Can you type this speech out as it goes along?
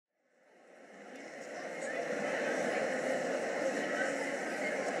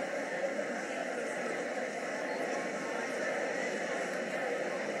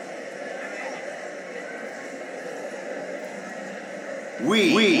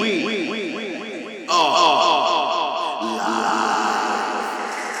We are live.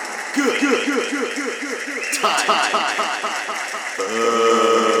 Good. Time.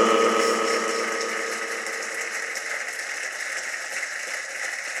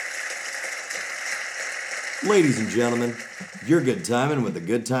 Ladies and gentlemen, you're good timing with the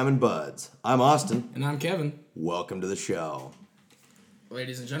Good Timing Buds. I'm Austin. And I'm Kevin. Welcome to the show.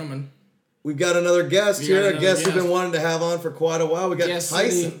 Ladies and gentlemen. We've got another guest here, a guest we've been wanting to have on for quite a while. We got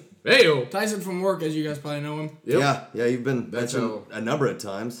Tyson. Hey, Tyson from work, as you guys probably know him. Yep. Yeah, you've been mentioned a number of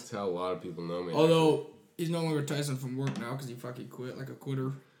times. That's how a lot of people know me. Although, he's no longer Tyson from work now because he fucking quit like a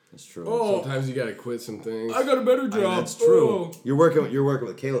quitter. That's true. Oh, sometimes you gotta quit some things. I got a better job. That's true. You're working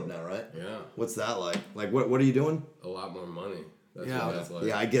with Caleb now, right? Yeah. What's that like? Like, what are you doing? A lot more money. That's Yeah. what that's like.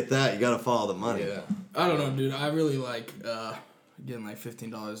 Yeah, I get that. You got to follow the money. Yeah. I don't know, dude. I really like getting like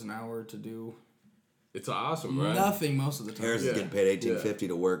 $15 an hour to do It's awesome, right? nothing most of the time. Harris is getting paid $18.50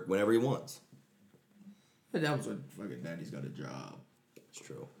 to work whenever he wants. But that was when fucking daddy's got a job. It's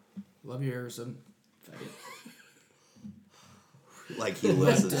true. Love you, Harrison. Faggot. Like he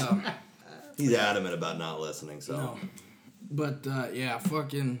listens. But, He's adamant about not listening, so. no. But, yeah,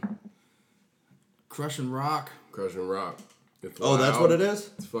 fucking crushing rock. Crushing rock. It's Oh, loud. that's what it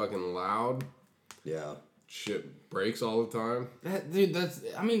is? It's fucking loud. Yeah. Shit breaks all the time. Dude,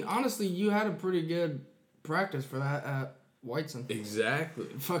 honestly, you had a pretty good practice for that at Whiteson. Exactly.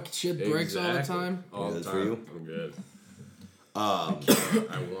 Fuck, shit breaks all the time. All the Good time. for you? I'm good. Um,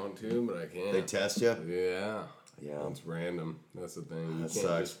 I want to, but I can't. they test you? Yeah. Yeah. It's random. That's the thing. You That can't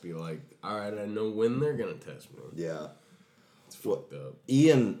sucks. just be like, all right, I know when they're gonna test me. Yeah. It's fucked up.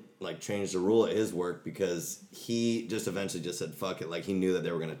 Ian, changed the rule at his work because he just eventually just said, fuck it. Like, he knew that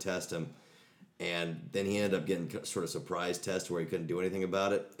they were going to test him. And then he ended up getting sort of surprise test where he couldn't do anything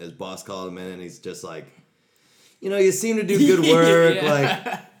about it. His boss called him in and he's just like, you seem to do good work. Yeah.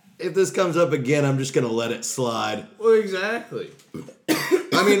 Like, if this comes up again, I'm just going to let it slide. Well, exactly.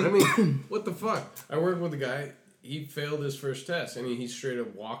 I mean, what the fuck? I worked with a guy. He failed his first test, and he straight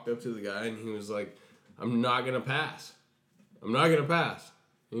up walked up to the guy, and he was like, I'm not going to pass. I'm not going to pass.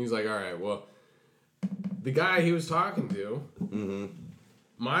 And he was like, all right, well, the guy he was talking to,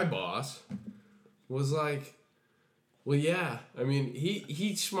 my boss, was like, well, yeah. I mean,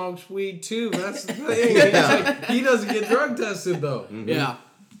 he smokes weed, too. That's the thing. He's like, he doesn't get drug tested, though. Yeah.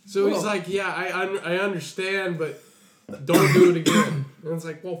 So he's like, yeah, I understand, but don't do it again. And it's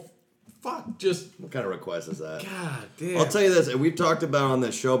like, well, fuck, just... what kind of request is that? God damn. I'll tell you this, and we've talked about on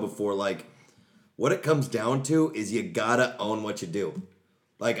this show before, what it comes down to is you gotta own what you do.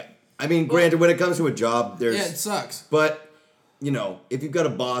 Granted, when it comes to a job, there's... Yeah, it sucks. But, if you've got a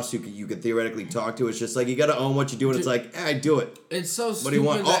boss you could theoretically talk to, it's just you gotta own what you do, and it's I do it. It's so stupid. What do you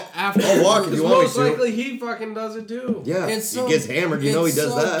want? That after I'll walk if you want me Most to. likely he fucking does it too. Yeah, It's so, he gets hammered, he does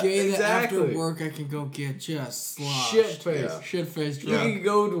so that. Gay that Exactly. after work I can go get just sloshed. Shit face. Yeah. Shit face You drunk. can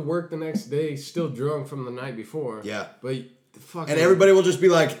go to work the next day still drunk from the night before. Yeah. But fucking... And everybody will just be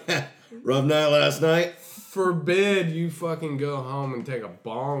like, rough night last night. Forbid you fucking go home and take a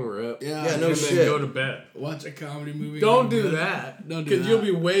bong rip. Yeah. Yeah, no and shit. then go to bed. Watch a comedy movie. Don't do that. Don't do Because that. you'll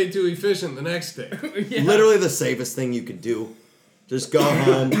be way too efficient the next day. Yeah. Literally the safest thing you could do. Just go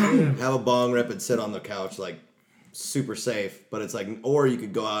home, have a bong rip, and sit on the couch, super safe. But it's or you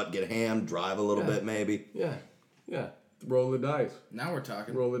could go out, get hammed, drive a little bit maybe. Yeah. Yeah. Roll the dice. Now we're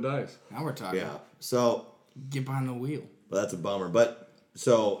talking. Roll the dice. Now we're talking. Yeah. So, Get behind the wheel. well, that's a bummer. But,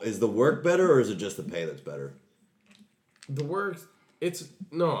 so, is the work better, or is it just the pay that's better? The work,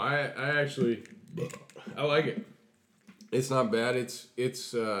 I actually, I like it. It's not bad.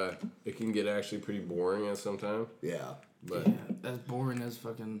 It can get actually pretty boring at some time. Yeah. But Yeah, that's boring as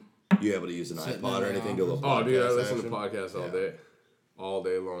fucking... You able to use an Sitting iPod in or the anything? Do a little oh, dude, I podcast listen action? to podcasts Yeah. all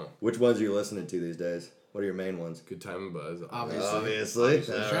day long. Which ones are you listening to these days? What are your main ones? Good time and buzz. Obviously. All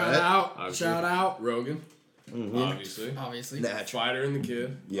Shout right. out. Obviously. Shout out. Rogan. Obviously. Obviously. Natch. Fighter and the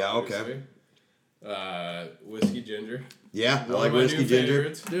Kid. Yeah, okay. obviously. Whiskey Ginger. Yeah, I One like of my Whiskey new Ginger.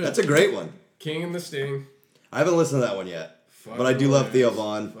 favorites. Dude. That's a great one. King and the Sting. I haven't listened to that one yet. But I do love Theo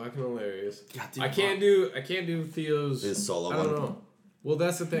Vaughn. Fucking hilarious. God, Theo I can't do Theo's His solo I don't one. know. Well,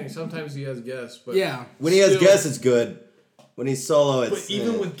 that's the thing. Sometimes he has guests, but Yeah. When he has still- guests, it's good. When he's solo, it's... But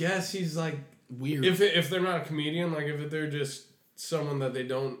even with guests, he's like, Weird. if they're not a comedian, if they're just someone that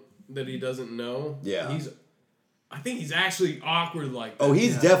he doesn't know, Yeah. I think he's actually awkward like that. Oh,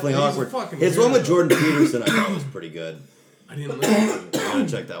 he's definitely He's a awkward. fucking His one with weirdo. Jordan Peterson, I thought was pretty good. I didn't listen to it. I'm gonna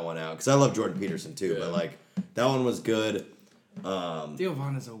check that one out because I love Jordan Peterson too. Yeah. But that one was good. Theo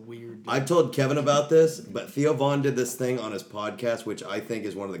Vaughn is a weird dude. I've told Kevin about this, but Theo Vaughn did this thing on his podcast, which I think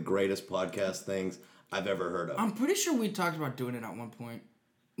is one of the greatest podcast things I've ever heard of. I'm pretty sure we talked about doing it at one point.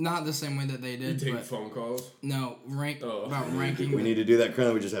 Not the same way that they You did, take but phone calls. no, about ranking. We need to do that.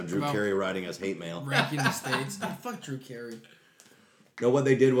 Currently, we just have Drew About- Carey writing us hate mail. ranking the states. Ah, fuck Drew Carey. No, what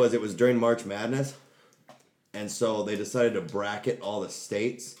they did was it was during March Madness, and so they decided to bracket all the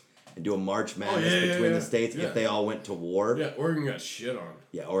states and do a March Madness between the states if they all went to war. Yeah, Oregon got shit on.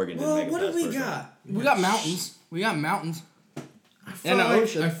 Yeah, Oregon didn't Well, make it what past do we first round. got? We got mountains. We got mountains. And the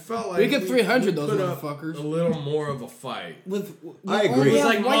ocean. I felt like We get 300 those put up motherfuckers. a little more of a fight. I agree. only It was have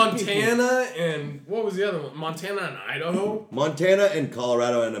like white people. Montana and what was the other one? Montana and Idaho. Montana and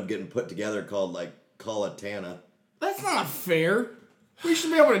Colorado end up getting put together called like Colatana. That's not fair. We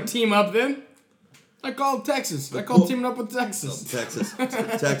should be able to team up then. I called Texas. I called teaming up with Texas.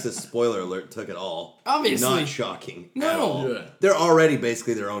 Texas, spoiler alert, took it all. Obviously. Not shocking at No. all. Yeah. They're already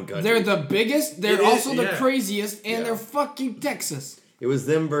basically their own country. They're the biggest. They're It is, also the yeah. craziest, and Yeah. they're fucking Texas. It was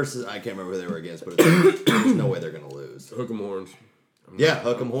them versus, I can't remember who they were against, but it's, there's no way they're going to lose. Hook 'em horns. Yeah,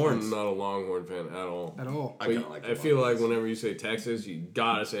 hook 'em horns. I'm not a Longhorn fan at all. At all. I But kind of like I feel like whenever you say Texas, you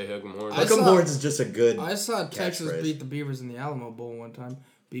gotta say Hook 'em horns. I Hook 'em saw- horns is just a good. I saw Texas Catchphrase. beat the Beavers in the Alamo Bowl one time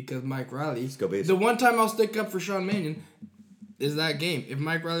because Mike Riley. go Beavs. The one time I'll stick up for Sean Mannion is that game. If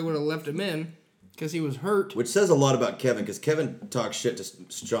Mike Riley would have left him in because he was hurt. Which says a lot about Kevin, because Kevin talks shit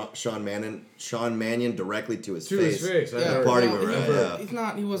to Sean Mannion directly to his face. I Yeah, heard. party no, we were he- at, yeah. He's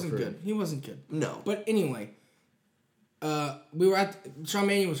not. He wasn't good. He wasn't good. No. But anyway, we were at Sean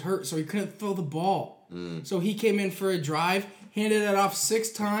Mannion was hurt, so he couldn't throw the ball. So he came in for a drive, handed it off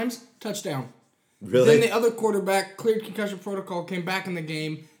 6 times, touchdown. Really? Then the other quarterback cleared concussion protocol, came back in the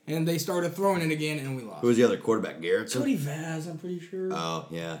game, and they started throwing it again, and we lost. Who was the other quarterback? Garrettson? Cody Vaz, I'm pretty sure. Oh,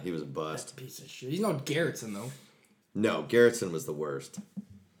 yeah, he was a bust. Piece of shit. He's no Garrettson though. No, Garrettson was the worst.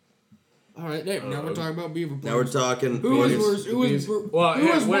 All right, now we're talking about Beaver. Now we're players. talking. Who was Beavs. worse? Who was Beavs. wor- Well, who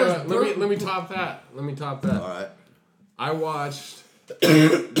yeah, was wait, worse? let me top that. Let me top that. All right. I watched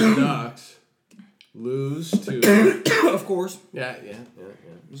the Ducks lose to. Of course. Yeah.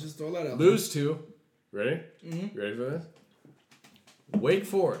 Let's just throw that out. Lose to. Ready? Mm-hmm. Ready for this? Wake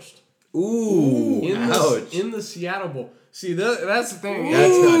Forest. Ooh, ouch. In the Seattle Bowl. See, that's the thing.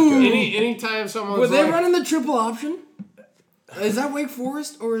 That's not good. Anytime someone's Were they like, running the triple option? Is that Wake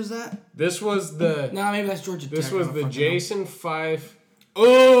Forest or is that? this was the Nah, maybe that's Georgia Tech. this I was don't the fucking Jason Fife, know.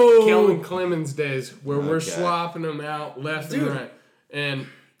 Oh, Kellen Clemens days where we're Okay. swapping them out left Dude. and right. And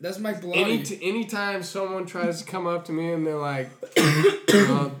that's Mike Bellotti. anytime someone tries to come up to me and they're like,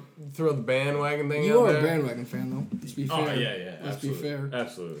 throw the bandwagon thing You out are there. a bandwagon fan though. Let's be fair. Oh yeah. Let's absolutely. be fair.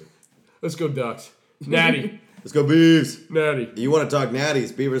 Absolutely. Let's go Ducks. Natty. Let's go Beavs. Natty. You want to talk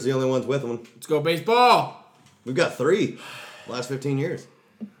natties? Beavers the only ones with one. Let's go baseball. We've got 3. Last 15 years.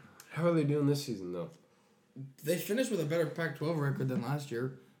 How are they doing this season though? They finished with a better Pac-12 record than last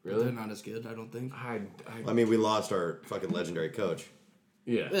year. But Really? they're not as good, I don't think. I mean, we lost our fucking legendary coach,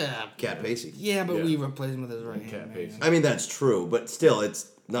 Yeah. Yeah, Cat Pacey. yeah, but Yeah. we replaced him with his right Cat hand. Pacey. I mean, that's true, but still, it's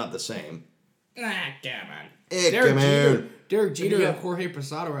not the same. Nah, come on. Hey, Derek come Jeter, on. Derek Jeter Yeah. and Jorge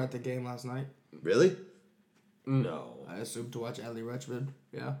Posada were at the game last night. Really? No. I assumed to watch Adley Rutschman.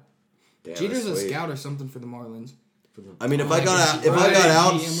 Yeah. Damn, Jeter's that's a sweet. scout or something for the Marlins. I mean, if I Like, got out, if I got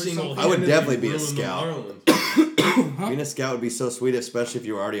out, GM or I would definitely be a Ruined the scout. Marlins. Being a scout would be so sweet, especially if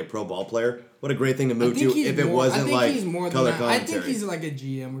you were already a pro ball player. What a great thing to move to he's if it more- wasn't I think like he's more than color that. I commentary. think he's like a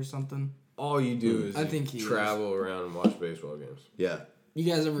GM or something. All you do is I think he travel around and watch baseball games. Yeah. You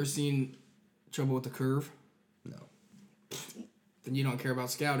guys ever seen Trouble with the Curve? No. Then you don't care about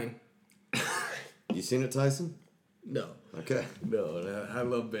scouting. You seen it, Tyson? No. Okay. No, I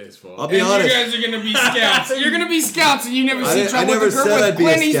love baseball. I'll be honest. You guys are gonna be scouts. You're gonna be scouts, and you never I see di- I Trouble never with the Curve said with I'd be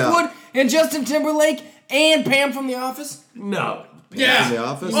a Clint scout. Eastwood and Justin Timberlake and Pam from The Office. No. In the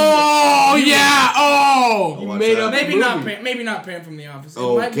office? Oh yeah. Oh. I'll watch made that. up- Maybe movie. not Pam. Maybe not Pam from The Office. It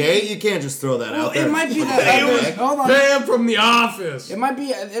might be- Okay, you can't just throw that Well, out there. it might be What that the other. heck? Hold on. Pam from The Office. It might be.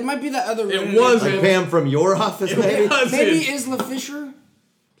 It might be that other. It redheaded- was Like it. Pam from your office, maybe? Maybe Isla Fisher.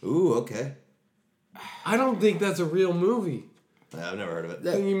 Ooh, okay. I don't think that's a real movie. I've never heard of it.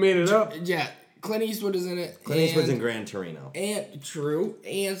 Yeah. You made it up. Yeah, Clint Eastwood is in it. Clint Eastwood's in and- Gran Torino. And true,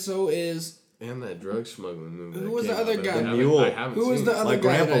 and so is And that drug smuggling movie. Who that was the came other out. guy? I haven't- Mule. I haven't Who was seen the it. other My guy that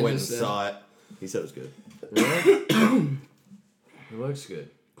grandpa I went and just said? saw it. He said it was good. It looks good.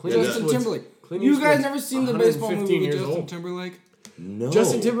 Justin Eastwood's- Timberlake. Clint You guys Eastwood's never seen the baseball 115 movie with years Justin old. Timberlake? No.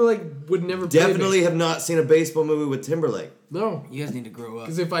 Justin Timberlake would never play Definitely baseball. have not seen a baseball movie with Timberlake. No. You guys need to grow up.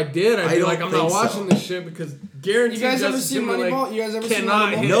 Because if I did, I'd I be don't like, I'm not think so. watching this shit because guaranteed You guys ever Justin seen Timberlake Moneyball? You guys ever seen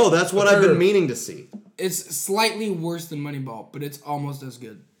cannot Moneyball? hit No, that's what a I've been curve. meaning to see. It's slightly worse than Moneyball, but it's almost as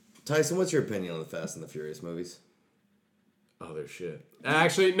good. Tyson, what's your opinion on the Fast and the Furious movies? Oh, they're shit.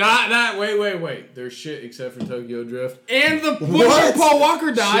 Actually, not. Wait. There's shit except for Tokyo Drift. And the What? Paul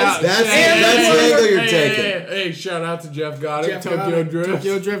Walker dies. That's the angle you're taking. Hey, shout out to Jeff Goddard. Jeff Tokyo Goddard, Drift.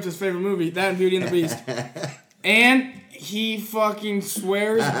 Tokyo Drift, his favorite movie. That and Beauty and the Beast. And he fucking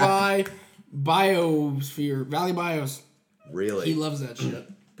swears by Biosphere, Valley Bios. Really? He loves that shit.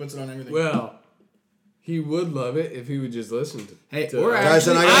 Puts it on everything. Well, he would love it if he would just listen to. Hey, to we're Guys,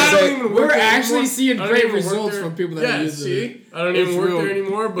 and actually, I gotta say- we're actually seeing I don't great even work results there. from people that use see? it. I don't even It's work real. there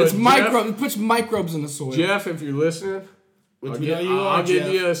anymore, but It's Jeff, it puts microbes in the soil. Jeff, if you're listening, Which I'll, we get, know you I'll are, give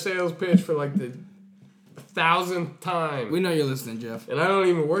Jeff. you a sales pitch for like the 1,000th time. We know you're listening, Jeff. And I don't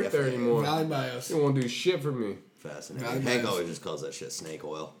even work Jeff, there yeah. anymore. Valley Bios. It won't do shit for me. Fascinating. Valley Hank Bios. always just calls that shit snake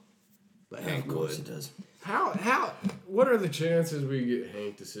oil. But Hank Of course he would. does. What are the chances we get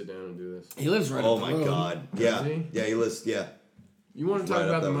Hank to sit down and do this? He lives right Oh up the my road. god. Yeah. Does he? Yeah, he lists. Yeah. You want to talk Right up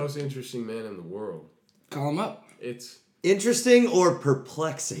about the that way. most interesting man in the world? Call him up. It's Interesting or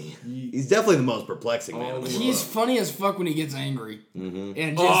perplexing? He's definitely the most perplexing man. in the world. He's funny as fuck when he gets angry. Mm-hmm.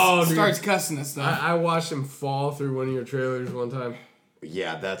 And just Oh, dude. starts cussing and stuff. I watched him fall through one of your trailers one time.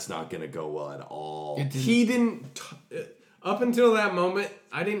 Yeah, that's not gonna go well at all. It didn't- He didn't. Up until that moment,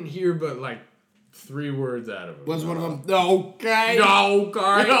 I didn't hear but like 3 words out of him. was one of them. Okay.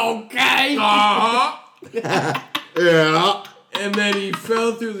 Okay. Okay. Yeah. And then he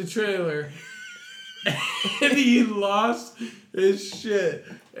fell through the trailer. And he lost his shit.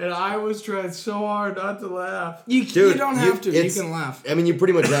 And I was trying so hard not to laugh. You Dude, don't have to. You it's- can laugh. I mean, you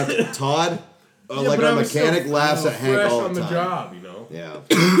pretty much have to. Todd, like but our I was mechanic, still, laughs at Hank fresh all on the the time. job, you know.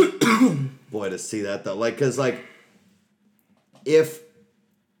 Yeah. Boy, to see that though, like, cause like, if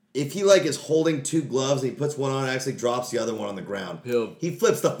he like is holding 2 gloves and he puts one on and actually drops the other one on the ground, he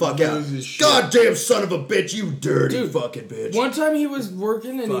flips the fuck out. lose his shit. Goddamn son of a bitch, you dirty Dude, fucking bitch. One time he was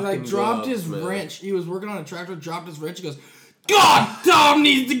working and he like Fucking dropped gloves, his man. wrench. He was working on a tractor, dropped his wrench. He goes, "God, Tom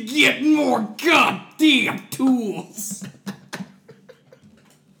needs to get more goddamn tools."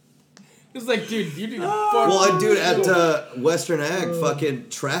 It's like, dude, you need to fuck. Well, dude, at Western Ag, fucking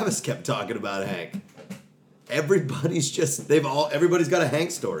Travis kept talking about Hank. Everybody's everybody's got a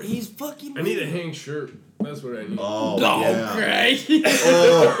Hank story. He's fucking. I need a Hank shirt. That's what I need. Oh, yeah. Okay.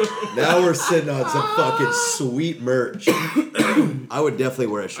 Oh, now we're sitting on some fucking sweet merch. I would definitely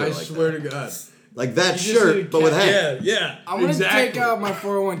wear a shirt I like swear that. to God. Like that You just need shirt, a but with cap- Hank. Yeah. I'm gonna exactly. take out my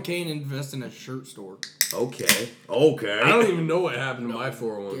 401k and invest in a shirt store. Okay. Okay. I don't even know what happened to my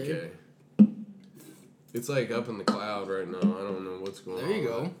 401k. It's like up in the cloud right now. I don't know what's going on. There you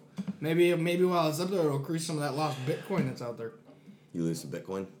go. Maybe while it's up there, it'll increase some of that lost Bitcoin that's out there. You lose some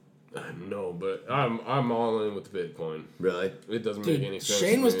Bitcoin? No, but I'm all in with the Bitcoin. Really? It doesn't Dude, make any sense.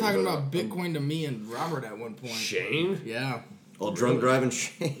 Shane to was me, talking but- about Bitcoin to me and Robert at one point. Shane? Yeah. Old drunk driving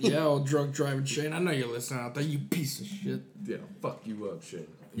Shane. Yeah, old drunk driving Shane. I know you're listening out there, you piece of shit. Yeah, fuck you up, Shane.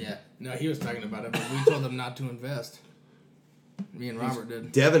 Yeah. No, he was talking about it, but we told him not to invest. Me and Robert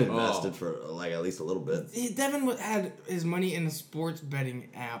did. Devin invested for like at least a little bit. Devin had his money in a sports betting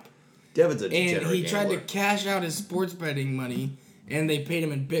app, Devin's a and degenerate he tried to gambler. cash out his sports betting money, and they paid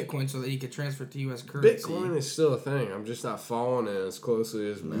him in Bitcoin so that he could transfer it to U.S. currency. Bitcoin is still a thing. I'm just not following it as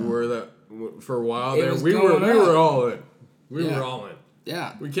closely as we were that for a while It there. was We going were up. all in. We Yeah. were all in.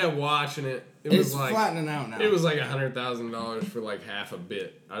 Yeah. We kept watching it. It It's was like flattening out now. it was like $100,000 for like half a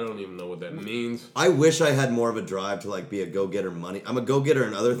bit. I don't even know what that means. I wish I had more of a drive to like be a go-getter money. I'm a go-getter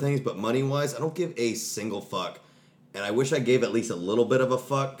in other things, but money-wise, I don't give a single fuck. And I wish I gave at least a little bit of a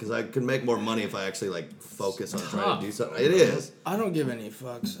fuck because I could make more money if I actually like focus on trying to do something. It is. I don't give any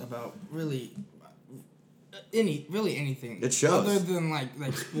fucks about really anything. It shows. Other than like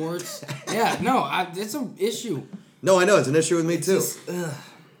sports. Yeah, no, it's an issue. No, I know it's an issue with me too.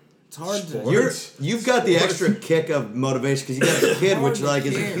 It's hard to. You've got the extra kick of motivation because you got a kid, which Hard to like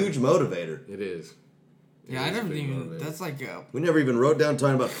is a care. huge motivator. It is. Yeah, I It is a never big even. motivator. That's like a. We never even wrote down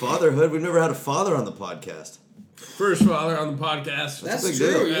talking about fatherhood. We've never had a father on the podcast. First father on the podcast. That's a big true.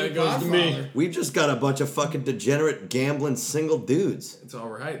 deal. You're Yeah, the it goes to me. godfather. We've just got a bunch of fucking degenerate, gambling, single dudes. It's all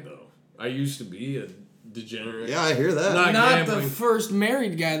right though. I used to be a degenerate. Yeah, I hear that. Not Not the gambling. first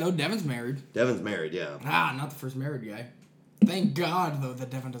married guy though. Devin's married. Devin's married, yeah. Not the first married guy. Thank God though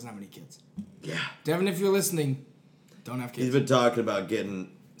that Devin doesn't have any kids. Yeah. Devin, if you're listening, don't have He's kids. been talking about getting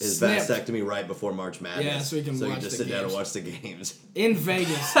his Snipped. vasectomy right before March Madness. Yeah, so he can watch just the sit down and games. watch the games. In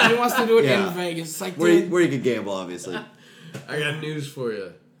Vegas, he wants to do it Yeah. in Vegas. It's like Where you, dude, where you could gamble, obviously. I got news for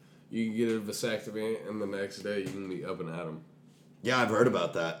you. You can get a vasectomy, and the next day you can be up and at 'em. Yeah, I've heard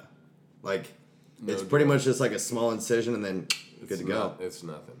about that. Like, No it's pretty joke. much just like a small incision and then good to go. It's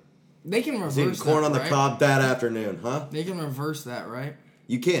nothing. they can He's eating reverse corn that, on the right? cob that afternoon, huh? They can reverse that, right?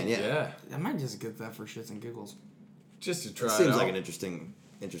 You can, yeah. Yeah. I might just get that for shits and giggles. Just to try That it seems out. like an interesting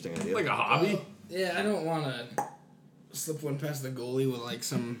idea. Like a hobby. Yeah, I don't want to slip one past the goalie with like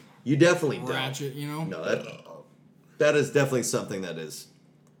some You definitely don't. ratchet, you know? No, that is definitely something that is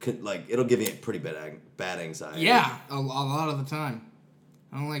like it'll give you pretty bad anxiety. Yeah, a lot of the time.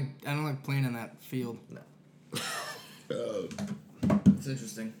 I don't like playing in that field. No. It's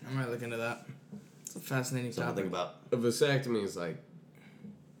interesting. I might look into that. It's a fascinating Something topic. about A vasectomy is like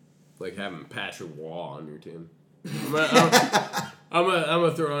having Patrick Waugh on your team. I'm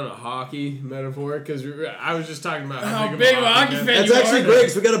gonna throw in a hockey metaphor because I was just talking about how big of a hockey fan That's you actually are. great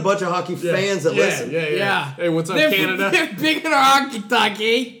because we got a bunch of hockey fans that listen. Yeah. Hey, what's up, They're Canada? big in our hockey talk,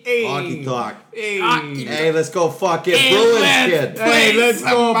 eh? Hey. Hockey talk. Hey. Hockey. Hey, let's go fucking Hey, Bruins, let's kid. play Hey, let's some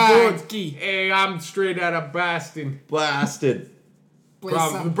go, Bruins. hockey. Hey, I'm straight out of Boston. Blasted. Play The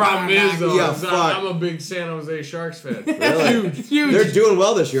some problem is, though, Yeah, is fuck. I'm a big San Jose Sharks fan. Really? Huge. They're doing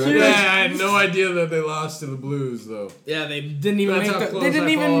well this year. aren't Yeah, they? I had no idea that they lost to the Blues, though. Yeah, they didn't even That's how make the. close They didn't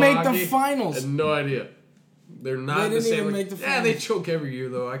I even follow make hockey. the finals. I had no idea. They're not They the didn't same. even make the Yeah, they finals. choke every year,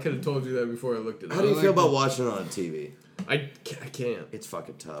 though. I could have told you that before I looked at it. How do you like feel about it. watching it on TV? I can't. It's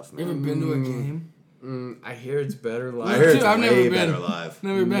fucking tough, You ever man. been to a game? I hear it's better live. I heard it's I've never way been. better live.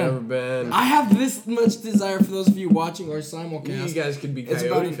 Never been. Never been. I have this much desire for those of you watching our You simulcast. guys could be It's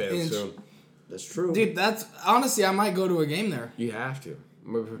about Coyote an fans inch. soon. That's true. Dude, that's honestly, I might go to a game there. You have to.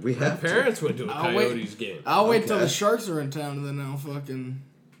 We My have to. parents went to a I'll wait. Coyotes game. I'll wait till Okay. the Sharks are in town and then I'll fucking.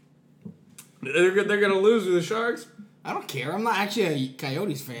 They're gonna lose to the Sharks. I don't care. I'm not actually a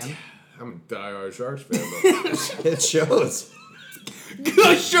Coyotes fan. I'm a diehard Sharks fan, though. It shows.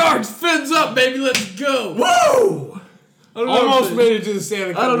 Go Sharks! Fins up, baby. Let's go. Whoa! Almost made it to the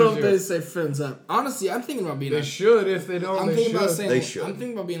Stanley Cup. I don't know this if year. they say fins up. Honestly, I'm thinking about being. They should. If they don't, I'm they thinking should. about saying. They should. I'm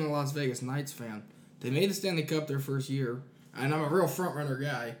thinking about being a Las Vegas Knights fan. They made the Stanley Cup their first year, and I'm a real front runner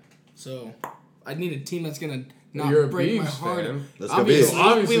guy. So I need a team that's gonna not You're a break my Beavs heart. fan. Let's go Obviously, Beavs.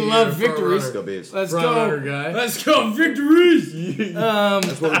 Obviously, we you're love a front victories. Let's go Beavs. Let's Front go. runner guy. Let's go victories.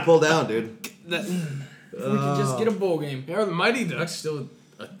 That's what we pull down, dude. If we could just get a bowl game. Are the Mighty Ducks still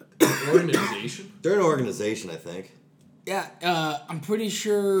an organization? They're an organization, I think. Yeah, I'm pretty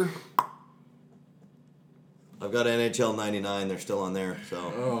sure. I've got NHL 99. They're still on there. So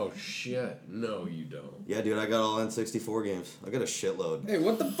Oh shit! No, you don't. yeah, dude, I got all N64 games. I got a shitload. Hey,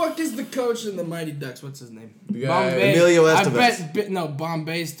 what the fuck is the coach in the Mighty Ducks? What's his name? The guy- Emilio I Estevez. bet. No,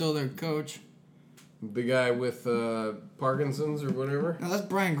 Bombay's still their coach. The guy with Parkinson's or whatever. No, that's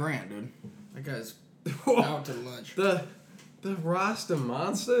Brian Grant, dude. That guy's out to lunch. The Rasta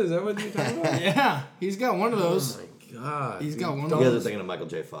Monster? Is that what you're talking about? Yeah, he's got one of those. Oh my god. He's got one You of guys are those. thinking of Michael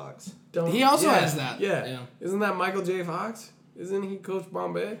J. Fox. He also has that. Yeah. Yeah. Isn't that Michael J. Fox? Isn't he Coach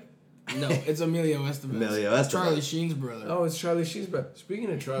Bombay? No, it's Emilio Estevez. Emilio Estevez. Charlie Sheen's brother. Oh, it's Charlie Sheen's brother.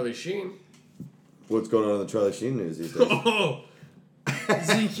 Speaking of Charlie Sheen. What's going on in the Charlie Sheen news these days? Oh!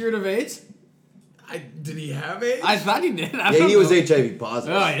 Is he cured of AIDS? Did he have AIDS? I thought he did. I Yeah, don't he was know. HIV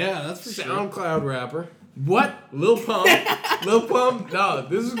positive. Oh yeah, that's for sure. SoundCloud rapper. What? Lil Pump. Lil Pump. No,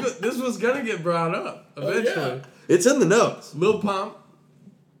 this was gonna get brought up eventually. It's in the notes. Lil Pump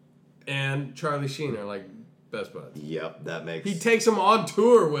and Charlie Sheen are like best buds. Yep, that makes He takes him on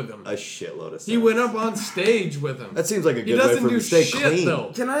tour with him. a shitload of sense. He went up on stage with him. That seems like a He good way doesn't for him do to stay shit clean.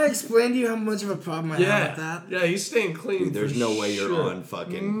 though. Can I explain to you how much of a problem I have Yeah, with that? yeah, he's staying clean. Dude, there's for no way you're sure. on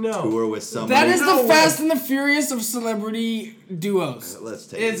fucking No. tour with somebody. That is No the way. Fast and the Furious of celebrity duos. Let's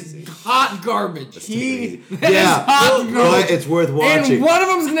take it It's easy. hot garbage. take it easy. It is Yeah, hot but garbage. it's worth watching. And one of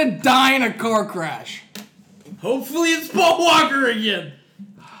them's gonna die in a car crash. Hopefully it's Paul Walker again.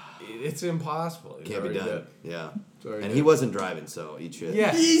 It's impossible. He's Can't be already done. dead. Yeah. Sorry, And dude. he wasn't driving, so eat shit.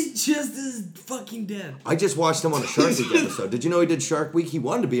 Yeah. He's just as fucking dead. I just watched him on a Shark Week episode. Did you know he did Shark Week? He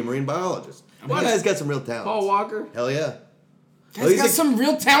wanted to be a marine biologist. That guy's got some real talent. Paul Walker. Hell yeah. Guy's he's got a- some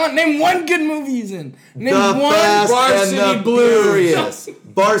real talent. Name one good movie he's in. Name The one. Fast Varsity and the Blues. Furious.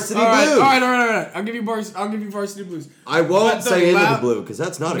 Varsity All right, Blues. all right. I'll give you Varsity Blues. I won't But the say Into the Lab- Blue because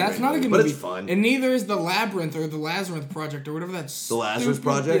that's not a That's great not a movie, good but movie. it's fun. And neither is the Labyrinth or the Lazarus Project or whatever that's. The Lazarus stupid-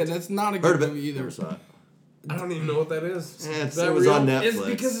 Project? Yeah, that's not a Heard good of it? movie either. Never saw it. I don't even know what that is. Yeah, Is that it was real? on Netflix. It's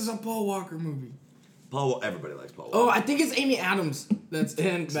because it's a Paul Walker movie. Everybody likes Paul Walker. Oh, I think it's Amy Adams that's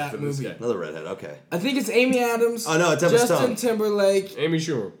in that for this movie. guy. Another redhead. Okay. I think it's Amy Adams. Oh, no, it's Emma Justin Stone. Timberlake. Amy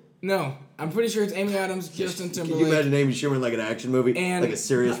Schumer. No, I'm pretty sure it's Amy Adams, Justin Can Timberlake. you imagine Amy Schumer in like an action movie? And- like a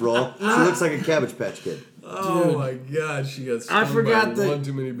serious role? She looks like a Cabbage Patch Kid. Oh Dude. my god, she got I stung forgot by that- one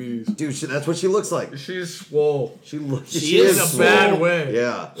too many bees. Dude, that's what she looks like. She's swole. She looks. She is In a swole. bad way.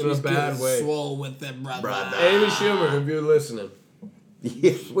 Yeah. In a bad way. Swole with it, brother. Brother. Amy Schumer, if you're listening.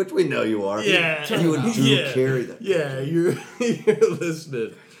 Yeah, which we know you are. Yeah. You and Drew Yeah. Carey. That Yeah, you're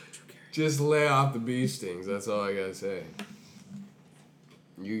listening. Just lay off the bee stings. That's all I gotta say.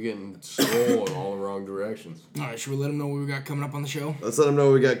 You're getting swollen all the wrong directions. All right, should we let them know what we got coming up on the show? Let's let them know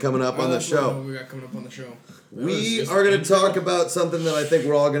what we got coming up on the Let's let 'em know show. what we got coming up on the show. We are going to talk about something that I think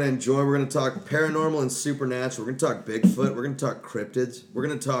we're all going to enjoy. We're going to talk paranormal and supernatural. We're going to talk Bigfoot. We're going to talk cryptids. We're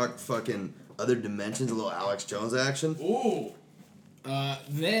going to talk fucking other dimensions, a little Alex Jones action. Ooh.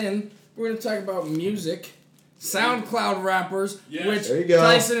 Then we're going to talk about music, SoundCloud rappers, which There you go.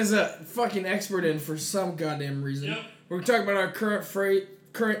 Tyson is a fucking expert in for some goddamn reason. Yep. We're going to talk about our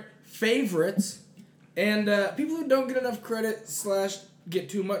current favorites and people who don't get enough credit / get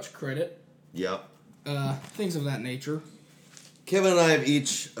too much credit. Yep. Things of that nature. Kevin and I have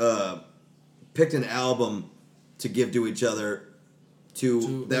each picked an album to give to each other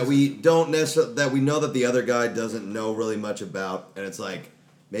that we don't necessarily, that we know that the other guy doesn't know really much about, and it's like,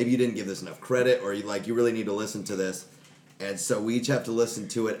 maybe you didn't give this enough credit, or you really need to listen to this, and so we each have to listen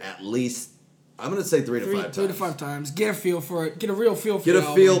to it at least, I'm going to say 3 to 5 times. 3 to 5 times. Get a feel for it. Get a real feel for Get the a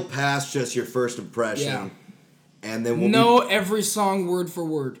album. feel past just your first impression, Yeah. and then we'll Know every song word for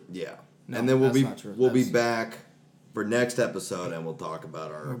word. Yeah. No, And then we'll that's not true. be That's- back for next episode, and we'll talk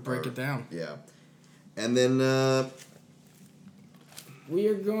about We'll break it down. Yeah. And then We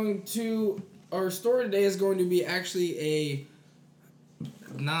are going to. Our story today is going to be actually a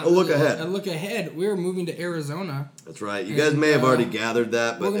look ahead. A look ahead. We're moving to Arizona. that's right. You And, guys may have already gathered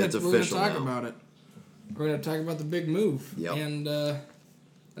that, but we're it's gonna official talk now. about it. We're gonna talk about the big move. Yep. And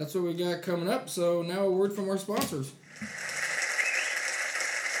that's what we got coming up. So now a word from our sponsors.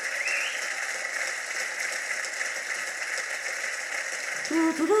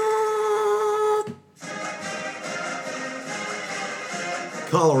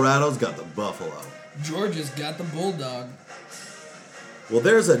 Colorado's got the buffalo. Georgia's got the bulldog. Well,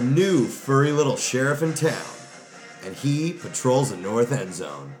 there's a new furry little sheriff in town, and he patrols the north end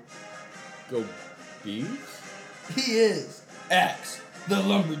zone. Go bees? He is Axe, the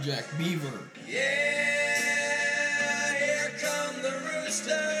lumberjack beaver. Yeah, here come the rooster.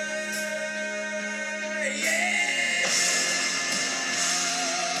 Yeah.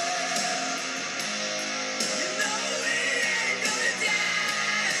 You know we ain't gonna die.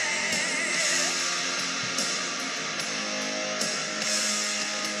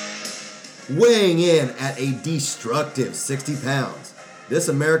 Weighing in at a destructive 60 pounds, this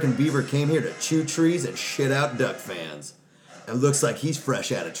American beaver came here to chew trees and shit out Duck fans. And looks like he's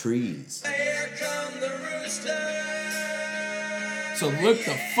fresh out of trees. Here come the rooster. So look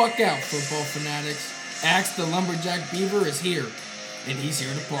the fuck out, football fanatics. Axe the lumberjack beaver is here, and he's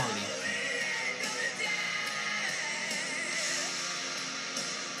here to party.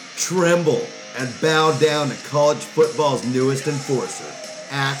 Tremble and bow down to college football's newest enforcer,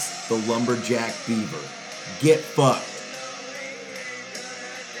 Axe the Lumberjack Beaver. Get fucked.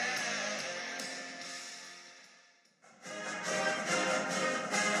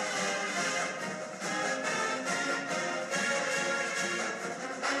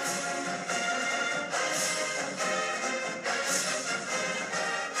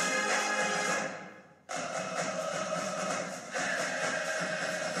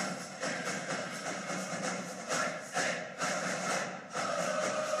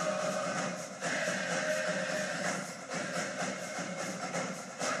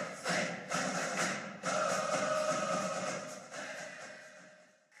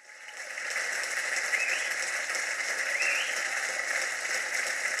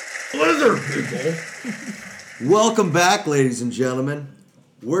 Blizzard, people. Welcome back, ladies and gentlemen.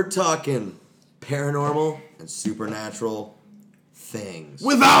 We're talking paranormal and supernatural things.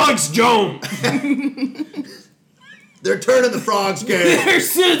 With Alex Jones. They're turning the frogs gay. They're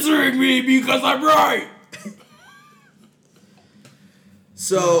censoring me because I'm right.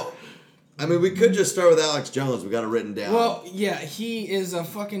 So, I mean, we could just start with Alex Jones. We got it written down. Well, yeah, he is a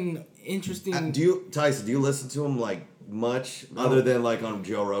fucking interesting. Tyson, do you listen to him like much other than like on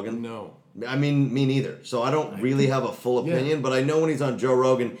Joe Rogan? No. I mean, me neither. So I don't really have a full opinion, but I know when he's on Joe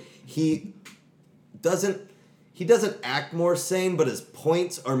Rogan, he doesn't act more sane, but his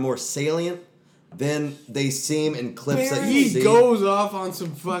points are more salient than they seem in clips that you see. He goes off on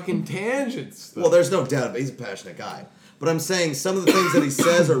some fucking tangents. Well, there's no doubt, but he's a passionate guy. But I'm saying some of the things that he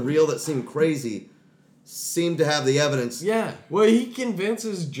says are real that seem crazy, seem to have the evidence. Yeah. Well, he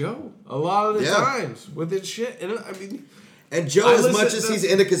convinces Joe a lot of the Yeah. times with his shit. And I mean, And Joe, I as listen- much as he's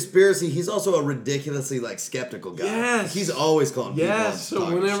into conspiracy, he's also a ridiculously like skeptical guy. Yes. He's always calling people. yeah. and So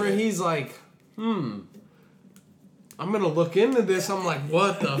talking whenever shit. he's like, I'm gonna look into this. I'm like,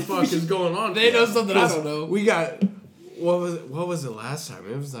 what the fuck is going on? They know something I don't know. We got what was it last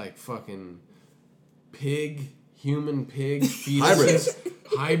time? It was like fucking human pig fetuses.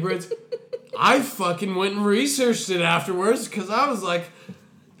 hybrids. I fucking went and researched it afterwards because I was like,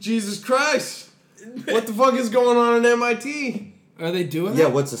 Jesus Christ, what the fuck is going on at MIT? Are they doing Yeah,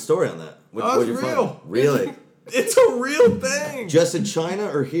 that? what's the story on that? What, Oh, what'd it's you find? real. Really? It's a real thing. Just in China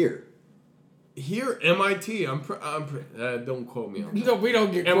or here? Here, MIT. Don't quote me on that. No, we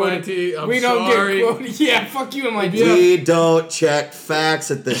don't get MIT, quoted. I'm we don't sorry. get quoted. Yeah, fuck you, MIT. Yeah. We don't check facts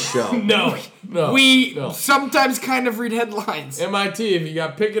at this show. No. We no. sometimes kind of read headlines. MIT, if you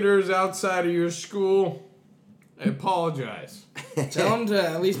got picketers outside of your school, I apologize. Tell them to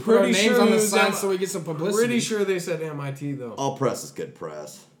at least put our Pretty names sure on it the was side so we get some publicity. Pretty sure they said MIT, though. All press is good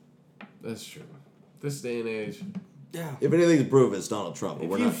press. That's true. This day and age. Yeah. If anything's proof, it's Donald Trump. But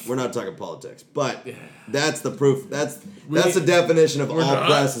we're not talking politics. But that's the proof. That's the definition of all not.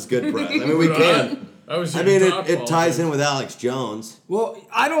 press is good press. I mean, we can. I was I here mean, to talk it ties politics. in with Alex Jones. Well,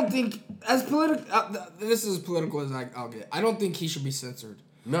 I don't think as political. This is as political as I'll get. I don't think he should be censored.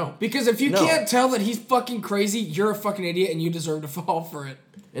 No. Because if you No. can't tell that he's fucking crazy, you're a fucking idiot and you deserve to fall for it.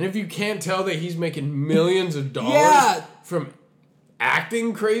 And if you can't tell that he's making millions of dollars Yeah. from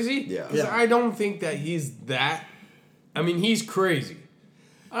acting crazy, Yeah. 'cause Yeah. I don't think that he's that. I mean, he's crazy.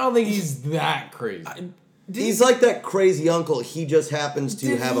 I don't think he's that crazy. He's like that crazy uncle. He just happens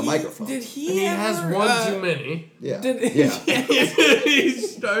to have a microphone. Did he? and he has ever, one too many. Yeah. Did, Yeah. He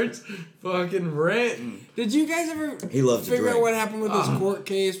starts fucking ranting. Did you guys ever He loves to figure out drink. what happened with his court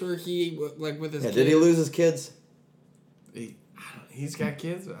case where he like with his Yeah. kid? Did he lose his kids? He's got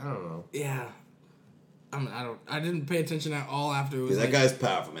kids? I don't know. Yeah. I didn't pay attention at all after it was. Dude, that guy's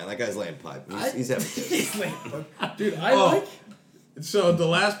powerful, man. That guy's laying pipe. He's having kids. Dude, I Oh. like. So the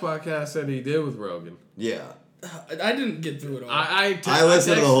last podcast that he did with Rogan, Yeah. I didn't get through it all. I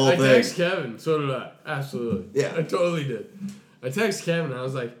listened to the whole I thing. text Kevin. So did I. Absolutely. Yeah. I totally did. I text Kevin. I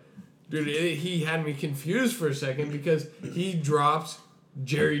was like, dude, he had me confused for a second because he dropped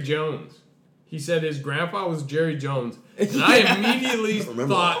Jerry Jones. He said his grandpa was Jerry Jones. And I immediately remember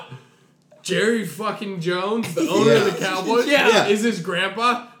thought, Jerry fucking Jones, the owner of the Yeah. Cowboys, Yeah. is his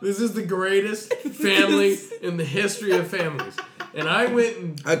grandpa. This is the greatest family in the history of families. And I went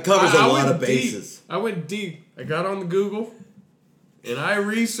and That covers a I lot went of deep. bases. I went deep. I got on the Google and I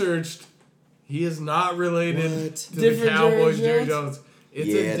researched. He is not related What? to the Different Cowboys, Jerry Jerry Jones? Jones. It's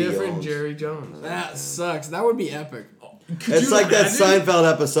Yeah, a different Jones. Jerry Jones. That sucks. That would be epic. Could It's you like that imagine? Seinfeld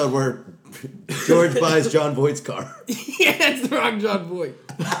episode where George buys John Voight's car. Yeah, it's the wrong John Boy.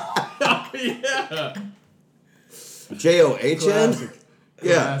 Yeah. John? Classic.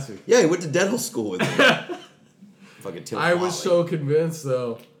 Yeah. Classic. Yeah, he went to dental school with him. Fucking Tim I was Foley. so convinced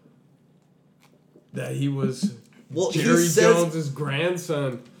though that he was Well, Jerry he says, Jones'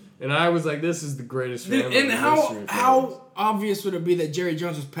 grandson, and I was like, "This is the greatest family." And in the history how of families. how obvious would it be that Jerry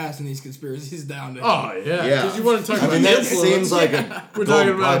Jones was passing these conspiracies down to him? Oh yeah, Yeah. because you want to talk I about mean, that influence. seems like a We're talking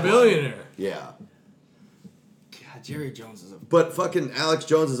golden about a pipeline. billionaire. Yeah. God, Jerry Jones is a. But fucking Alex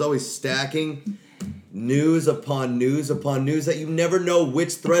Jones is always stacking news upon news upon news that you never know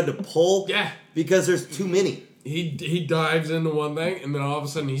which thread to pull. Yeah. Because there's too many. He dives into one thing, and then all of a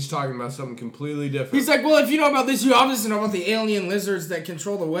sudden he's talking about something completely different. He's like, well, if you know about this, you obviously know about the alien lizards that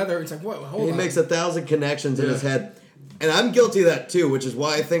control the weather. It's like, what? Hold He on. makes 1,000 connections in Yeah. his head. And I'm guilty of that too, which is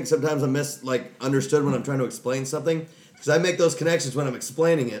why I think sometimes I'm understood when I'm trying to explain something. Because I make those connections when I'm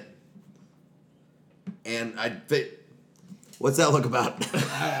explaining it. And what's that look about?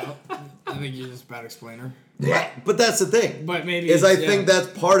 I think you're just a bad explainer. Yeah. But that's the thing. But maybe Is it's- I think yeah.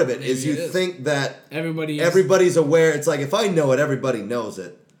 that's part of it. Maybe Is you it is. think that Everybody's everybody's aware. It's like if I know it, everybody knows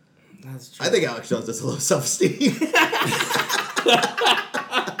it. That's true. I think Alex Jones has a low self-esteem.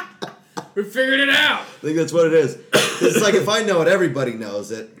 we figured it out. I think that's what it is. It's like if I know it, everybody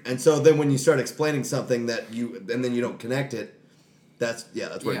knows it, and so then when you start explaining something and then you don't connect it, that's where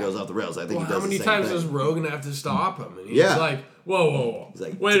it Yeah. goes off the rails. I think well, he does how many the same times thing. does Rogan have to stop him? And he's Yeah. like, whoa. He's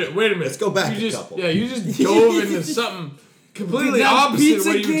like, wait a minute. let's go back you a just, couple. Yeah, you just dove into something completely That opposite Pizza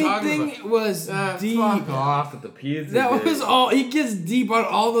of what you were King talking thing about. was deep. Fuck off with the pizza. That King. was all. He gets deep on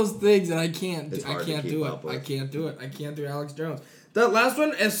all those things, and I can't. It's I hard to can't keep do it. up with. I can't do it. I can't do Alex Jones. That last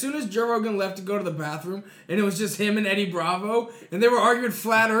one, as soon as Joe Rogan left to go to the bathroom, and it was just him and Eddie Bravo, and they were arguing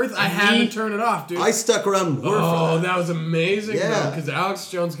flat Earth, I had to turn it off, dude. I stuck around more Oh, for that. that was amazing, Yeah. bro. Because Alex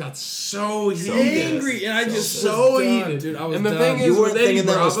Jones got so heated. angry, and I just so was done, heated. dude. I was and the done. thing You is, weren't with Eddie thinking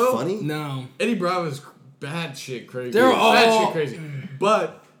that was Bravo, funny? No. Eddie Bravo's bad shit crazy. They're bad all- shit crazy.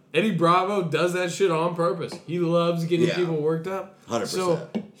 But Eddie Bravo does that shit on purpose. He loves getting Yeah. people worked up. 100%. So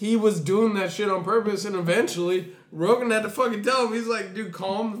he was doing that shit on purpose, and eventually Rogan had to fucking tell him. He's like, dude,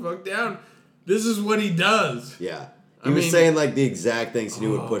 calm the fuck down. This is what he does. Yeah. I He was mean- saying like the exact things, and he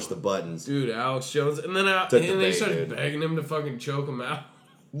would push the buttons. Dude, Alex Jones. And then Took the they bait, started dude. begging him to fucking choke him out.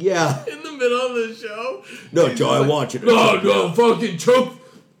 Yeah. in the middle of the show. No, He's Joe, just I like, want you to. No, fucking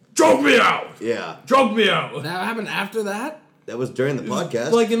choke me out. Yeah. Choke me out. That happened after that? That was during the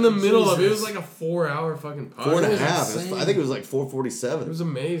podcast. Like in the middle of it. It was Jesus. like a 4-hour fucking podcast. 4.5. insane. I think it was like It 4:47. was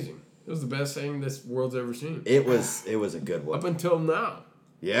amazing. It was the best thing this world's ever seen. It was a good Up one. until now.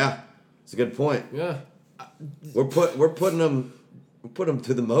 Yeah. It's a good point. Yeah. We're putting them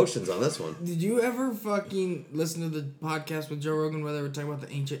through the motions on this one. Did you ever fucking listen to the podcast with Joe Rogan where they were talking about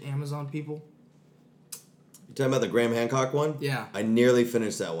the ancient Amazon people? You talking about the Graham Hancock one? Yeah. I nearly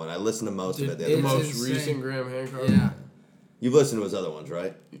finished that one. I listened to most Dude, of it. The The other It's one. most insane. recent Graham Hancock. Yeah. You've listened to his other ones,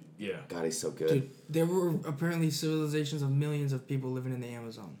 right? Yeah. God, he's so good. Dude, there were apparently civilizations of millions of people living in the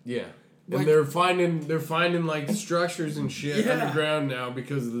Amazon. Yeah. Like- And they're finding like structures and shit Yeah. underground now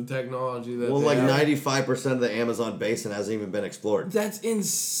because of the technology that Well, they like have. 95% of the Amazon basin hasn't even been explored. That's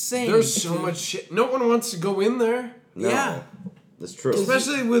insane. There's so dude. much shit. No one wants to go in there. No. Yeah. That's true.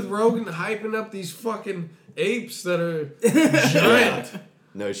 Especially with Rogan hyping up these fucking apes that are giant.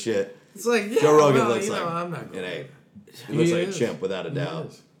 No shit. It's like, yeah, Joe Rogan well, looks you know, like I'm not an going ape. He looks He like a is. chimp without a He doubt.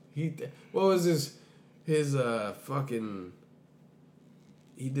 is. What was his fucking,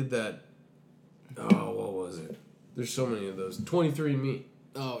 he did that, oh, what was it? There's so many of those. 23andMe.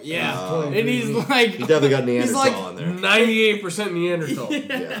 Oh, yeah. Oh. And he's like... He definitely got He's Neanderthal like on there. 98% Neanderthal.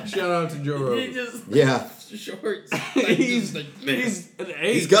 Yeah. Shout out to Joe Rogan. He just... Yeah. Shorts. he's an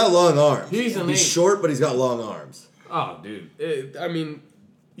ape. He's got long arms. He's an ape. short, but he's got long arms. Oh, dude. I mean,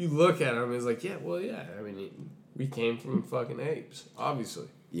 you look at him, it's like, yeah, well, yeah. I mean, we came from fucking apes, obviously.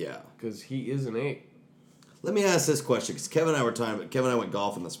 Yeah. Because he is an ape. Let me ask this question, because Kevin and I went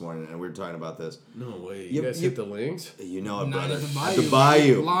golfing this morning, and we were talking about this. No way. You- You guys you- hit the links? You know it, Night brother. at the At Bayou. the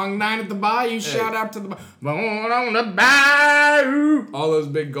Bayou. Long night at the Bayou. Shout out to the... Born on the Bayou. All those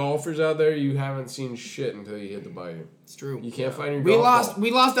big golfers out there, you haven't seen shit until you hit the bayou. It's true. You can't find your We golf lost. ball.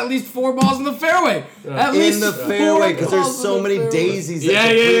 We lost at least 4 balls in the fairway. Yeah. At In least the 4 fairway, because there's balls in so the many fairway. daisies that Yeah,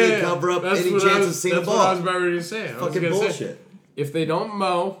 completely yeah. cover up That's any what I chance was- of seeing a That's what I was ball. about ready to say. I was Fucking gonna say, bullshit. if they don't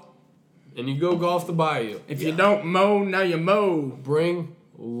mow, and you go golf the bayou, If you don't mow, now you mow. bring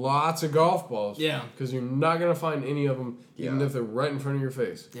lots of golf balls. Yeah. Because you're not going to find any of them, even Yeah. if they're right in front of your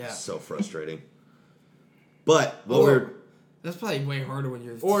face. Yeah. So frustrating. But what Or- we're... That's probably way harder when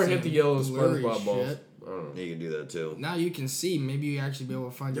you're... Or hit seeing the yellow blurry SpongeBob balls. shit. I don't know. You can do that, too. Now you can see. Maybe you actually be able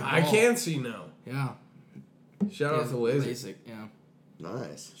to find your I ball. can see now. Yeah. Shout out to Lazy. Yeah.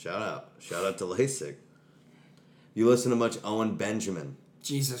 Nice. Shout out to LASIK. You listen to much Owen Benjamin.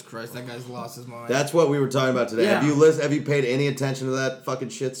 Jesus Christ, that guy's lost his mind. That's what we were talking about today. Yeah. Have you paid any attention to that fucking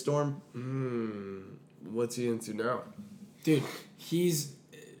shitstorm? What's he into now? Dude, he's...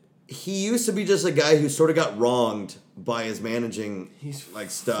 He used to be just a guy who sort of got wronged by his managing He's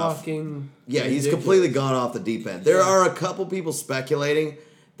like stuff. fucking Yeah, he's ridiculous. completely gone off the deep end. There are a couple people speculating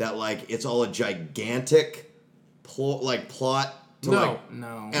that like it's all a gigantic plot to No. like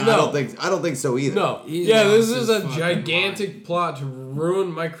No. and No. I don't think so either. No. He's Yeah, lost this is his a fucking gigantic plot to ruin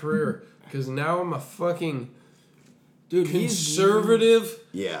my career. Because now I'm a fucking Dude, conservative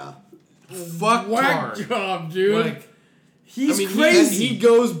Yeah. fucktard. whack job, dude. Like, he's I mean, crazy. He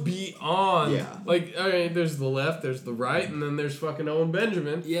goes beyond. Yeah. Like, okay, there's the left, there's the right, and then there's fucking Owen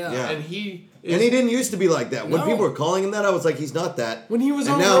Benjamin. Yeah. Yeah. And he is, And he didn't used to be like that. When No. people were calling him that, I was like, he's not that. When he was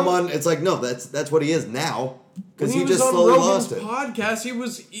and on now I'm Rogan- on. It's like no, that's what he is now. when Because he he was just on slowly Rogan's lost it.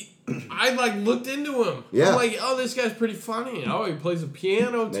 podcast, I like looked into him. Yeah. I'm like, oh, this guy's pretty funny. Oh, he plays the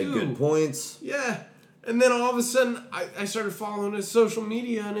piano Made too. good points. Yeah. And then all of a sudden, I started following his social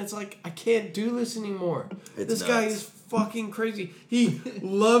media, and it's like, I can't do this anymore. It's this guy nuts. is fucking crazy. He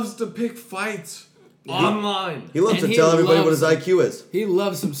loves to pick fights online. He loves And to he tell everybody what his loves- IQ is. He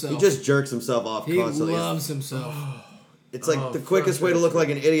loves himself. He just jerks himself off He constantly. loves himself. It's like Oh, the quickest way to look like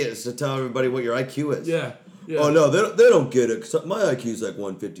an idiot is to tell everybody what your IQ is. Yeah. Yeah. Oh no, they don't get it. 'Cause my IQ is like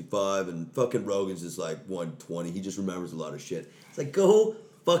 155 and fucking Rogan's is like 120. He just remembers a lot of shit. It's like go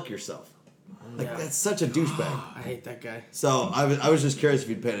fuck yourself. Like Yeah. that's such a douchebag. I hate that guy. So I was just curious if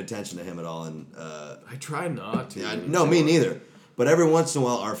you'd paid attention to him at all. And I try not to. yeah, no, me neither. But every once in a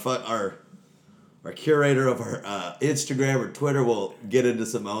while, our curator of our Instagram or Twitter will get into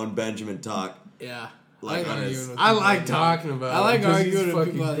some Owen Benjamin talk. Yeah. Like, I like on his- arguing with I people like like that. talking about I him like 'cause he's arguing with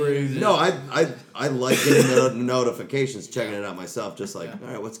fucking people like crazy. that. No, I like getting the notifications, checking it out myself. Just like, all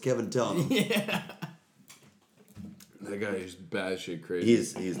right, what's Kevin telling him? Yeah. That guy is batshit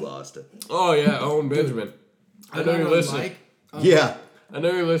crazy. He's lost it. Oh, yeah, Owen Benjamin. I know you're listening. Yeah, I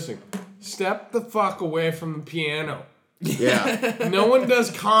know you're listening. Step the fuck away from the piano. yeah. No one does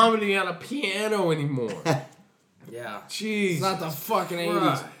comedy on a piano anymore. Yeah. Jeez. It's not the fucking 80s.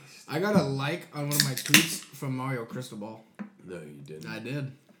 Christ. I got a like on one of my tweets from Mario Cristobal. No, you didn't. I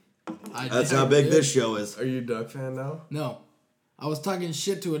did. I That's did. how big I did. this show is. Are you a Duck fan now? No. I was talking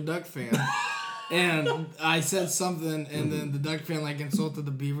shit to a Duck fan. And I said something, and then the Duck fan like insulted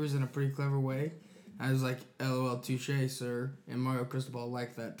the Beavers in a pretty clever way. I was like, "LOL, touche, sir." And Mario Cristobal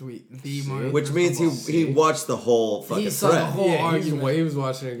liked that tweet. The Mario Which means Cristobal. he watched the whole fucking He saw the thread. whole Yeah, argument. he was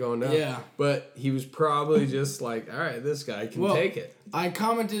watching it going down. Yeah. But he was probably just like, all right, this guy can Well, take it. I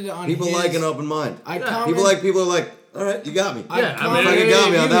commented on People his, like an open mind. I Yeah. comment, People are like, all right, you got me. I Yeah, I mean, commented- Fucking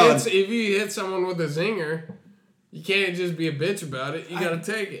got me on that one. if you hit someone with a zinger, you can't just be a bitch about it. You gotta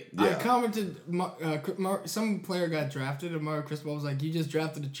take it. I Yeah. commented, some player got drafted, and Mario Cristobal was like, "You just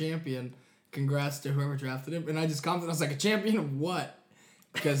drafted a champion. Congrats to whoever drafted him." And I just commented, I was like, "A champion of what?"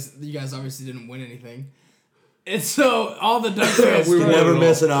 Because you guys obviously didn't win anything. And so all the Duck fans, We won never it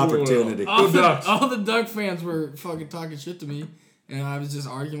miss all. an We won it all. opportunity. all, Go the, Ducks. all the Duck fans were fucking talking shit to me, and I was just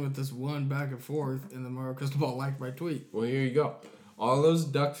arguing with this one back and forth, and then Mario Cristobal liked my tweet. Well, here you go. All those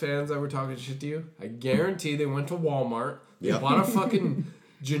Duck fans that were talking shit to you, I guarantee they went to Walmart, they Yep. bought a fucking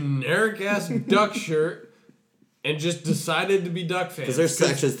generic ass Duck shirt, and just decided to be Duck fans. Because their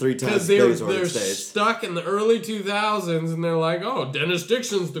section's 3 times Because as big they're, as Oregon they're State's. stuck in the early 2000s, and they're like, oh, Dennis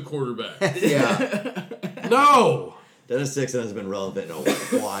Dixon's the quarterback. Yeah. No! Dennis Dixon has been relevant in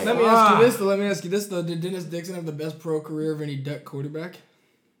a while. Let me ask you this though. Did Dennis Dixon have the best pro career of any Duck quarterback?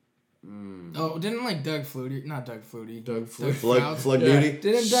 Oh, didn't like Doug Flutie, not Doug Flutie. Doug Flutie. Fouts. Flood Yeah. Beauty?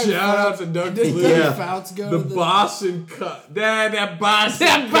 Didn't Doug Shout out Fouts- to Doug Didn't Flutie. Doug Yeah. Fouts go The to Boston that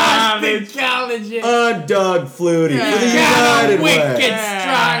Boston Boston College. College? Yeah. I'm Doug Flutie for the Got a United wicked way.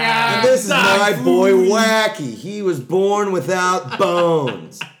 strong arm. And this is Doug my boy Flutie. Wacky. He was born without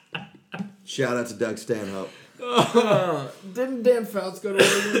bones. Shout out to Doug Stanhope. Didn't Dan Fouts go to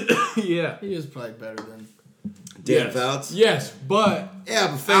Oregon? Yeah. He was probably better than. Dan Yes. Fouts? Yes, but Yeah,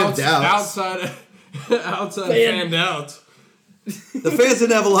 but fan doubts. outside of fan doubts, The fans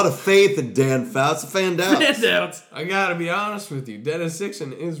didn't have a lot of faith in Dan Fouts. The fan doubts. Doubts. I gotta be honest with you. Dennis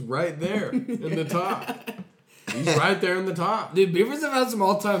Dixon is right there in the top. He's right there in the top. Dude, Beavers have had some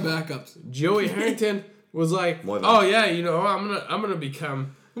all-time backups. Joey Harrington was like, Muy bien. "Oh yeah, you know, I'm gonna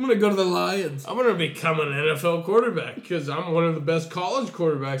become I'm gonna go to the Lions. an NFL quarterback because I'm one of the best college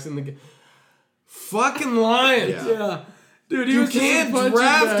quarterbacks in the game." Fucking Lions. Yeah. Yeah, dude, he You was just can't a punching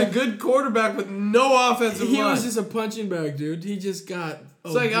draft bag. a good quarterback with no offensive He line. was just a punching bag, dude. He just got.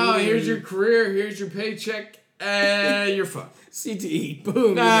 It's like, oh, here's your career, here's your paycheck, you're fucked. CTE.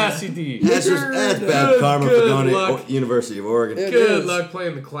 Boom. Nah, Yeah. CTE. That's bad karma for Good going to luck. University of Oregon. It Good is. luck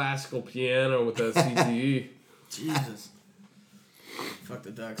playing the classical piano with that CTE. Jesus. Fuck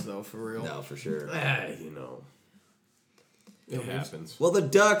the Ducks, though, for real. No, for sure. You know. It happens. Well, the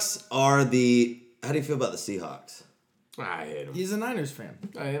Ducks are the. How do you feel about the Seahawks? I hate him. He's a Niners fan.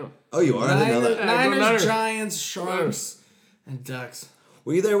 I hate him. Oh, you are? I didn't know that. Niners, Niners. Giants, Sharks, and Ducks.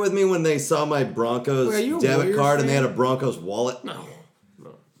 Were you there with me when they saw my Broncos Wait, are you a debit Warriors card and they fan? had a Broncos wallet? No.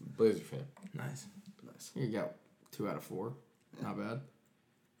 Blazer fan. Nice. You got 2 out of 4. Not bad.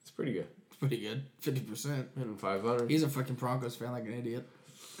 It's pretty good. It's pretty good. 50%. Hitting 500. He's a fucking Broncos fan like an idiot.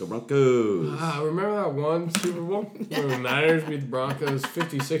 Go Broncos. Remember that one Super Bowl where the Niners beat the Broncos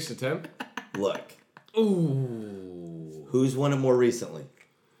 56-10? Look, Ooh. who's won it more recently?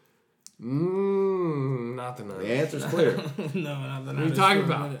 Not the The Niners. answer's clear. No, not the What are you talking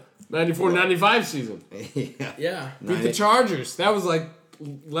about? 94-95 season. Yeah. Yeah. Beat the Chargers. That was like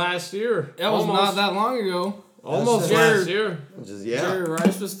last year. That was not that long ago. Almost Jared- last year. Just, Jerry yeah.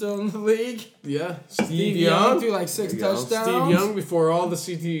 Rice was still in the league. Yeah. Steve Steve Young Young. threw like 6 There you go. touchdowns. Steve Young before all the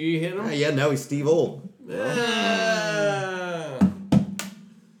CTE hit him. Yeah, now he's Steve Old. Yeah.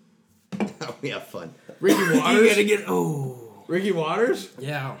 We have fun. Ricky You Waters. gotta get. Oh. Ricky Waters.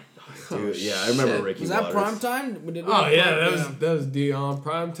 Yeah. Dude, yeah, I remember shit. Ricky Was that Waters. prime time? Oh yeah, that was Dion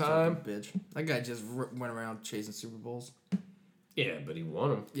prime time. Bitch. That guy just went around chasing Super Bowls. Yeah, but he won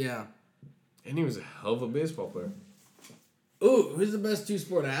them, Yeah. and he was a hell of a baseball player. Ooh, who's the best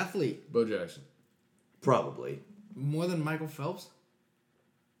 2-sport athlete? Bo Jackson. Probably. More than Michael Phelps?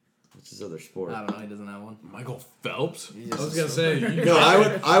 What's his other sport? I don't know. He doesn't have one. Michael Phelps. He just I was is gonna so- say you, No,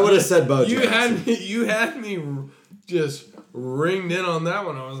 I would have said Bo you Jackson. had me just ringed in on that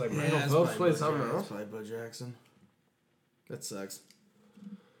one. I was like, Michael it's Phelps probably played something Bo Jackson. else. It's probably Bo Jackson. That sucks.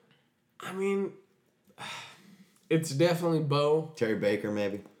 I mean, it's definitely Bo. Terry Baker,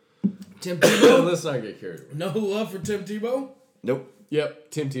 maybe. Tim Tebow? Let's not get carried away. No love for Tim Tebow? Nope.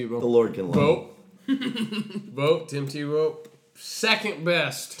 Yep, Tim The Tebow. Lord can love. Vote. Vote Tim Tebow. Second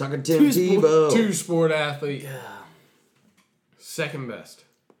best. Talking Tim Tebow. Two-sport athlete. Yeah. Second best.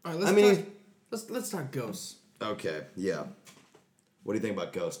 All right, let's I mean- talk, let's talk ghosts. Okay, yeah. What do you think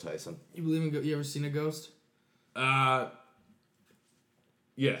about Ghost Tyson? You believe in you ever seen a ghost?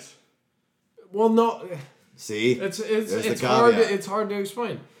 Yes. Well, no. See? It's There's the hard. caveat. It's hard to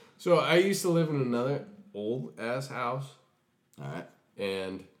explain. So I used to live in another old ass house, All right.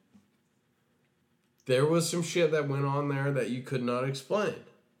 and there was some shit that went on there that you could not explain.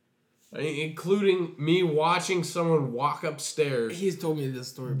 I mean, including me watching someone walk upstairs, He's told me this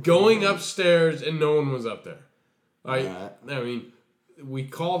story. going upstairs, and no one was up there. Alright. I mean, we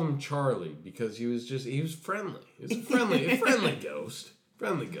called him Charlie because he was friendly. He was a friendly ghost.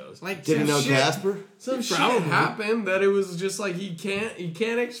 Friendly ghost. Like, Did you know shit. Casper? Some shit Probably. happened that it was just like he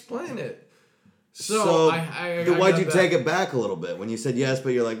can't explain it. So, So, I then why'd got you that. take it back a little bit when you said yes,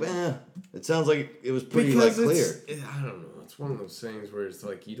 but you're like, it sounds like it was pretty Because like clear. I don't know. It's one of those things where it's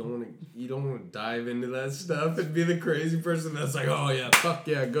like you don't want to dive into that stuff and be the crazy person that's like, oh yeah, fuck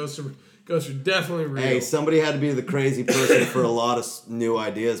yeah, ghosts are definitely real. Hey, somebody had to be the crazy person for a lot of new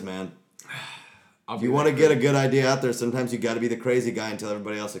ideas, man. If you want to get a good idea out there, sometimes you got to be the crazy guy until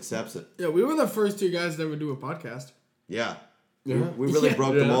everybody else accepts it. Yeah, we were the first two guys that would do a podcast. Yeah. Yeah. We really Yeah.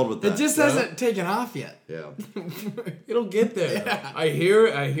 broke the Yeah. mold with that. It just hasn't taken off yet. Yeah. It'll get there. Yeah. I hear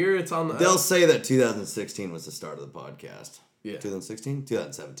it's on the. They'll say that 2016 was the start of the podcast. Yeah. 2016?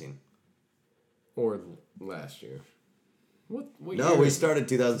 2017. Or last year. What No, year we is it? started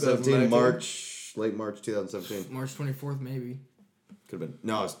 2017, 2019? late March 2017. March 24th, maybe. Could have been.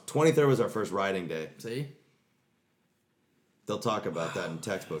 No, it was 23rd was our first writing day. See? They'll talk about that in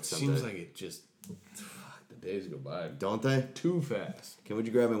textbooks someday. Seems like it just. Fuck, the days go by Don't they? too fast. Would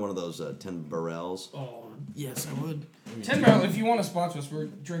you grab me one of those 10 barrels? Oh, yes, I would. 10 barrel, if you want to sponsor us, we're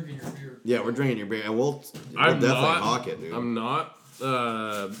drinking your beer. Yeah, we're drinking your beer, and we'll I'm definitely not. hawk it, dude. I'm not.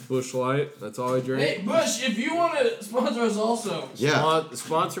 Bush Light. That's all I drink. Hey, Bush, if you want to sponsor us also, Yeah.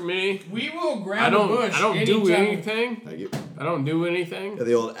 Sponsor me. we will grab I a don't. Bush I don't do anytime. anything. Thank you. I don't do anything. Yeah,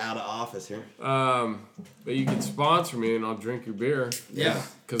 the old out of office here. But you can sponsor me and I'll drink your beer. Yeah.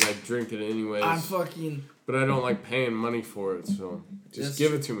 Because I drink it anyways. I'm fucking... But I don't like paying money for it, so just That's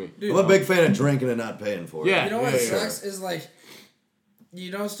give it to me. Dude, I'm a big fan of drinking and not paying for it. Yeah. you know what yeah. sucks is like,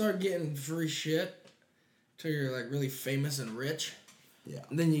 you don't start getting free shit till you're like really famous and rich. Yeah.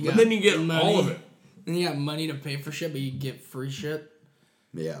 Then you But got then you get money, all of it. Then you got money to pay for shit, but you get free shit.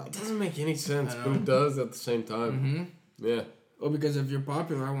 Yeah. It doesn't make any sense, I but know. it does at the same time. Mm-hmm. Yeah. Well, because if you're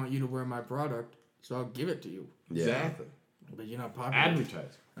popular, I want you to wear my product, so I'll give it to you. Yeah. Exactly. But you're not popular.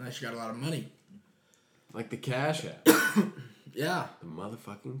 Advertise. Unless you got a lot of money. Like the Cash App. Yeah. The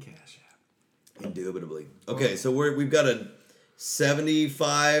motherfucking Cash App. Indubitably. Okay, so we've got a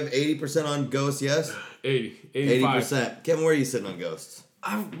 75, 80% on ghosts, yes? 80. 85. 80%. Kevin, where are you sitting on ghosts?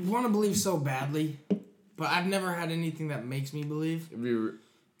 I want to believe so badly, but I've never had anything that makes me believe. Have you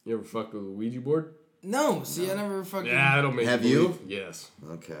ever fucked with a Ouija board? No, see, I never fucking... Yeah, that'll make Have you you? believe. Yes.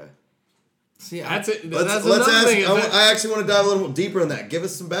 Okay. See, That's it. Let's That's ask. another thing. Is that I actually want to dive a little deeper in that. Give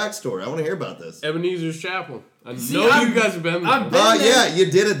us some backstory. I want to hear about this. Ebenezer's Chapel. I See, know I've- you guys have been there. I've been- Yeah, you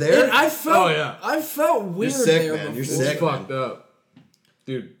did it there. And I felt... Oh, yeah. I felt weird sick, there man. You're before. sick. It's fucked up.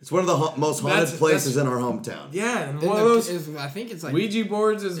 Dude. It's one of the most haunted That's- places in our hometown. Yeah, and And one of those I think it's like... Ouija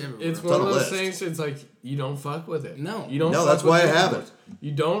boards is everywhere. it's It's one on of the those list. things. It's like you don't fuck with it. No. you don't. No, fuck that's with why I Ouija have boards.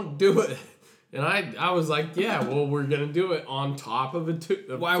 You don't do it. And I was like, yeah, well, we're gonna do it on top of a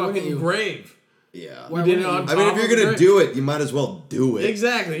Why wouldn't fucking you? grave. Yeah. Why We did it wouldn't on you? I mean, if top you're of gonna a do it, you might as well do it.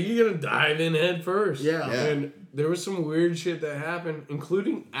 Exactly, you're gonna dive in head first. Yeah. Yeah. And there was some weird shit that happened,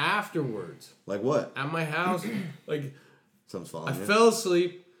 including afterwards Like what? at my house. Like Something's falling. I fell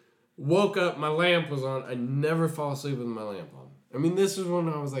asleep, woke up, my lamp was on. I never fall asleep with my lamp on. I mean, this was when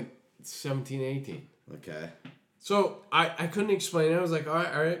I was like 17, 18. Okay. So I couldn't explain it. I was like, all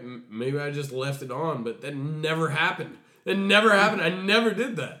right, maybe I just left it on, but that never happened. It never happened. I never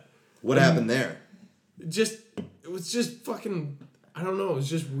did that. What happened there? It was just fucking, I don't know. It was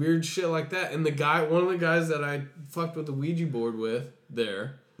just weird shit like that. And one of the guys that I fucked with the Ouija board with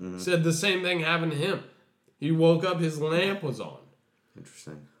there said the same thing happened to him. He woke up, his lamp was on.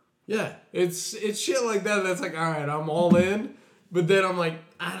 Interesting. Yeah, it's shit like that. That's like, all right, I'm all in. But then I'm like,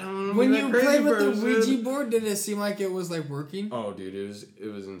 I don't know. When you played with the Ouija board, did it seem like it was like working? Oh, dude, it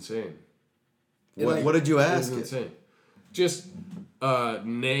was insane. What did you It ask was it? insane. Just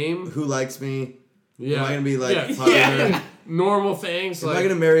name. Who likes me? Yeah. Am I gonna be like yeah. popular? Yeah. Normal things Am like I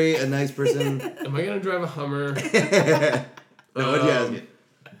gonna marry a nice person? am I gonna drive a Hummer? No, what'd you ask it?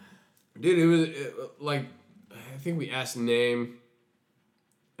 Dude, it was like I think we asked name,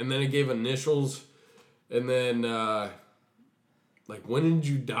 and then it gave initials, and then like when did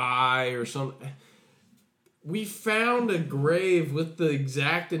you die or something. We found a grave with the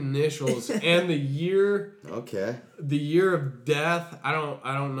exact initials and the year Okay. of death. I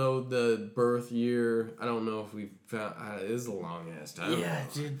don't know the birth year. I don't know if we found. It is a long ass time. Yeah,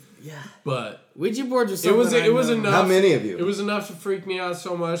 dude. Yeah. But Ouija boards are it something was I know. enough. How many of you? It was enough to freak me out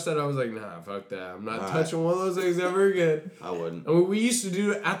so much that I was like, nah, fuck that. I'm not All right. touching one of those things ever again. I wouldn't. And we used to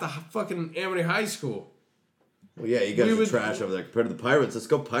do it at the fucking Amity High School. Well, yeah, you guys We are would- trash over there compared to the Pirates. Let's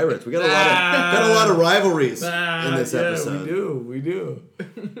go Pirates. We got a lot of rivalries in this episode. We do.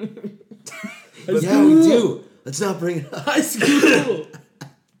 Yeah, we do. Let's not bring it up. High school.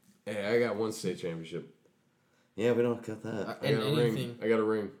 Hey, I got one state championship. Yeah, we don't got that. I And got a anything. ring. I got a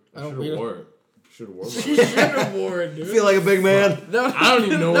ring. I don't should need have it. wore it. Should have worn You it. should have wore it, You dude. feel like a big man? I don't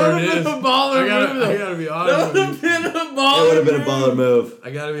even know where it is. That would have been a baller I gotta move. be That honest would with have you. been a It baller would have been a baller move. I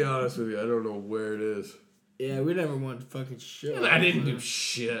gotta be honest with you. I don't know where it is. Yeah, we never won fucking shit. And I didn't do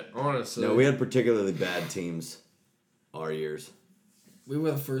shit, honestly. No, we had particularly bad teams our years. We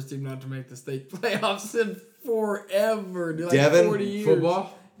were the first team not to make the state playoffs in forever. Dude, like Devin, 40 years.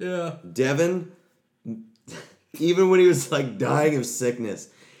 football. Yeah. Devin, even when he was like dying of sickness,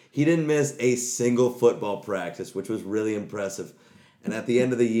 he didn't miss a single football practice, which was really impressive. And at the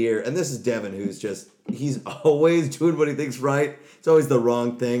end of the year, and this is Devin, he's always doing what he thinks right. It's always the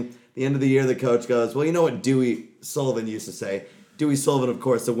wrong thing. The end of the year, the coach goes, well, you know what Dewey Sullivan used to say? Dewey Sullivan, of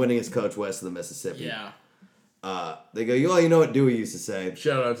course, the winningest coach west of the Mississippi. Yeah. They go, well, you know what Dewey used to say?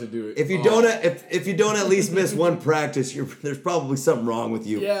 Shout out to Dewey. If you don't, if you don't at least miss one practice, there's probably something wrong with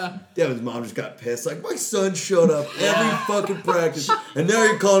you. Yeah. Devin's mom just got pissed. Like, my son showed up every fucking practice, and now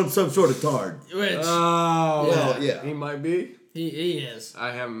you're calling him some sort of tard. Which Oh, Well, yeah. He might be. he is.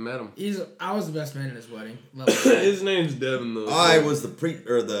 I haven't met him. I was the best man in his wedding. Love it. His name's Devin, though. I was the the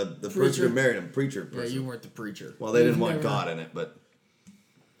person Preacher. who married him, preacher Yeah, person. you weren't the preacher. Well, they didn't You've want never- God in it, but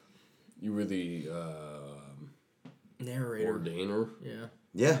You were the narrator. ordainer. Yeah.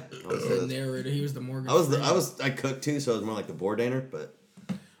 yeah, The narrator. He was the Morgan. I cooked too, so I was more like the boardainer. But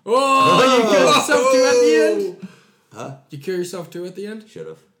Oh, you killed yourself too at the end. huh? Did you kill yourself too at the end? Should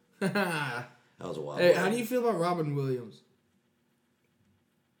have. Hey, That was a while. how do you feel about Robin Williams,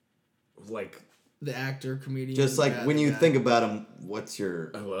 Like, the actor, comedian? Just like when you guy? think about him, what's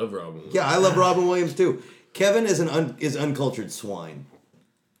your? I love Robin. Yeah, I love Robin Williams too. Kevin is is uncultured swine.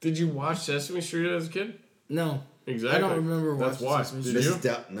 Did you watch Sesame Street as a kid? No. Exactly. I don't remember That's watching why. Sesame Did Street.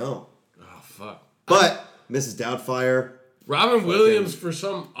 you? No, Oh, fuck. but Mrs. Doubtfire. Robin Williams, for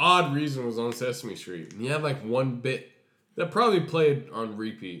some odd reason, was on Sesame Street. And he had like one bit that probably played on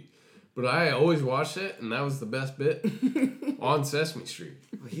repeat. But I always watched it, and that was the best bit on Sesame Street.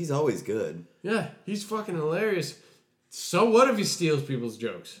 He's always good. Yeah, he's fucking hilarious. So what if he steals people's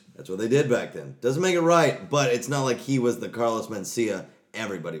jokes? That's what they did back then. Doesn't make it right, but it's not like he was the Carlos Mencia.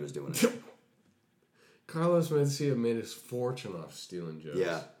 Everybody was doing it. Carlos Mencia made his fortune off stealing jokes.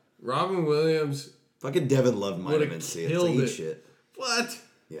 Yeah. Robin Williams, Fucking Devin loved Minor Would've Mencia. killed To eat it. shit. what?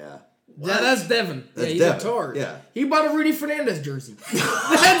 Yeah. Yeah, that's Devin. That's yeah, he's Devin, a tard. yeah. He bought a Rudy Fernandez jersey.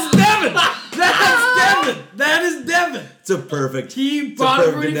 That's Devin. That's Devin. That is Devin. It's a perfect. He It's a bought a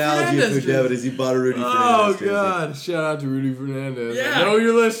perfect Rudy analogy of Fernandez who jersey. Devin is. He bought a Rudy Oh, Fernandez jersey. God. Shout out to Rudy Fernandez. Yeah. I know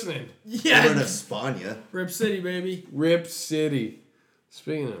you're listening. Over in Yeah. Espana. Rip City, baby. Rip City.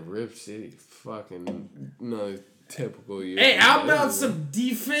 Speaking of Rip City, fucking another typical year. Hey, how about some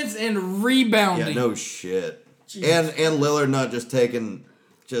defense and Yeah, rebounding? no shit. Jesus. And Lillard not just taking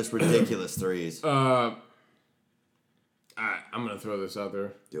just ridiculous threes. Alright, I'm gonna throw this out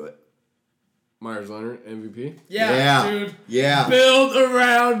there. Do it. Myers Leonard, MVP. Yeah, dude. Yeah. Build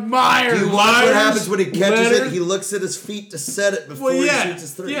around Myers. Dude, watch what Myers, happens when he catches Leonard. it. He looks at his feet to set it before Well, he yeah, shoots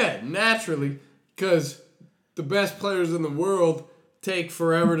his three. yeah, naturally, because the best players in the world take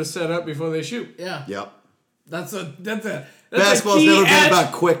forever to set up before they shoot. Yeah. Yep. That's a Basketball's key never been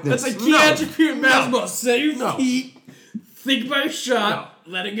about quickness. That's a key No. attribute in basketball. Set your No. feet, think about your shot,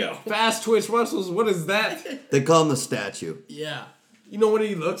 let it go. Fast twitch muscles. What is that? They call him the statue. Yeah. You know what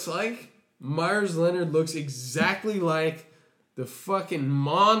he looks like? Myers Leonard looks exactly like the fucking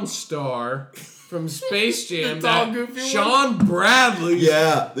Monstar from Space Jam. The tall, that goofy one? Sean Bradley.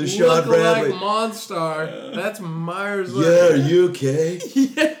 Yeah, the Sean Look Bradley. like Monstar. That's Myers Yeah, are Leonard. you okay?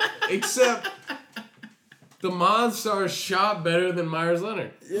 Except the Monstar shot better than Myers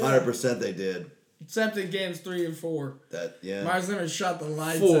Leonard. 100% they did. Except in games 3 and 4. That, yeah. Myers Leonard shot the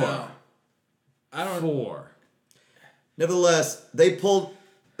lights 4. out. I don't 4. Nevertheless, they pulled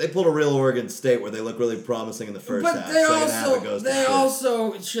They pulled a real Oregon State where they look really promising in the first But half. they Second half, it goes to shit.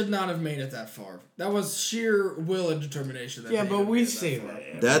 also should not have made it that far. That was sheer will and determination. That Yeah, they but even we made it say far.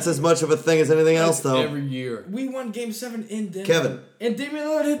 that. That's as much of a thing as anything else, though. Every year. We won Game 7 in Denver. Kevin. And Damian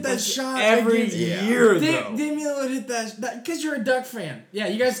Lillard hit that shot Every against- year, though. Damian Lillard hit that because you're a Duck fan. Yeah,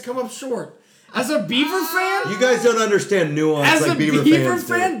 you guys come up short. As a Beaver fan, You guys don't understand nuance as like a Beaver, Beaver fans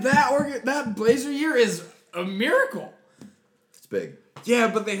fan, do. that Blazer year is a miracle. It's big. Yeah,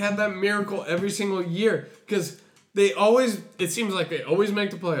 but they had that miracle every single year because they always. It seems like they always make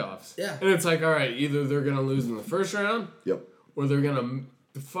the playoffs. Yeah. And it's like, all right, either they're gonna lose in the first round, Yep. or they're gonna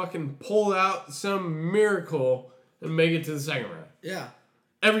fucking pull out some miracle and make it to the second round. Yeah.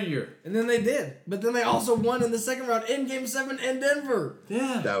 Every year. And then they did. But then they also won in the second round in Game 7 in Denver.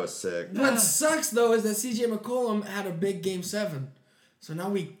 Yeah. That was sick. What sucks, though, is that CJ McCollum had a big Game 7. So now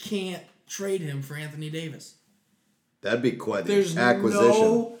we can't trade him for Anthony Davis. That'd be quite the There's acquisition.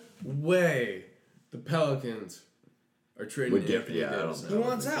 no way the Pelicans are trading Would get- Anthony yeah, I don't Davis. know. Who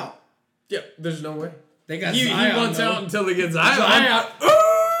wants out? Yeah, there's no way. They got He Zion, wants though. out until they get Zion. Zion.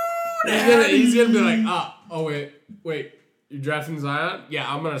 He's gonna be like, oh wait, you're drafting Zion? Yeah,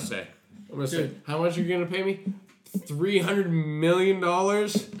 I'm gonna stay. I'm gonna stay. Dude. How much are you gonna pay me? $300 million? I'm going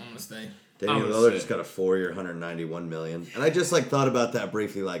to stay. Damian I'm Lillard sick. just got a 4-year, $191 million. And I just like thought about that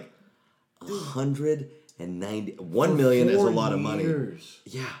briefly, like 191 million is a lot of money.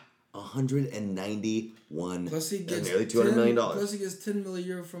 Yeah, 191. Plus he That's gets nearly $200 million. Plus he gets $10 million a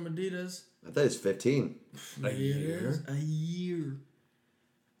year from Adidas. I thought it's 15. A year? A year.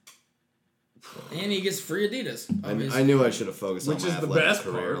 And he gets free Adidas. I knew I should have focused Which on my is the athletic best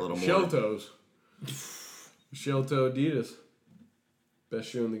career part. a little more. Shell toes. Shell toe Adidas. Best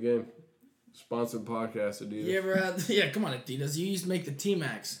shoe in the game. Sponsored podcast Adidas. You ever had? Yeah, come on, Adidas. You used to make the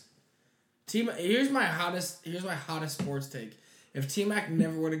T-Max. Here's my hottest sports take. If T-Mac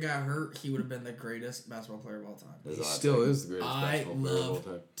never would have got hurt, he would have been the greatest basketball player of all time. He still is the greatest I basketball player of all love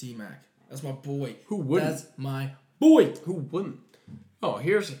time. T-Mac. That's my boy. Who wouldn't? That's my boy. Who wouldn't? Oh,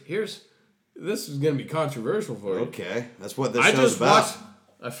 here's. This is gonna be controversial for you. Okay, that's what this I show's just about. watched.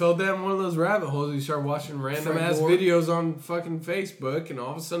 I fell down one of those rabbit holes. You start watching random Frank ass Gore. videos on fucking Facebook, and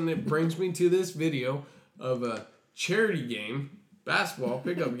all of a sudden it brings me to this video of a charity game, basketball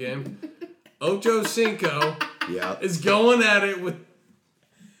pickup game. Ocho Cinco Yeah. is going at it with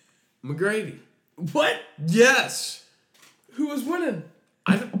McGrady. What? Yes. Who was winning?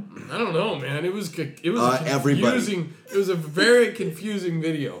 I don't know, man. It was a everybody. confusing. It was a very confusing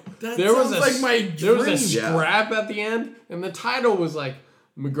video. That there was sounds like my There was a dream. Yeah. scrap at the end, and the title was like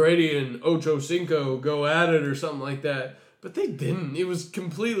McGrady and Ocho Cinco go at it or something like that. But they didn't. It was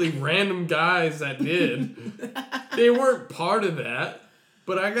completely random guys that did. They weren't part of that.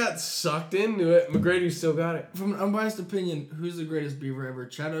 But I got sucked into it. McGrady still got it. From an unbiased opinion, who's the greatest Beaver ever?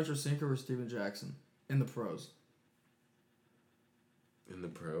 Chad Ochocinco or Steven Jackson in the pros? In the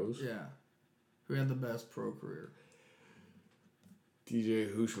pros, Yeah. Who had the best pro career?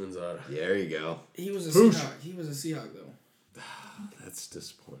 DJ Hushmanzada. Yeah, there you go. He was a Whoosh. Seahawk. He was a Seahawk though. That's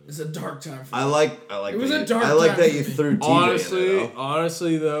disappointing. It's a dark time for I me. like It was that a dark I like time that for you me. threw TJ in there, though.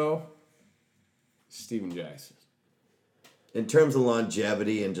 Honestly though, Steven Jackson. In terms of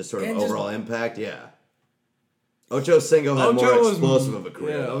longevity and just sort of And just- overall impact, yeah. Ocho Cinco had more was- explosive of a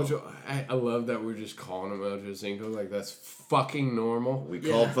career. Yeah, though. Ocho. I love that we're just calling him Ocho Cinco. Like that's fucking normal. We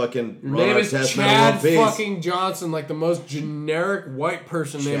Yeah. called fucking Your Ron name is Artest Chad One Piece. fucking Johnson, like the most generic white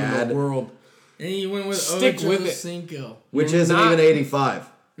person name in Chad. the world. And you went with Stick with it. Ochocinco. Which You're isn't not- even 85.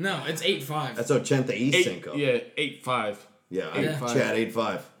 No, it's 8-5. That's Ochenta E. Cinco. Yeah, 8'5". Yeah, Yeah. Chad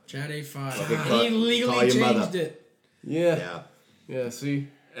 85. Chad 8-5. Okay, He call legally your mother. changed it. Yeah. Yeah. See,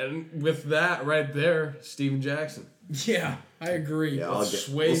 and with that right there, Steven Jackson. Yeah, I agree. Yeah, I'll get.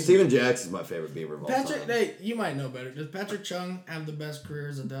 Swayze. Well, Steven Jackson's my favorite Beaver of all Patrick, time. hey, you might know better. Does Patrick Chung have the best career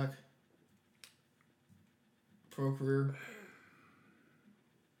as a Duck? Pro career?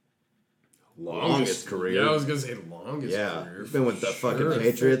 Longest career. Yeah, I was gonna say longest Yeah, career. he's been with the fucking Sure.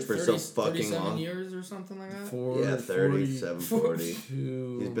 Patriots for so 30 fucking 37 long. years or something like that? Yeah, 37, 40.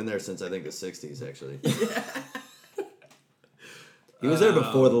 42. He's been there since I think the 60s, actually. He was there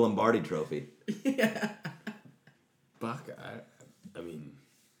before the Lombardi Trophy. Fuck, I mean,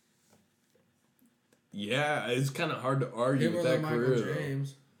 yeah, it's kind of hard to argue Him with or that Michael career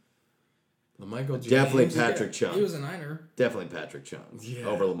James. though. Michael James. Definitely He- Patrick Chung. He was a Niner. Definitely Patrick Chung. Yeah.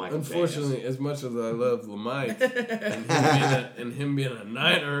 Over Michael Unfortunately, as much as I love Lamike and him being a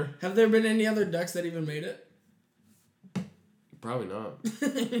Niner, Have there been any other Ducks that even made it? probably not. Did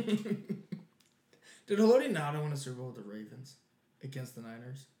Haloti Ngata win a Super Bowl with the Ravens against the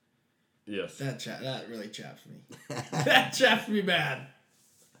Niners? Yes. That really chaps me. That chaps me bad.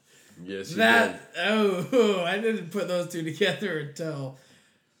 Yes, you That I didn't put those two together until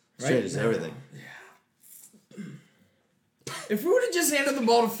Changes now. everything. If we would have just handed the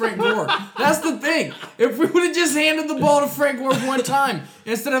ball to Frank Gore, that's the thing. If we would have just handed the ball to Frank Gore one time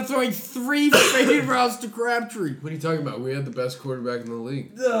instead of throwing 3 fade routes to Crabtree, What are you talking about? We had the best quarterback in the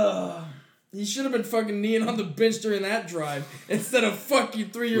league. he should have been fucking kneeing on the bench during that drive instead of fucking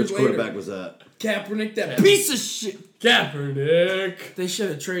 3 years Which later. quarterback was that? Kaepernick, that piece of shit. Kaepernick. They should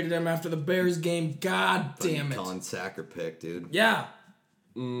have traded him after the Bears game. God damn it. Colin Sacker pick, dude. Yeah.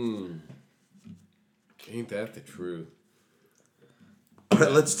 Ain't that the truth? All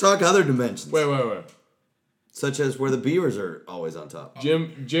right, let's talk other dimensions. Wait. Such as where the Beavers are always on top.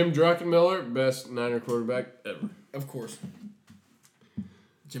 Jim Druckenmiller, best Niner quarterback ever. Of course.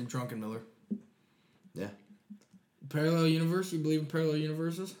 Jim Druckenmiller. Yeah. Parallel universe? You believe in parallel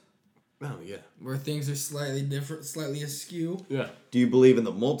universes? Oh, yeah. Where things are slightly different, slightly askew? Yeah. Do you believe in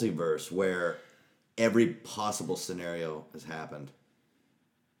the multiverse where every possible scenario has happened?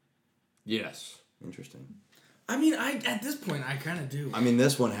 Yes. Interesting. I mean, at this point, I kind of do. I mean,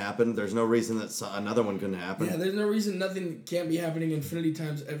 this one happened. There's no reason that another one couldn't happen. Yeah, there's no reason nothing can't be happening infinity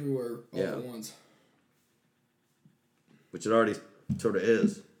times everywhere all Yeah. at once. Which it already sort of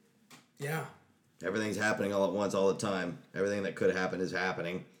is. Yeah. Everything's happening all at once, all the time. Everything that could happen is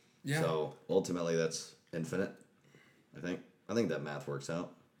happening. Yeah. So ultimately, that's infinite. I think that math works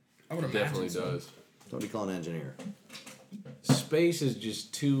out. I would It imagine definitely so. does. Don't be calling an engineer. Space is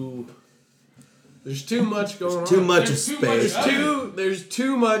just too... There's too much going on. Too much of There's too much space. of it. There's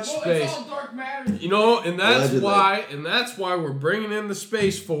too much space. It's all dark matter. You know, and that's Allegedly. why we're bringing in the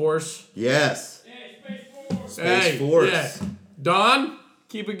Space Force. Yes. Space Hey, Force. yeah. Don,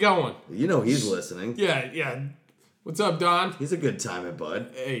 keep it going. You know he's listening. Yeah. What's up, Don? He's a good time,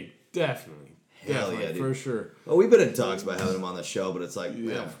 bud. Hey, definitely. Hell Definitely, yeah, dude. for sure. Well, we've been in talks about having him on the show, but it's like,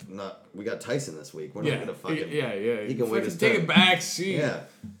 Yeah. we got Tyson this week. We're Yeah, not gonna fucking. yeah. He can wait Fucking his take turn. a back seat. Yeah.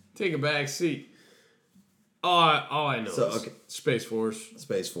 Take a back seat. All I know So, is okay. Space Force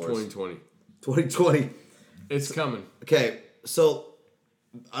Space Force. 2020. 2020. It's coming. Okay, so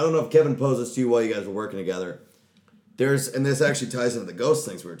I don't know if Kevin posed this to you while you guys were working together. And this actually ties into the ghost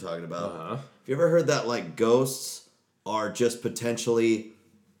things we were talking about. Uh-huh. Have you ever heard that like ghosts are just potentially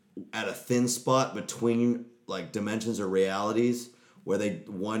at a thin spot between like dimensions or realities where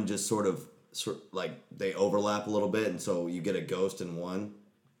one just sort of like they overlap a little bit, and so you get a ghost in one.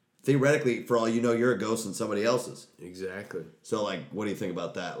 Theoretically, for all you know, you're a ghost in somebody else's. Exactly. So, like, what do you think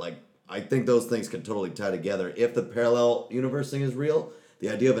about that? Like, I think those things can totally tie together. If the parallel universe thing is real, the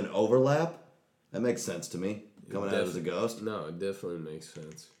idea of an overlap, that makes sense to me. Coming out as a ghost. No, it definitely makes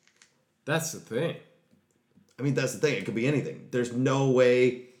sense. That's the thing. I mean, that's the thing. It could be anything. There's no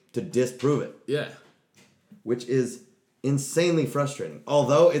way to disprove it, Yeah. which is insanely frustrating.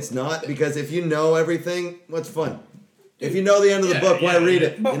 Although it's not, because if you know everything, what's fun? If you know the end of the book, why read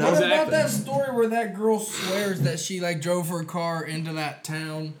it? But You know? what about Exactly. that story where that girl swears that she like drove her car into that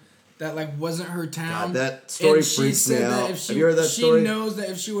town that like wasn't her town? God, that story and she freaks me said that out. if she, Have you heard that she story? knows that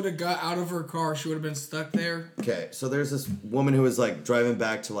if she would have got out of her car, she would have been stuck there. Okay, so there's this woman who was like driving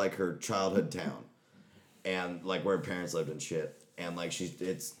back to like her childhood town, and like where her parents lived and shit, and like she's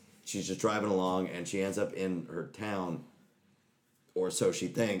just driving along, and she ends up in her town, or so she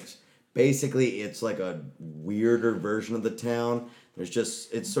thinks. Basically, it's like a weirder version of the town.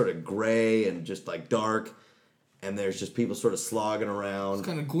 It's sort of gray and just like dark, and there's just people sort of slogging around. It's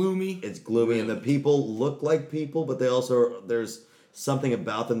kind of gloomy. It's gloomy, and the people look like people, but there's something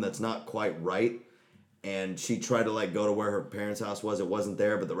about them that's not quite right. And she tried to like go to where her parents' house was. It wasn't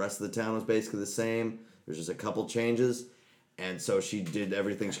there, but the rest of the town was basically the same. There's just a couple changes, and so she did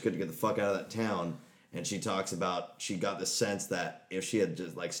everything she could to get the fuck out of that town. And she talks about she got the sense that if she had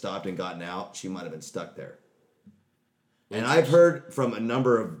just like stopped and gotten out, she might have been stuck there. And I've heard from a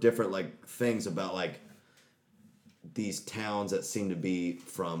number of different like things about like these towns that seem to be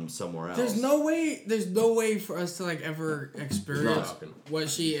from somewhere else. There's no way for us to like ever experience not. what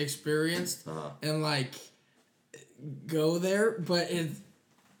she experienced and like go there, but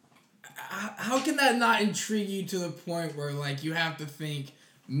how can that not intrigue you to the point where like you have to think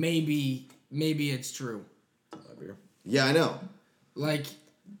maybe it's true? Yeah, I know. Like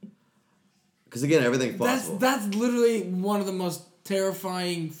Because again, everything's possible. that's literally one of the most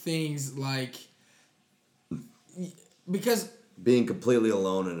terrifying things, like, because Being completely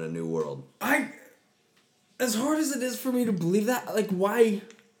alone in a new world. as hard as it is for me to believe that, like, why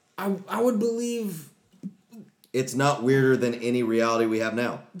I would believe. It's not weirder than any reality we have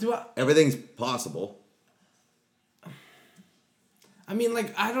now. Everything's possible. I mean,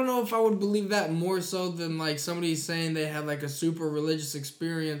 like, I don't know if I would believe that more so than, like, somebody saying they had, like, a super religious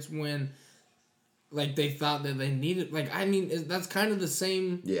experience when, like, they thought that they needed... Like, I mean, that's kind of the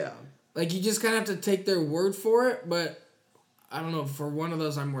same... Yeah. Like, you just kind of have to take their word for it, but... I don't know, for one of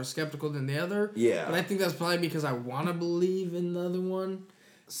those, I'm more skeptical than the other. Yeah. But I think that's probably because I want to believe in the other one.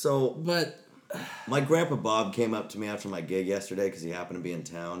 So, But... my grandpa Bob came up to me after my gig yesterday because he happened to be in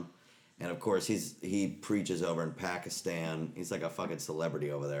town. And, of course, he preaches over in Pakistan. He's like a fucking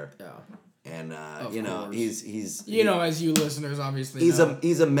celebrity over there. Yeah. And, Of you know, course. he's... You know, as you listeners obviously He's know.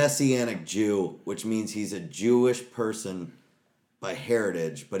 he's a Messianic Jew, which means he's a Jewish person by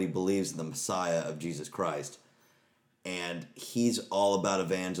heritage, but he believes in the Messiah of Jesus Christ. And he's all about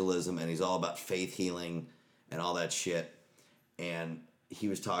evangelism, and he's all about faith healing and all that shit. And he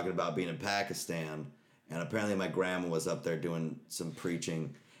was talking about being in Pakistan, and apparently my grandma was up there doing some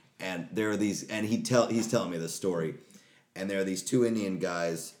preaching, and there are these, and he's telling me this story, and there are these two Indian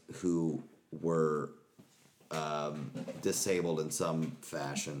guys who were disabled in some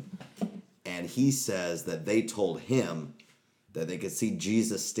fashion, and he says that they told him that they could see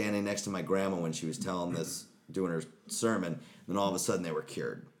Jesus standing next to my grandma when she was doing her sermon, and then all of a sudden they were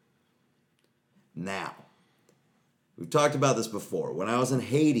cured. Now, we've talked about this before. When I was in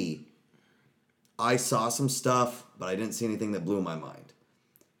Haiti, I saw some stuff, but I didn't see anything that blew my mind.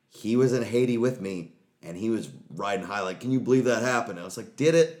 He was in Haiti with me, and he was riding high like, can you believe that happened? And I was like,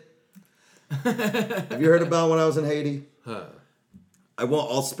 did it? Have you heard about when I was in Haiti? Huh.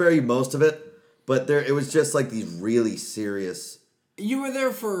 I'll spare you most of it, but it was just like these really serious, You were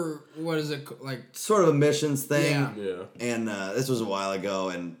there for, what is it, like... sort of a missions thing. Yeah. Yeah. And this was a while ago,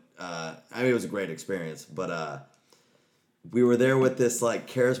 and I mean, it was a great experience, but we were there with this like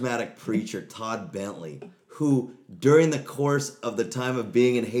charismatic preacher, Todd Bentley, who during the course of the time of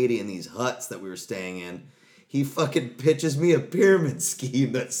being in Haiti in these huts that we were staying in, he fucking pitches me a pyramid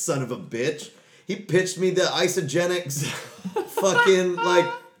scheme, that son of a bitch. He pitched me the isogenics, fucking like,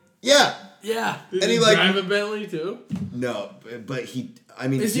 yeah. Yeah. Did And he he, like- drive a Bentley too? No, but I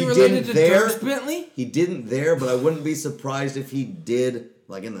mean, Is he he related didn't to there. Dirk Bentley? He didn't there, but I wouldn't be surprised if he did,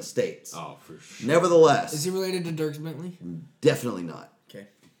 like in the States. Oh, for sure. Nevertheless, Is he related to Dirk Bentley? definitely not. Okay.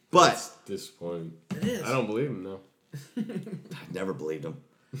 But That's disappointing. It is. I don't believe him, no. I never believed him.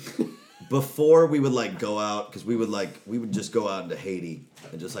 Before we would like go out, because we would just go out into Haiti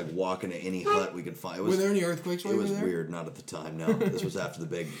and just like walk into any hut we could find. It was, Were there any earthquakes while it you were was there? weird. Not at the time. No, this was after the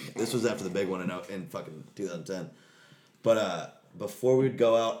big one in fucking 2010. But before we'd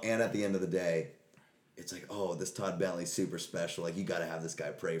go out and at the end of the day, it's like, oh, this Todd Bentley's super special. Like, you got to have this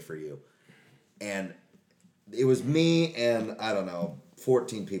guy pray for you. And it was me and, I don't know,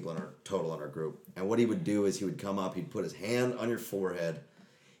 14 people total in our group. And what he would do is he would come up, he'd put his hand on your forehead,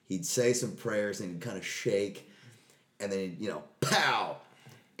 he'd say some prayers, and he'd kind of shake, and then he'd, pow!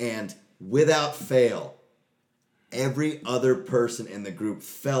 And without fail, every other person in the group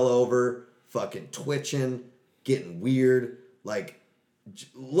fell over, fucking twitching, getting weird, like,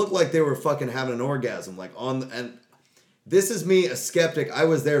 looked like they were fucking having an orgasm, like and this is me, a skeptic. I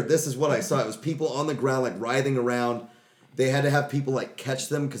was there. This is what I saw. It was people on the ground, like writhing around. They had to have people like catch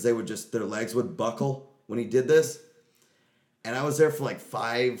them because their legs would buckle when he did this. And I was there for like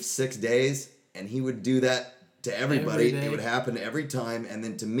 5-6 days, and he would do that to everybody. Every day. It would happen every time. And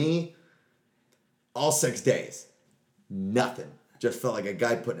then to me, all 6 days, nothing. Just felt like a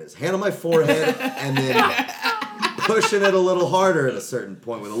guy putting his hand on my forehead and then pushing it a little harder at a certain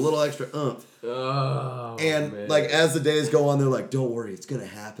point with a little extra oomph. Oh, And man. like as the days go on, they're like, "Don't worry, it's gonna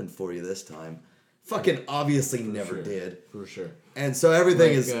happen for you this time." Fucking obviously never sure. did. For sure. And so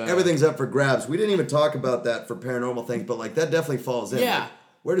everything's Like, up for grabs. We didn't even talk about that for paranormal things, but like that definitely falls in. Yeah. Like,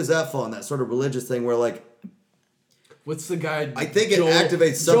 where does that fall in that sort of religious thing where like What's the guy? I think it Joel-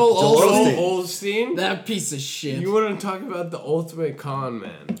 activates some Joel Joel Osteen. Osteen? That piece of shit. You want to talk about the ultimate con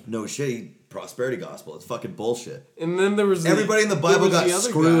man? No shit, prosperity gospel. It's fucking bullshit. And then there was Everybody in the there Bible was got the other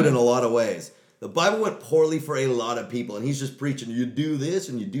screwed guy. in a lot of ways. The Bible went poorly for a lot of people, and he's just preaching, you do this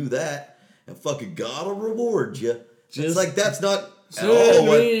and you do that, and fucking God will reward you. It's Just like, that's not at send all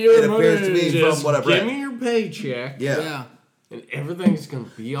what me your it appears to money. me Just from what I've give read. me your paycheck. Yeah. Yeah. And everything's going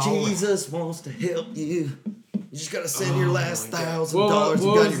to be all right. Jesus wants to help you. You just gotta send your last my God. $1,000 What you got was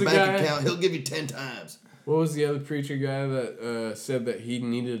in your the bank guy? account. He'll give you 10 times. What was the other preacher guy that said that he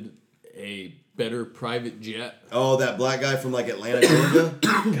needed a better private jet? Oh, that black guy from like Atlanta, Georgia?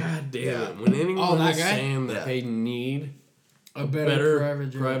 God damn Yeah. it. When anyone that is guy? saying that Yeah. they need A a better, better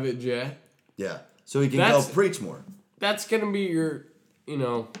private jet. jet, Yeah. So he can That's- go preach more. that's going to be your,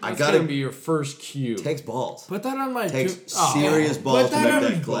 that's gotta- going to be your first cue. Takes balls. Put that on my Takes tomb- serious balls Put to make on-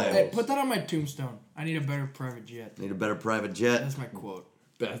 that claim. Hey, put that on my tombstone. I need a better private jet. Need a better private jet. That's my quote.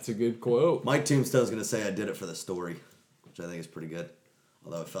 That's a good quote. Mike Tombstone's gonna say I did it for the story, which I think is pretty good.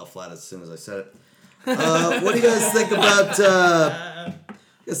 Although it fell flat as soon as I said it. What do you guys think about?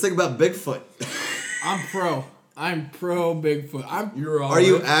 Bigfoot? I'm pro Bigfoot. Are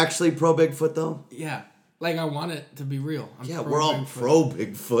you actually pro Bigfoot though? Yeah. Like, I want it to be real. Yeah, we're all pro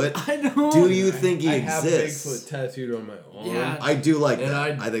Bigfoot. I know. Do you think he I have exists? Bigfoot tattooed on my arm. Yeah. I do like And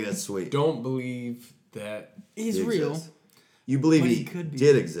that. I I think that's sweet. Don't believe that He's He real. exists. You believe But he he could be.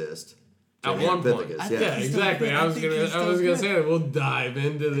 did exist? at Gigantic one point. Pithecus, I yeah. Yeah, He's still exactly. good. I I was think gonna he's still say that. We'll dive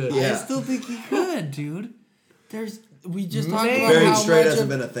into this. Yeah. I still think he could, dude. We just talked Maybe. about Buried how straight much hasn't of,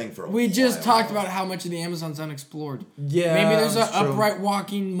 been a thing for a while. we just talked about how much of the Amazon's unexplored. Yeah, Maybe there's an that's true. upright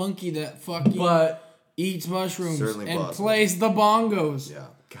walking monkey that fucking But eats mushrooms Certainly and possible. plays the bongos. Yeah,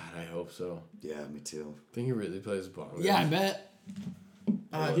 God, I hope so. yeah, me too. I think he really plays bongos. Yeah, I bet.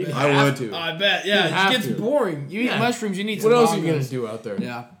 He'd I have would. to. I bet. Yeah, You'd have it gets to. boring. You eat Yeah. mushrooms, you need some What else bongos. are you gonna do out there?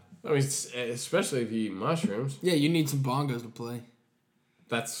 Yeah. I mean, especially if you eat mushrooms. Yeah, you need some bongos to play.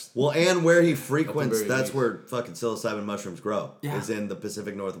 That's Well, and where he frequents, very that's nice. where fucking psilocybin mushrooms grow. Yeah. Is in the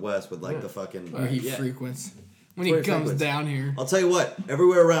Pacific Northwest with like the fucking. Where he yeah. frequents. When he Where he comes frequents. down here. I'll tell you what,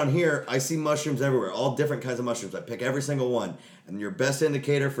 everywhere around here, I see mushrooms everywhere, all different kinds of mushrooms. I pick every single one. And your best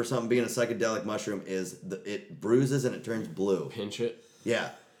indicator for something being a psychedelic mushroom is it bruises and it turns blue. pinch it. Yeah.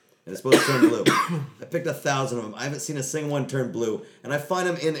 And it's supposed to turn blue. I picked 1,000 of them. I haven't seen a single one turn blue. And I find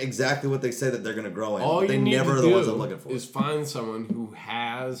them in exactly what they say that they're going to grow in. All but they you need never to are the ones do I'm looking for. is find someone who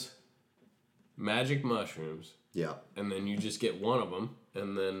has magic mushrooms, Yeah. and then you just get one of them,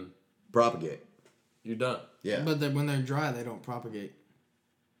 and then Propagate. you're done. Yeah. But when they're dry, they don't propagate.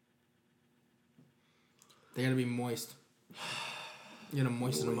 They gotta be moist. You gotta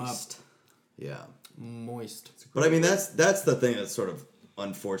moisten them up. Moist. Yeah. Moist. But I mean, that's the thing that's sort of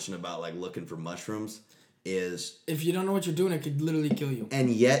unfortunate about like looking for mushrooms is, If you don't know what you're doing, it could literally kill you. and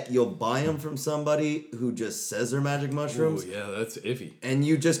yet you'll buy them from somebody who just says they're magic mushrooms, Ooh, yeah, that's iffy. and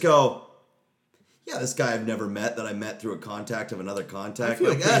you just go, yeah, this guy I've never met that I met through a contact of another contact. feel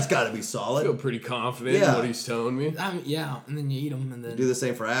Like, pretty- that's got to be I solid. feel pretty confident Yeah. in what he's telling me. Yeah, and then you eat them, and then Do the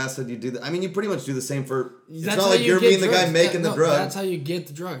same for acid. You do. I mean, you pretty much do the same for. It's That's not how like you you're get being the guy drugs. making the No, drug, That's how you get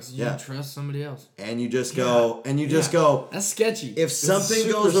the drugs. You Yeah. don't trust somebody else. and you just go, and you just go. That's sketchy. If something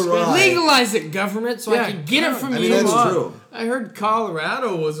super goes sketchy. awry, Legalize it, government, so I can get it from I mean, you. that's Come on. true. I heard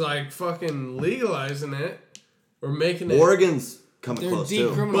Colorado was like fucking legalizing it or making it. Oregon's coming They're close too.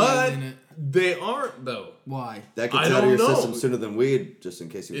 decriminalizing But it. they aren't though. Why? That gets I out of don't your know. system sooner than weed, just in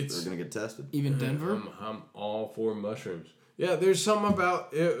case you're It's- going to get tested. Even Denver? I'm all for mushrooms. Yeah, there's something about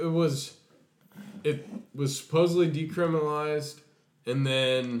it. It was supposedly decriminalized, and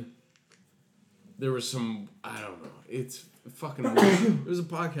then there was some, I don't know. It's fucking weird. There was a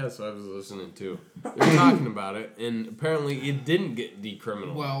podcast I was listening to. They were talking about it, and apparently it didn't get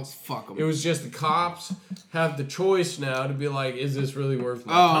decriminalized. Well, fuck them. It was just the cops have the choice now to be like, is this really worth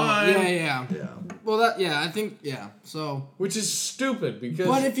my Oh, time? yeah. Yeah. Well, I think, so. Which is stupid because,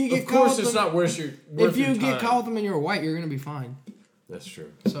 But if you get of course, caught it's with not worth your If you your get time. caught with them and you're white, you're gonna be fine. That's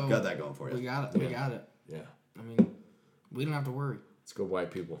true. So Got that going for you. we got it. We got it. Yeah. I mean, we don't have to worry. Let's go,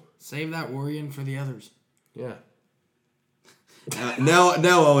 white people. Save that worrying for the others. Yeah. Now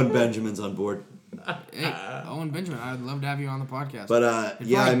Owen Benjamin's on board. Hey, Owen Benjamin, I'd love to have you on the podcast. But It'd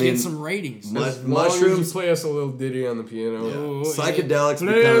yeah, I probably mean, get some ratings. mu- As long as mushrooms. you play us a little ditty on the piano. Yeah. Oh, Psychedelics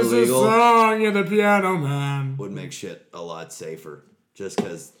Play become us a illegal song, you're the piano man. would make shit a lot safer, just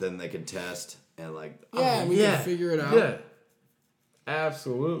because then they could test and like. Yeah, we can figure it out. Yeah.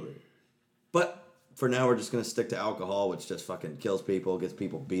 Absolutely. But for now, we're just gonna stick to alcohol, which just fucking kills people, gets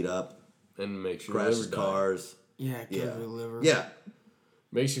people beat up, And makes you crashes liver die. cars. Yeah, it kills Yeah. your liver. Yeah,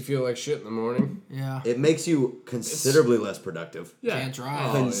 Makes you feel like shit in the morning. Yeah. it makes you considerably less productive. Yeah. Can't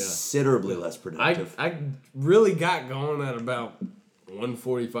drive. Oh, yeah. Considerably less productive. I really got going at about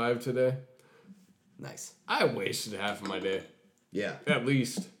 1:45 today. Nice. I wasted half of my day. Yeah. At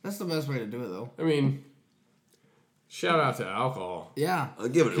least. That's the best way to do it, though. I mean, shout out to alcohol. Yeah. I'll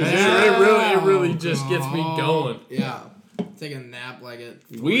give it a Yeah. shot. It really just gets me going. Yeah. Take a nap like it.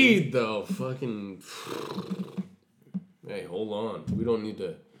 Weed though, fucking. Hey, hold on.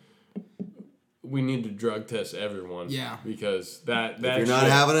 We need to drug test everyone. Yeah. Because that If you're not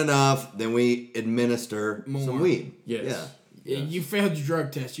shit- having enough, then we administer some More. weed. Yes. Yeah. Yeah, you failed your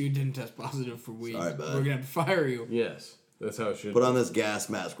drug test. You didn't test positive for weed. Sorry, bud. We're gonna have to fire you. Yes, that's how it should. Put on this gas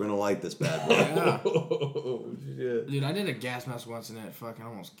mask. We're gonna light this bad boy. Yeah. Oh shit! Dude, I did a gas mask once and it fucking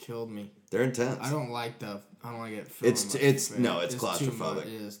almost killed me. They're intense. I don't like it. It's filling my face. no, it's too much. claustrophobic.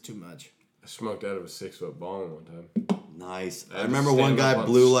 It is too much. I smoked out of a 6-foot ball one time. Nice. I I had to remember one stand up guy on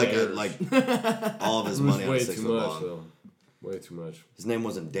blew stairs. all of his It was money on a way 6 too foot much, long. though. Way too much. His name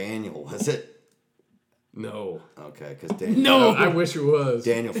wasn't Daniel, was it? No. Okay, because Daniel. No. I wish it was.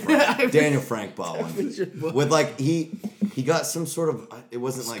 Daniel Frank. Daniel Frank bought one. With like he got some sort of, it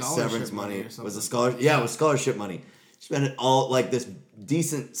wasn't like Scholarship severance money money. or It something. was a scholarship. Yeah, it was scholarship money. Spent it all like this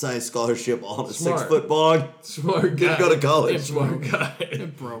decent sized scholarship all on a Smart. 6 foot bog. Smart guy. Didn't go to college. Smart guy.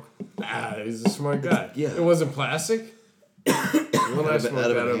 It broke. He's a smart guy. Yeah. It wasn't plastic. When I That'd smoked have been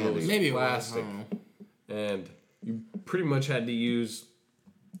out of it, handy. it was Maybe it was. I plastic. don't know. And you pretty much had to use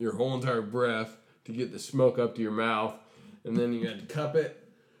your whole entire breath to get the smoke up to your mouth. And then you had to cup it,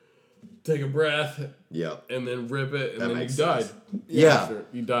 take a breath, Yeah. and then rip it, and That then you makes died. sense. Yeah. After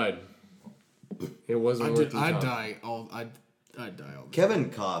you died. It wasn't worth your I'd time. die all. I'd die all. Kevin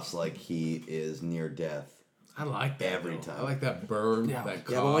coughs like he is near death. I like that Every though. time. I like that burn, Yeah. that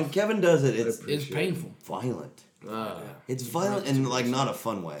cough. Yeah, but when Kevin does it, It's appreciate it. painful. violent. Ah, It's violent and like not a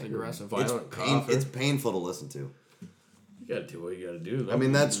fun way. Aggressive. violent cougher. It's painful to listen to. You gotta do what you gotta do. Though. I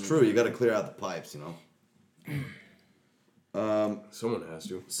mean, that's true. You got to clear out the pipes, you know. someone has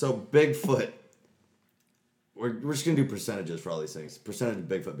to. So Bigfoot. We're just gonna do percentages for all these things. Percentage of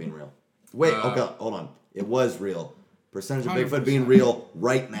Bigfoot being real. Wait, okay, hold on. It was real. Percentage of Bigfoot being 100%. real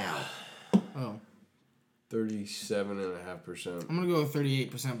right now. Oh, 37.5%. I'm gonna go with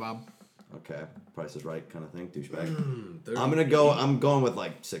 38%, Bob. Okay, Price is Right kind of thing, douchebag. 30. I'm going with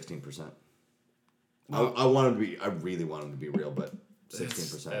like 16%. I want him to be. I really want him to be real, but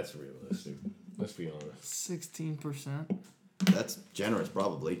 16%. That's realistic. Let's be honest. 16%. That's generous,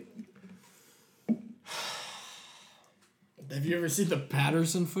 probably. Have you ever seen the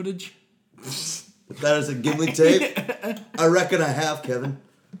Patterson footage? If that is a Ghibli tape, I reckon I have, Kevin.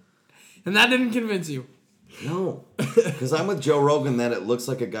 And that didn't convince you. No, because I'm with Joe Rogan that it looks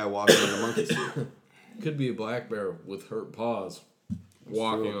like a guy walking in a monkey suit. Could be a black bear with hurt paws,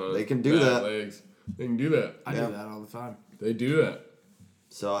 walking true. on. They its can do bad that. Legs. They can do that. I Yeah. do that all the time. They do that.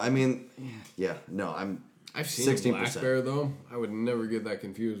 So I mean, yeah, no, I'm. I've seen a 16%. black bear though. I would never get that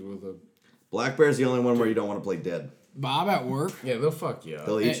confused with a. Black Bear's the only one where you don't want to play dead. Bob at work. Yeah, they'll fuck you up.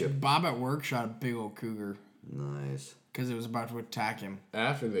 They'll eat you. Bob at work shot a big old cougar Nice. because it was about to attack him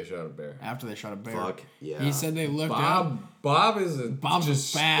After they shot a bear. after they shot a bear. Fuck yeah. He said they looked out. Bob is a. Bob's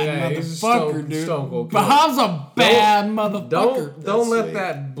just- a bad yeah, he's a motherfucker, stone- dude. stone cold killer. Bob's a bad motherfucker. Don't That's let sweet.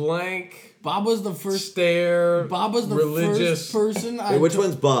 that blank Bob was the first. stare. Bob was the religious. first person. Hey, which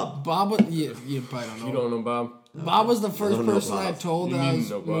one's Bob? Bob was. You probably don't know. You don't know Bob. Bob was the first don't know person I Bob. told You that I need was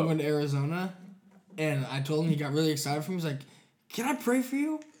to know Bob. moving to Arizona, and I told him he got really excited for me. He's like, "Can I pray for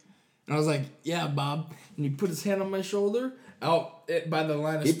you?" And I was like, "Yeah, Bob." And he put his hand on my shoulder, by the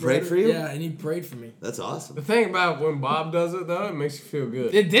line of. He prayed spreader. for you? Yeah, and he prayed for me. That's awesome. The thing about when Bob does it though, it makes you feel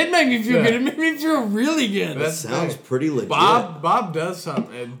good. It did make me feel Yeah. good. It made me feel really good. That That's sounds the thing. pretty legit. Bob does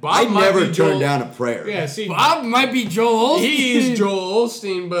something. And Bob I might never be turned Joel- down a prayer. Yeah, see, Bob might be Joel Osteen. he's Joel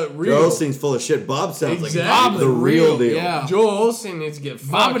Osteen, but real. Joel Osteen's full of shit. Bob sounds Exactly. like Bob's the real deal. Yeah. Joel Osteen needs to get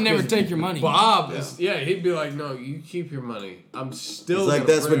fucked. Bob would never 'cause take your money. Bob is, he'd be like, no, you keep your money. I'm still It's like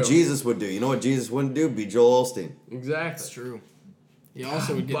gonna that's pray what over Jesus would do. You know what Jesus wouldn't do? Be Joel Osteen. you." Exactly. That's true. He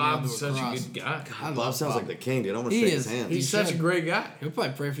also would get Bob's nailed to a such cross. a good guy. I Bob love sounds Bob. like the king, dude. I'm gonna He shake is. his hand. He's You such a should. great guy. He'll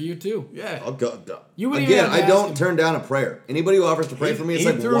probably pray for you too. Yeah. I'll go. You wouldn't even Again, have to I ask don't him. turn down a prayer. Anybody who offers to pray for me, it's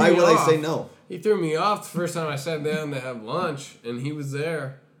He like, threw why me would I off. say no? He threw me off the first time I sat down to have lunch, and he was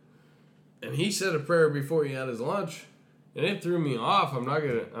there, and he said a prayer before he had his lunch, and it threw me off. I'm not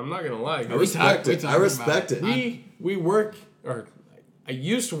gonna lie. I respect we it. I talked respect about it. We work, or I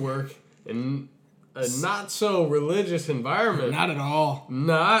used to work in a not so religious environment. Not at all.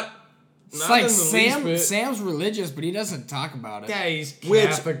 Not It's like in the Sam. least bit. Sam's religious, but he doesn't talk about it. Yeah, he's Which-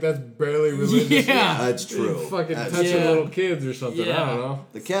 Catholic. That's barely religious. Yeah. That's true. He's fucking That's touching Yeah. little kids or something. I Yeah. don't know.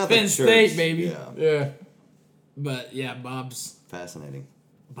 The Catholic Penn Church. State, baby. Yeah, Yeah. But yeah, Bob's fascinating.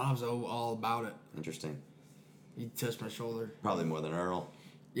 all about it. Interesting. He touched my shoulder. Probably more than Earl.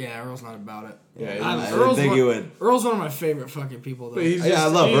 Yeah, Earl's not about it. Yeah, I he's- didn't think you would. Earl's one of my favorite fucking people though. But he's Yeah, I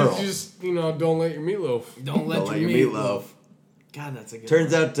love he's Earl. just, don't let your meatloaf. Don't let Don't your let your meatloaf. meatloaf. God, that's a good.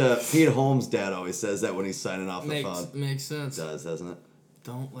 Turns one. out Pete Holmes' dad always says that when he's signing off the makes phone. makes sense. Does, doesn't it?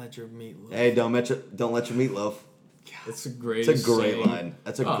 Don't let your meatloaf. Hey, don't let your meatloaf. It's a great. It's a great saying. line.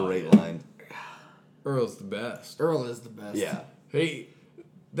 That's a Oh, great yeah. line. Earl's the best. Earl is the best. Yeah. Hey,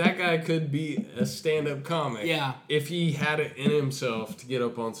 that guy could be a stand-up comic. Yeah. If he had it in himself to get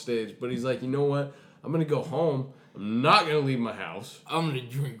up on stage, but he's like, you know what? I'm gonna go home. I'm not gonna leave my house. I'm gonna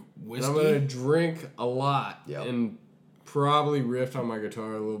drink And whiskey. I'm gonna drink a lot Yep. and probably riff on my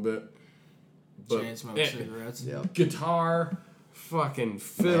guitar a little bit. But Chain smoke eh, cigarettes. Yeah. guitar, fucking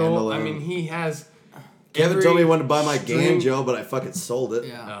fiddle. Mandolin. I mean, he has Kevin told me he wanted to buy my Ganjo, but I fucking sold it.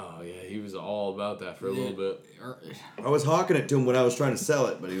 Yeah. Oh yeah, he was all about that for a little bit. I was hawking it to him when I was trying to sell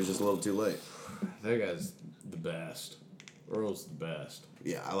it, but he was just a little too late. That guy's the best. Earl's the best.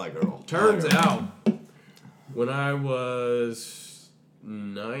 Yeah, I like Earl. Turns I like Earl. out, when I was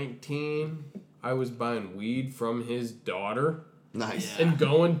 19, I was buying weed from his daughter Nice. and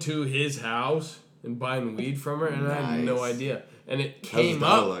going to his house and buying weed from her, and I had no Nice. idea. And it How's his came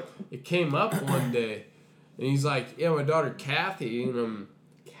daughter up. look? It came up one day, and he's like, "Yeah, my daughter Kathy," and I'm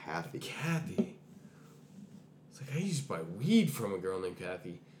Kathy. Kathy. It's like I used to buy weed from a girl named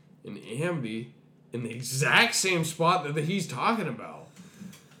Kathy in Amity in the exact same spot that he's talking about.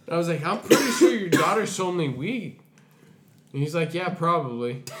 And I was like, I'm pretty sure your daughter sold me weed. And he's like, yeah,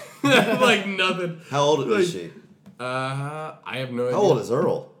 probably. Like nothing. How old Like, is she? I have no idea. How old is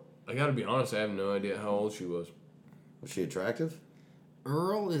Earl? I gotta be honest, I have no idea how old she was. Was she attractive?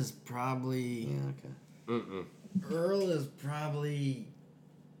 Earl is probably. Yeah, okay. Earl is probably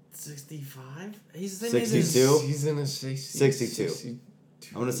 65. He's the same age 62? as. He's in his 62.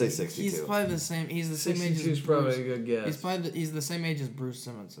 I'm gonna say 62. He's probably the same. He's the same age 62 as is probably a Bruce. good guess. He's probably he's the same age as Bruce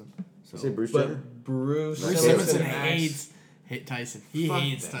Simonson. You say Bruce Jenner? But Bruce Bruce Simonson Simonson acts- hates Tyson. He Fuck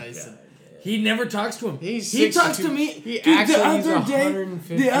hates that Tyson. guy. He never talks to him. He's he talks 62. to me. He Dude, acts the like he's other day,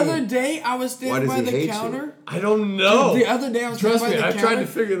 115. the other day, I was Why standing does by he the hate you? counter. I don't know. The other day, I was Trust standing me, by the I counter. tried to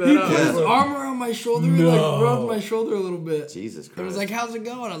figure that he out. put his Yeah. arm around my shoulder and No. like rubbed my shoulder a little bit. Jesus Christ. It was like, "How's it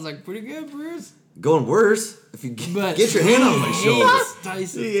going?" I was like, "Pretty good, Bruce." Going worse if you But get your hand on my he shoulder. hates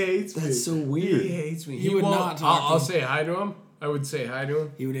Tyson. He hates me. That's so weird. He hates me. He would won't- not talk to I'll him. say hi to him. I would say hi to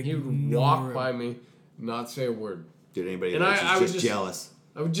him. He would walk ignore him. by me, not say a word. Dude, anybody And that's I would just just- jealous.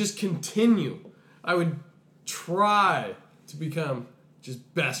 I would just continue. I would try to become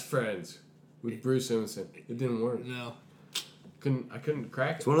just best friends with Bruce Simonson. It didn't work. No. I couldn't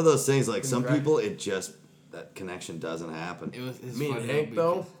crack It's it. one of those things like some Right. people, it just, that connection doesn't happen. It was. It's Me and funny Hank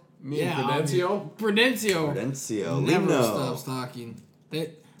though. Me and Prudencio. Prudencio Prudencio, never Lino. stops talking.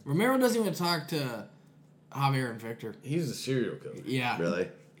 Romero doesn't even talk to Javier and Victor. He's a serial killer. Yeah. Really?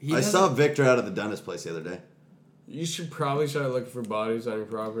 He I doesn't- saw Victor out at the dentist place the other day. You should probably start looking for bodies on your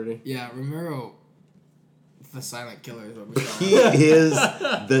property. Yeah, Romero, the silent killer is what we call He him. is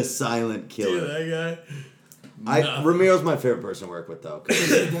the silent Dude, killer. that guy. Ramiro's my favorite person to work with, though. 'cause-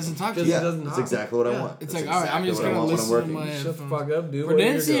 He doesn't talk to Because you. he yeah, doesn't that's talk. exactly what I Yeah. want. It's That's like, all right, I'm exactly just what I gonna want when I'm listen to working. my Shut the headphones. fuck up, dude. What are you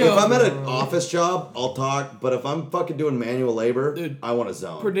Prudencio. doing? If I'm at an office job, I'll talk. But if I'm fucking doing manual labor, Dude, I want to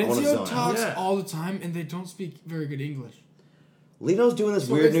zone. I want to Prudencio zone out. talks Yeah. all the time, and they don't speak very good English. Lino's doing this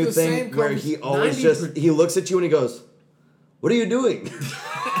So weird it's new the thing same where he always 90% he looks at you and he goes, "What are you doing?"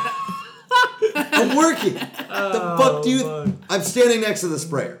 I'm working. The fuck do you? fuck. I'm standing next to the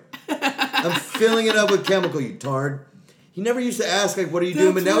sprayer. I'm filling it up with chemical. You tard. He never used to ask like, "What are you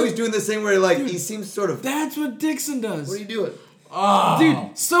doing?" But That's now what- he's doing this thing where like he seems sort of. That's what Dixon does. What are you doing?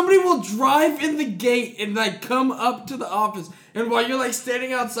 Dude, somebody will drive in the gate and like come up to the office, and while you're like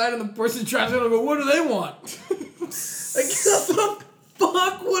standing outside and the person drives in, I'll go, "What do they want?" Like, what the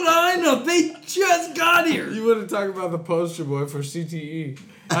fuck would I know? They just got here. You want to talk about the poster boy for CTE.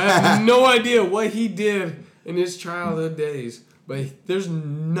 I have no idea what he did in his childhood days, but there's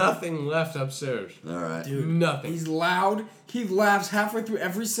nothing left upstairs. All right. Nothing. He's loud. He laughs halfway through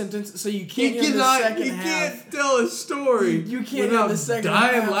every sentence, so you can't He hear the cannot. second He half. can't tell a story. You can't hear without the second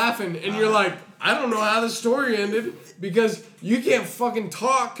dying half. laughing, and you're like, I don't know how the story ended because you can't fucking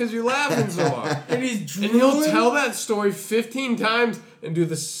talk because you're laughing so hard. And he's And drooling. he'll tell that story 15 times and do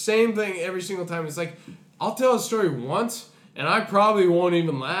the same thing every single time. It's like, I'll tell a story once, and I probably won't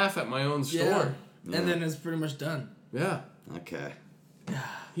even laugh at my own story. Yeah. And then it's pretty much done. Yeah. Okay.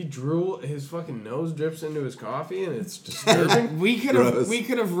 He drool, his fucking nose drips into his coffee, and it's disturbing. We could Gross.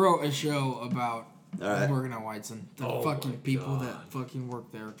 have wrote a show about All right. working at Whiteson. The Oh fucking my people God. that fucking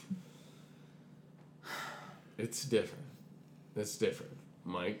work there. It's different. It's different.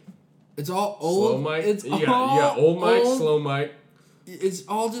 Mike. It's all old. Slow Mike. It's you all got old Mike, old- slow Mike, It's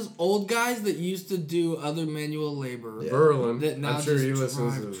all just old guys that used to do other manual labor. Verlin. That now I'm sure he just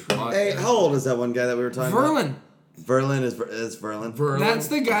listens to drive this trucks. podcast. Hey, how old is that one guy that we were talking about? Verlin. Verlin is Verlin. Verlin. That's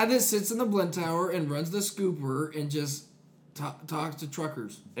the guy that sits in the blend tower and runs the scooper and just talks to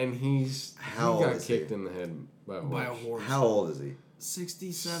truckers. And he's How he old got is he? kicked in the head by a horse. By a horse. How old is he?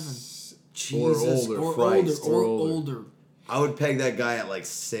 67. Jesus older. Christ. Or older. older. I would peg that guy at like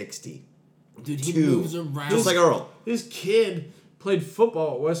 60. Dude, he Two. moves around. Just like Earl. This kid played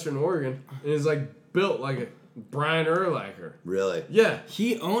football at Western Oregon and is like built like a Brian Urlacher. Really? Yeah.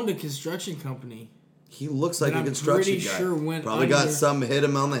 He owned a construction company. He looks like That a I'm construction pretty guy. sure went Probably got under. some hit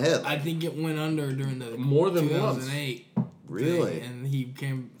him on the head. I think it went under during the More than once. 2008 Really? thing, and he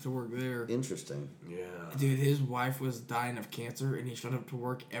came to work there. Interesting. Yeah. Dude, his wife was dying of cancer, and he showed up to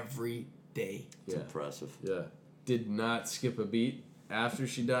work every day. It's Yeah. impressive. Yeah. Did not skip a beat after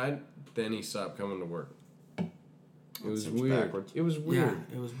she died. Then he stopped coming to work. It was seems weird. backwards. It was weird.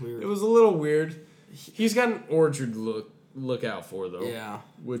 Yeah, it was weird. It was a little weird. He's got an orchard to look out for though. Yeah,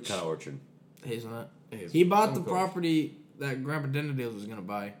 Which Kind of orchard. hazelnut. Hazelnut. He bought Of the course. property that Grandpa Denderdales was gonna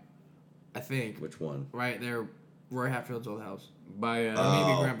buy. I think. Which one? Right there, Roy Hatfield's old house. by Maybe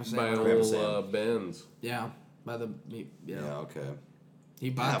Oh, Grandpa Sam. by Grandpa old Sam. Ben's. Yeah, by the Yeah, okay. He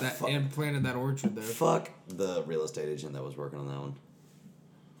bought Ah, that fuck. and planted that orchard there. Fuck the real estate agent that was working on that one.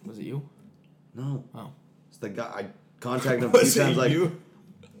 Was it you? No. Oh. It's the guy. I contacted him a few Was it times, like, you?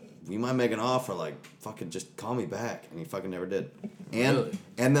 we might make an offer, like, fucking just call me back. And he fucking never did. And Really?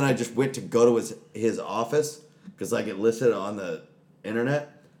 and then I just went to go to his office, because, like, it listed on the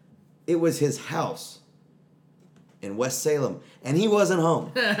internet. It was his house in West Salem, and he wasn't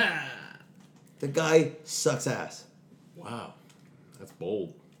home. The guy sucks ass. Wow, that's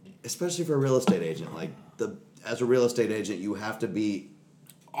bold. Especially for a real estate agent. Like, as a real estate agent, you have to be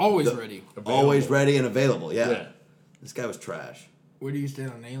Always ready. always ready and available. Yeah. Yeah. This guy was trash. Where do you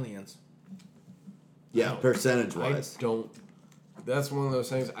stand on aliens? Yeah, No. percentage I wise. don't. That's one of those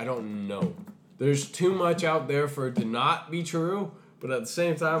things I don't know. There's too much out there for it to not be true, but at the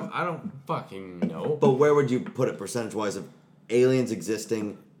same time, I don't fucking know. But where would you put it percentage wise of aliens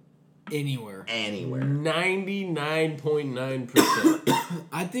existing Anywhere. anywhere? 99.9%.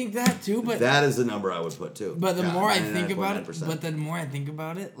 I think that too, but That is the number I would put too. but the Yeah, more I think about it, 99.9%. but the more I think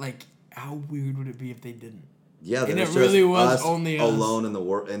about it, like how weird would it be if they didn't? yeah, then and it's it really just was us only us. alone in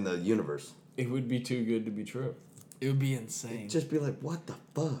the universe. It would be too good to be true. It would be insane. Just be like, what the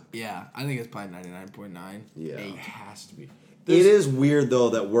fuck? Yeah, I think it's probably 99.9. Yeah. It has to be. It is weird though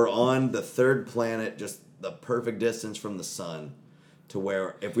that we're on the third planet, just the perfect distance from the sun, to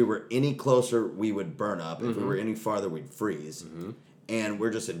where if we were any closer, we would burn up. If we were any farther, we'd freeze. And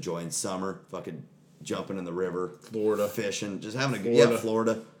we're just enjoying summer, fucking jumping in the river, Florida. fishing, just having a good Florida.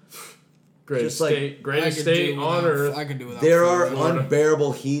 Florida. Greatest Just like- state, greatest state on earth. I could do without. There are Florida.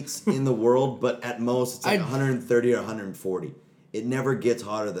 unbearable heats in the world, but at most it's like I- 130 or 140. It never gets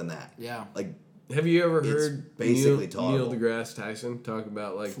hotter than that. Yeah. Like, Have you ever It's heard basically Neil tolerable. deGrasse Tyson talk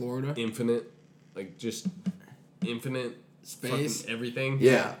about like Florida? infinite, like just infinite Space? fucking everything?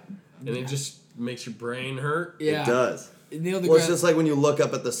 yeah, and it just makes your brain hurt. Yeah. it does. Neil deGrasse. Well, it's just like when you look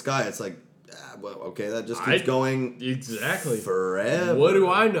up at the sky, it's like, well, okay, that just keeps going Exactly. forever. What do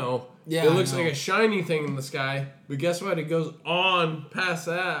I know? Yeah, it looks I like know. a shiny thing in the sky, but guess what? It goes on past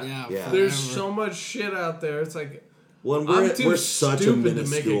that. Yeah. Yeah. There's forever. so much shit out there. It's like When I'm too we're such a stupid to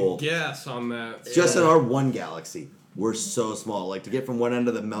make a minuscule. guess on that. Just in our one galaxy, we're so small. Like to get from one end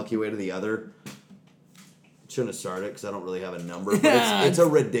of the Milky Way to the other. Shouldn't have started because I don't really have a number, but it's a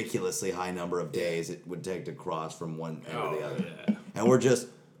ridiculously high number of days it would take to cross from one end to the other. yeah. And we're just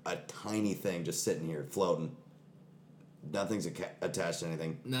a tiny thing just sitting here floating. Nothing's attached to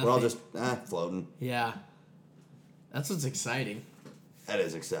anything. We're all Nothing. just floating. Yeah. That's what's exciting. That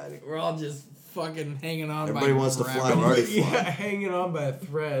is exciting. We're all just fucking hanging on. Everybody by wants to forever. fly. We're already Yeah, flying. hanging on by a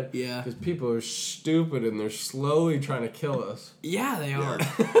thread. Yeah. Because people are stupid and they're slowly trying to kill us. Yeah, they are.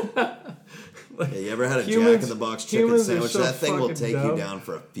 Like, Yeah, you ever had a Humans- Jack in the Box chicken humans are sandwich? so That thing will fucking take you dumb. down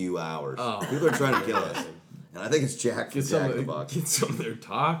for a few hours. Oh. People are trying to kill us. And I think it's Jack from get Jack in the some, Box. get some of their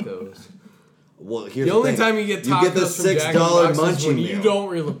tacos. Well, here's The only thing. time you get tacos get the from Jack in the $6 Box is munchie when meal.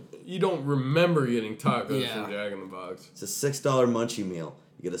 you don't remember getting tacos Yeah. from Jack in the Box. It's a $6 munchie meal.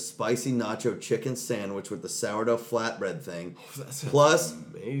 You get a spicy nacho chicken sandwich with the sourdough flatbread thing, That sounds plus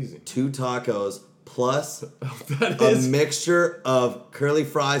amazing. 2 tacos, plus That a is mixture of curly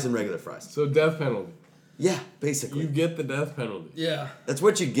fries and regular fries. so death penalty. Yeah, basically. You get the death penalty. Yeah. That's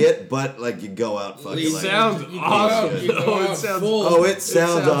what you get, but like you go out fucking It like. sounds you go awesome. out- you go though. out It sounds full. Oh, it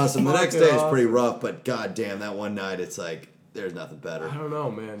sounds awesome. The next fucking day is pretty awesome. rough, but goddamn, that one night it's like there's nothing better. I don't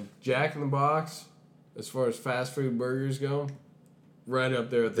know, man. Jack in the Box, as far as fast food burgers go, right up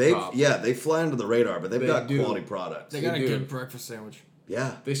there at the top. They fly under the radar, but they've They got do. quality products. They got a do. good breakfast sandwich.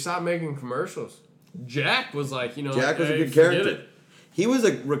 Yeah, They stopped making commercials. Jack was like, Jack was a hey, good forget character. it. He was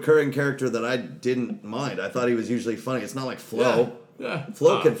a recurring character that I didn't mind. I thought he was usually funny. It's not like Flo. Yeah.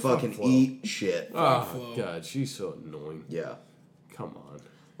 Flo Ah, can fuck fucking Flo. eat shit. Oh, Flo. God, she's so annoying. Yeah, Come on.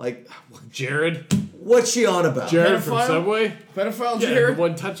 like Jared? what's she on about? Jared from Pedophile? Subway? Pedophile Yeah, Jared? the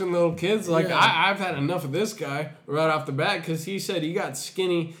one touching little kids. Like, Yeah. I've had enough of this guy right off the bat because he said he got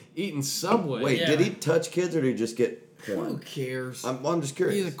skinny eating Subway. Wait, Yeah. did he touch kids or did he just get Who porn? cares? I'm just He's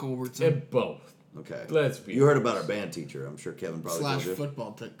curious. a Culbertson It both. Okay, Let's be You heard about our band teacher? I'm sure Kevin probably slash told you.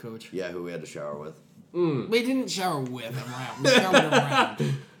 football coach. Yeah, who we had to shower with. We didn't shower with around. We showered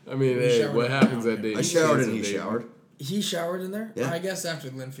around. I mean, We hey, showered what him happens down. that day? I showered and stays he that day. showered. He showered in there? Yeah. I guess after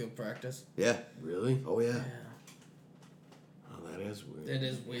the Linfield practice. Yeah. Really? Oh yeah. Oh, that is weird. It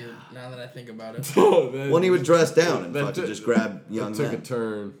is weird now that I think about it. Oh, that- When he would dress down and that fucking took- just grab young That took a men.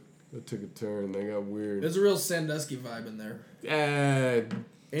 turn. That took a turn. They got weird. There's a real Sandusky vibe in there. Dayton.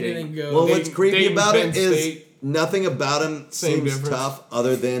 Anything goes. Well, what's creepy Dayton, about Penn it is State. nothing about him Same seems difference. tough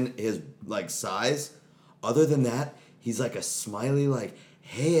other than his like size. Other than that, he's like a smiley, like,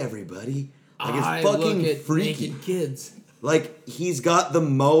 "Hey everybody," like I it's fucking look at freaky. naked kids. Like he's got the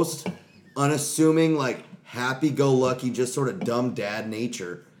most unassuming, like happy-go-lucky, just sort of dumb dad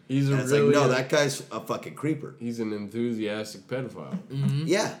nature. He's a and it's really like, no, that guy's a fucking creeper. He's an enthusiastic pedophile.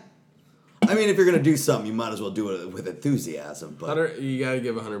 Yeah. I mean, if you're gonna do something, you might as well do it with enthusiasm. But You gotta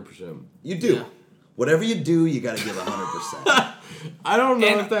give 100%. you do. Yeah. Whatever you do, you got to give 100%. I don't know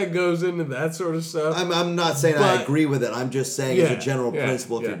And- if that goes into that sort of stuff. I'm not saying I But- agree with it. I'm just saying as a general yeah,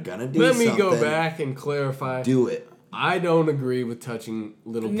 principle, if yeah. you're gonna do Let something, me go back and clarify. do it. I don't agree with touching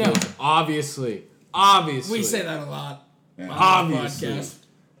little No. kids. Obviously. Obviously. We say that a lot. On the Obviously. podcast.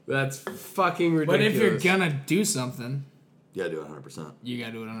 That's fucking ridiculous. But if you're gonna do something, You gotta do it 100%. you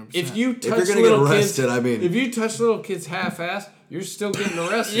gotta do it 100%. If you touch you're gonna little get arrested, kids, I mean- if you touch little kids half-ass, you're still getting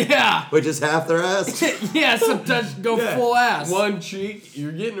arrested. yeah, Which is half their ass. yeah, sometimes go Yeah. full ass. One cheek,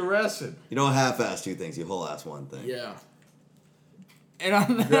 you're getting arrested. You don't half-ass two things. You whole-ass one thing. Yeah. And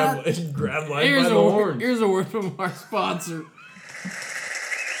on that, Grab life by the horns. here's a word from our sponsor.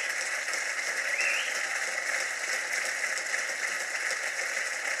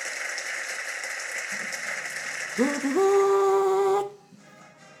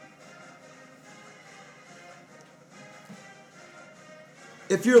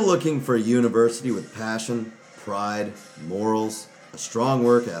 If you're looking for a university with passion, pride, morals, a strong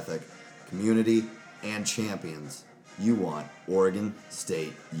work ethic, community, and champions, you want Oregon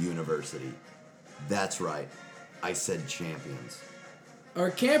State University. That's right. I said champions. Our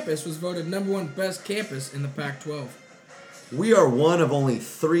campus was voted #1 best campus in the Pac-12. We are one of only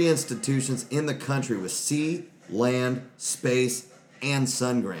 3 institutions in the country with sea, land, space, and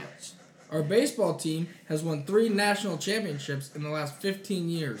sun grants. Our baseball team has won 3 national championships in the last 15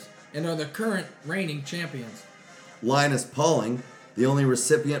 years and are the current reigning champions. Linus Pauling, the only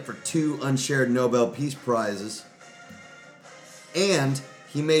recipient for 2 unshared Nobel Peace Prizes. And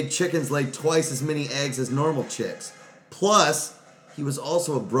he made chickens lay twice as many eggs as normal chicks. Plus, he was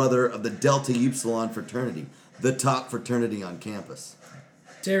also a brother of the Delta Upsilon fraternity, the top fraternity on campus.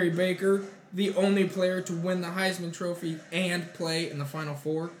 Terry Baker, the only player to win the Heisman Trophy and play in the Final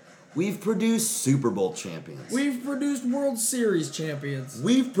Four. We've produced Super Bowl champions. We've produced World Series champions.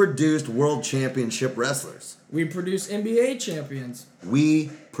 We've produced World Championship wrestlers. We produce NBA champions.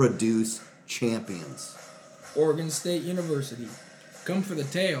 We produce champions. Oregon State University. Come for the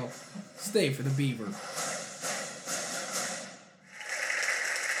tail, stay for the beaver.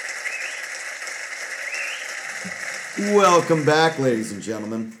 Welcome back, ladies and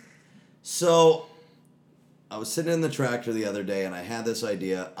gentlemen. So, I was sitting in the tractor the other day and I had this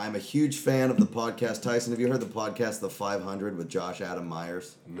idea. I'm a huge fan of the podcast Tyson. Have you heard the podcast The 500 with Josh Adam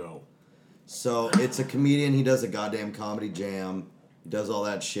Myers? No. So, it's a comedian. He does a goddamn comedy jam, does all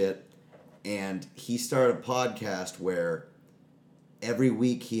that shit. And he started a podcast where every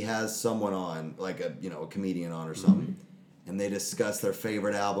week he has someone on, like a comedian on or something, and they discuss their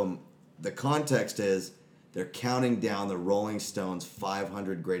favorite album. The context is they're counting down the Rolling Stones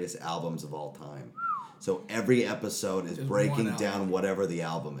 500 greatest albums of all time. So every episode is Just breaking one down album. whatever the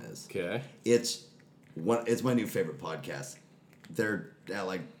album is. Okay. It's my new favorite podcast. They're at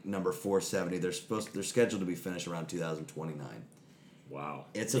like number 470. They're scheduled to be finished around 2029. Wow.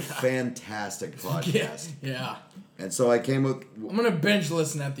 It's a fantastic podcast. Yeah. And so I came with I'm gonna bench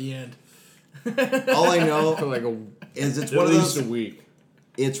listen at the end. all I For know like is it's at one of least those. a week.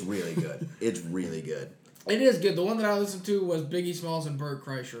 It's really good. It's really good. It is good. The one that I listened to was Biggie Smalls and Burt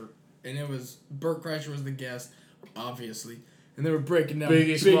Kreischer. And it was, Burt Kreischer was the guest, obviously. And they were breaking down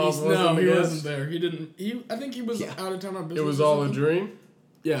Biggie Smalls wasn't No, the he guest? wasn't there. He didn't, I think he was Yeah. out of town on business. It was or all a something. dream?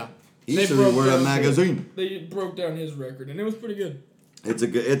 Yeah. He They used to be broke Word Up down- magazine. They broke down his record, and it was pretty good. It's a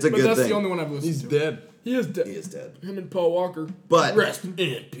But good that's thing. the only one I've listened He's to. dead. He is dead. He is dead. Him and Paul Walker. But Rest in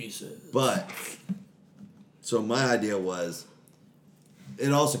pieces. so my idea was,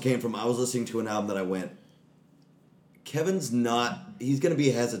 it also came from I was listening to an album that I went, he's gonna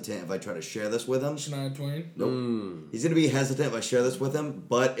be hesitant if I try to share this with him. Shania Twain. Nope. He's gonna be hesitant if I share this with him,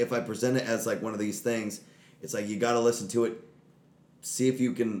 but if I present it as like one of these things, it's like you gotta listen to it, see if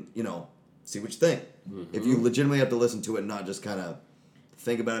you can, see what you think. If you legitimately have to listen to it and not just kind of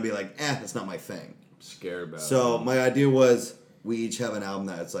think about it and be like, that's not my thing. Scared about it. So my idea was, we each have an album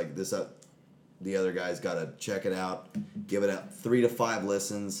that's like this. The other guy's got to check it out, give it 3 to 5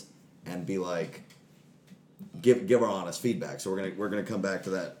 listens, and be like, give our honest feedback. So we're gonna come back to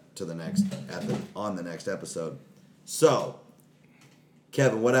that on the next episode. So,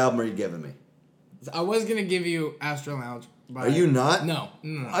 Kevin, what album are you giving me? I was gonna give you Astro Lounge. Are you not? No.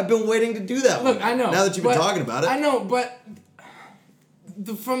 I've been waiting to do that. Look, one. I know. Now that you've been talking about it, I know, but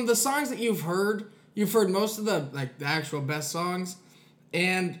from the songs that you've heard most of the actual best songs,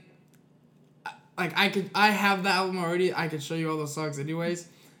 and I have the album already. I could show you all those songs anyways.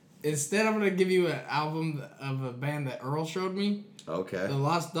 Instead, I'm gonna give you an album of a band that Earl showed me. Okay. The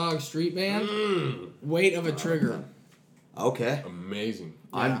Lost Dog Street Band. Weight of a Trigger. Okay. Amazing.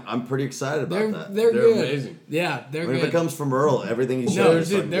 I'm pretty excited about that. They're good. Amazing. Yeah, they're When good. it comes from Earl, everything he No,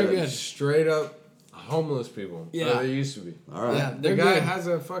 shows is they're good. Straight up homeless people. Yeah. Or they used to be. All right. Yeah, The they're guy good. has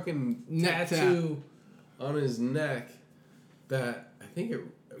a fucking Neck tattoo on his neck that I think it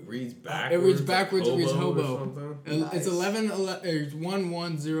reads backwards. It reads backwards. It reads or hobo. something. It's Nice. It's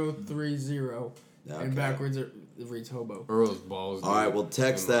 11030, Okay. and backwards it reads hobo. Earl's balls. All right. Well,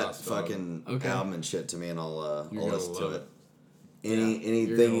 text in that Lost Dog. fucking Okay. album and shit to me, and I'll You're gonna listen to love it. You're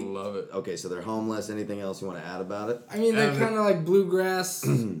Anything? gonna love it. Okay, so they're homeless. Anything else you want to add about it? I mean, they're Evan. kind of like bluegrass,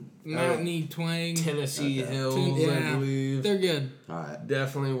 mountainy twang. Tennessee Hills, I Yeah, believe. they're good. All right.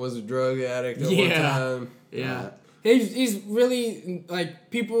 Definitely was a drug addict at Yeah. one time. Yeah, Alright. he's really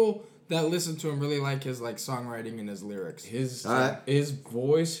people that listen to him really like his songwriting and his lyrics. His Alright. his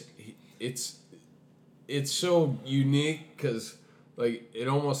voice, it's so unique because it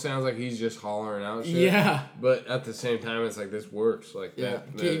almost sounds like he's just hollering out shit. Yeah. But at the same time, it's like this works. Like Yeah,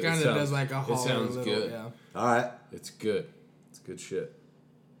 that. he it kind of sounds- does like a holler It sounds little. good. Yeah. All right. It's good. It's good shit.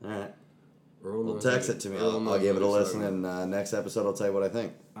 All right. Earl Well, knows text what- it to me. Earl I'll knows give it a what he's listen, talking and next episode I'll tell you what I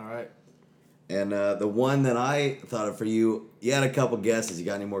think. All right. And the one that I thought of for you, you had a couple guesses. You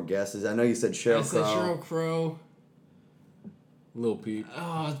got any more guesses? I know you said Sheryl I said Crow. Sheryl Crow. Lil Peep.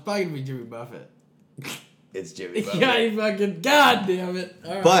 Oh, it's probably gonna be Jimmy Buffett. It's Jimmy Buffett. Yeah, you fucking god damn it.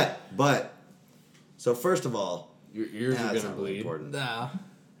 All right. But, so first of all, Your ears are that's gonna not really bleed. important. Nah.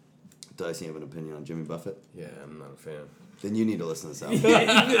 Does he have an opinion on Jimmy Buffett? Yeah, I'm not a fan. Then you need to listen to this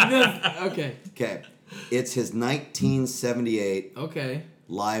album. Okay. Okay. It's his 1978 Okay.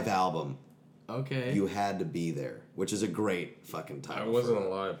 live album, Okay. You Had to Be There, which is a great fucking title. I wasn't for it.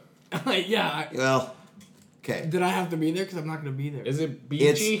 alive. Yeah. Well, okay. Did I have to be there? Because I'm not gonna be there. Is it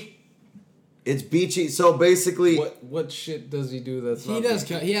beachy? It's beachy. So basically, What shit does he do that's He not does.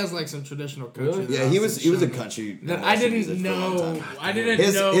 beachy? He has some traditional country. Really? yeah, he was a country. That and I western music didn't for a long know. time. I didn't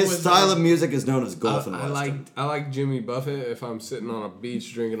His know. his was style of music is known as golf and I western. like Jimmy Buffett if I'm sitting on a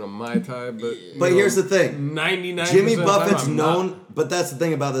beach drinking a Mai Tai, but But here's the thing. 99. Jimmy Buffett's known, but that's the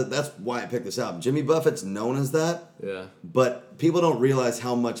thing about it. That's why I picked this album. Jimmy Buffett's known as that, Yeah. but people don't realize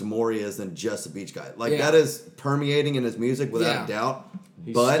how much more he is than just a beach guy. Like Yeah. that is permeating in his music without Yeah. a doubt.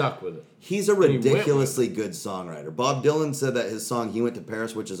 He's but stuck with it. he's a he went with ridiculously good songwriter. Bob Dylan said that his song "He Went to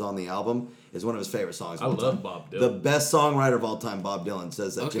Paris," which is on the album, is one of his favorite songs. I of all love time. Bob Dylan. The best songwriter of all time, Bob Dylan,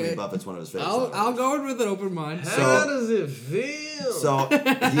 says that Jimmy Okay. Buffett's one of his favorite. I'll songwriters. go in with an open mind. How does it feel? So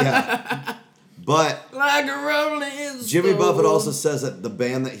yeah, but Like a rolling Jimmy stone. Buffett also says that the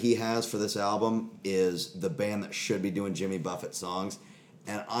band that he has for this album is the band that should be doing Jimmy Buffett songs,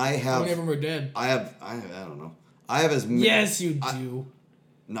 and I How have, many of them are dead? I don't know, I have as Yes, you do.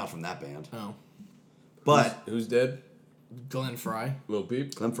 not from that band, Oh, but Who's dead? Glenn Fry. Lil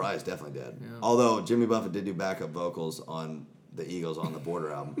Peep? Glenn Fry is definitely dead. Yeah. Although Jimmy Buffett did do backup vocals on the Eagles on the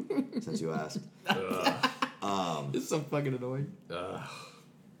Border album, since you asked. It's so fucking annoying.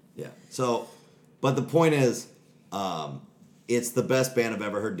 Yeah. So, but the point is, it's the best band I've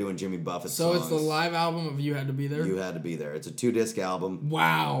ever heard doing Jimmy Buffett So songs. it's the live album of You Had to Be There. You Had to Be There. It's a 2-disc album.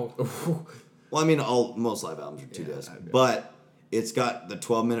 Wow. Well, I mean, most live albums are 2-disc, but it's got the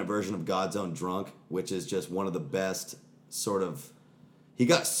 12-minute version of God's Own Drunk, which is just one of the best sort of. He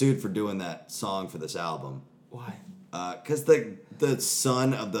got sued for doing that song for this album, Why? because the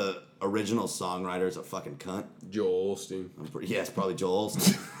son of the original songwriter is a fucking cunt. Joel Osteen. Yeah, it's probably Joel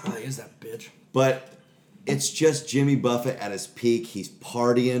Olsen. Oh, is that bitch? But it's just Jimmy Buffett at his peak. He's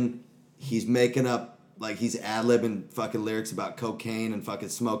partying. He's making up, like, he's ad-libbing fucking lyrics about cocaine and fucking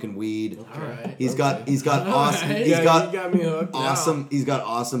smoking weed. All right. He's got All awesome. right. He's Yeah, got you got me hooked. awesome. He's got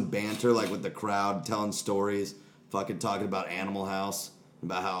awesome banter, like with the crowd, telling stories, fucking talking about Animal House,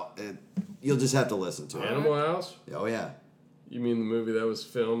 about how you'll just have to listen to it. Animal House? Oh yeah. You mean the movie that was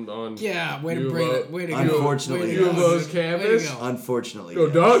filmed on? Yeah, way U to of bring O- it. Way to go. Unfortunately, Way to U go. of O's Way to campus? go. Unfortunately, Go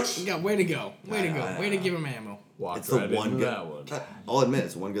yes. Ducks! Yeah, way to go. Way to I go. know. Way to give him ammo. Walked It's the right one into good. that one. I'll admit,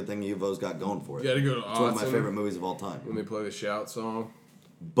 it's one good thing Evo's got going for it. You gotta go to It's one of my Awesome. favorite movies of all time. When they play the shout song.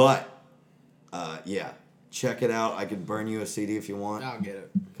 But, yeah, check it out. I could burn you a CD if you want. I'll get it.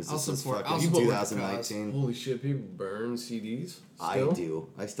 Because I'll this is support. fucking I'll support the 2019. Holy shit, people burn CDs? I Still? do.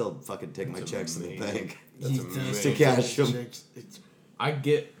 I still fucking take my That's checks to the amazing. bank. That's He does. amazing. To cash 'em. I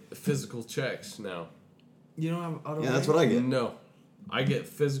get physical checks now. You don't have auto. Yeah, that's what I get. No. I get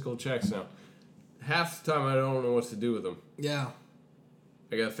physical checks now. Half the time I don't know what to do with them. Yeah.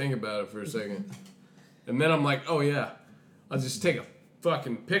 I gotta think about it for a second. And then I'm like, oh yeah, I'll just take a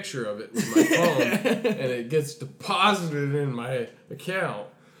fucking picture of it with my phone and it gets deposited in my account.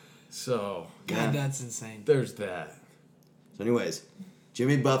 So, God, Yeah. that's insane. there's that. So, anyways,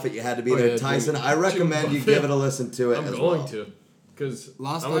 Jimmy Buffett, you had to be Oh, there. yeah, Tyson, Jimmy- I recommend Jimmy you Buffett. give it a listen to it I'm as going well. to. Because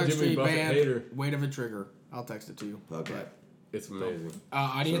Lost I'm a Ark Jimmy Street Buffett Band. hater. Weight of a Trigger. I'll text it to you. Okay. It's amazing.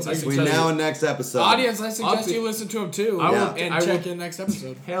 Audience, I I Between suggest now and next episode. audience, I suggest be- you listen to him too, I will- and I will- check in next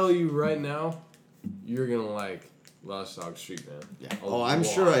episode. Tell you right now, you're gonna like Lost Dog Street, man. Yeah. Oh, I'm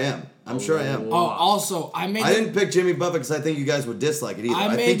sure I am. I'm sure I am. Oh, also, I made I didn't pick Jimmy Buffett because I think you guys would dislike it either. I,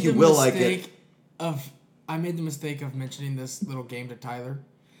 made think you the will like it. mistake I made the mistake of mentioning this little game to Tyler,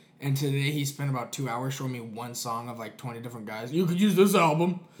 and today he spent about 2 hours showing me one song of like 20 different guys. You could use this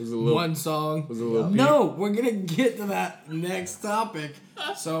album. Was it a little- one song. was it a little peep? No, we're gonna get to that next topic.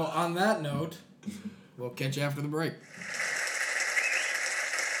 So on that note, we'll catch you after the break.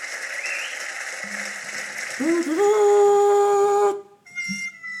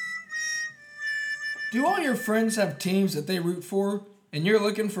 Do all your friends have teams that they root for, and you're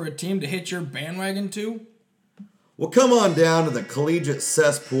looking for a team to hit your bandwagon to? Well, come on down to the collegiate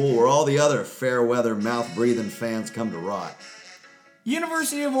cesspool where all the other fair weather, mouth breathing fans come to rot.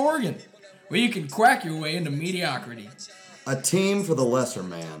 University of Oregon, where you can quack your way into mediocrity. A team for the lesser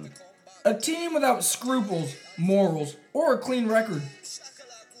man. A team without scruples, morals, or a clean record.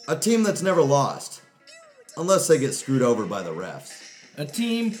 A team that's never lost. Unless they get screwed over by the refs. A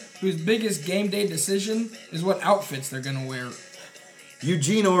team whose biggest game day decision is what outfits they're gonna wear.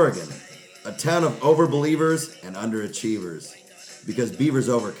 Eugene, Oregon. A town of overbelievers and underachievers. Because beavers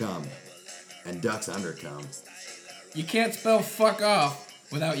overcome. And ducks undercome. You can't spell fuck off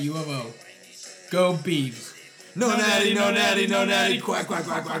without U of O. Go Beavs. No natty, no natty, no natty. quack, quack,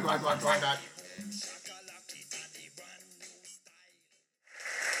 quack, quack, quack, quack, quack, quack.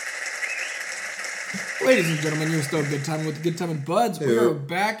 Ladies and gentlemen, you're still Good Time with Good Time and Buds. We Hey. are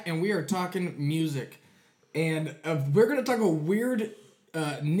back and we are talking music. And we're going to talk a weird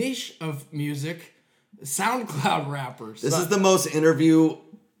niche of music, SoundCloud rappers. This is the most interview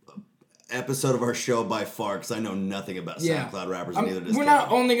episode of our show by far because I know nothing about SoundCloud rappers. I'm- Neither does we're Kevin.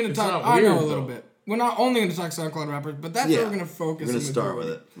 not only going to It's talk, not I know weird, a little though. bit. We're not only going to talk SoundCloud rappers, but that's Yeah, where we're going to focus. We're in gonna start with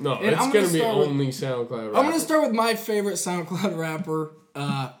majority. it. No, And it's I'm gonna gonna be start with- only SoundCloud I'm rappers. gonna start with my favorite SoundCloud rapper,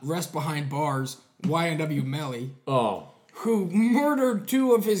 Rest Behind Bars, YNW Melly, Oh, who murdered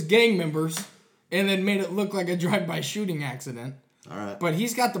 2 of his gang members and then made it look like a drive-by shooting accident. All right. But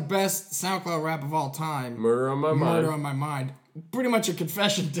he's got the best SoundCloud rap of all time. Murder on My Mind. Murder on My Mind. Pretty much a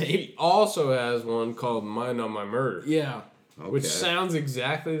confession tape. He also has one called Mind on My Murder, Yeah. which Okay. sounds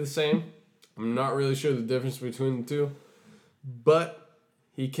exactly the same. I'm not really sure the difference between the two, but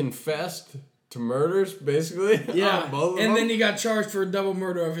he confessed to murders, basically. Yeah. on both of And them. then he got charged for a double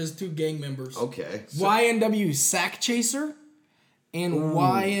murder of his 2 gang members. Okay. YNW Sack Chaser and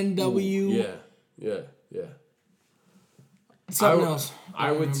YNW yeah. something I w- else. I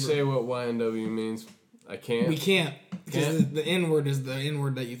don't would remember. say what YNW means. I can't. We can't. Because Can't? the N word is the N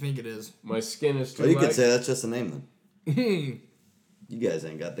word that you think it is. My skin is too Well, you light. could say that's just a name then. You guys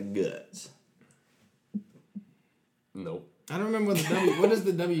ain't got the guts. Nope. I don't remember what the W. What does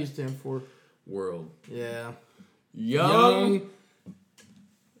the W stand for? World. Yeah. Young.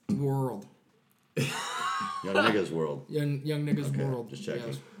 World. Young niggas world. Young niggas Okay, world. just checking.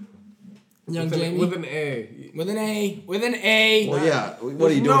 Yes. Young with, Jamie. with an A. With an A. With an A. Well, yeah.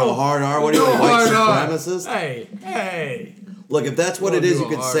 What are you doing? No- A hard R? What are you no doing? White hard R. supremacist? Hey. Look, if that's what it is, you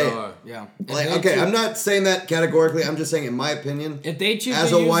could say it. Yeah. Like, If they okay, choose- I'm not saying that categorically. I'm just saying, in my opinion, If they choose as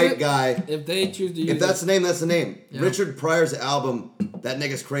to a use white it, guy, if they choose to use if that's the name, that's the name. Yeah. Richard Pryor's album, That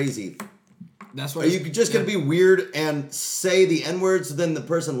Nigga's Crazy. that's what Are you just gonna be weird and say the N words, so then the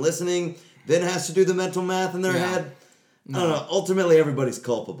person listening then has to do the mental math in their Yeah. head? I don't know. Ultimately, everybody's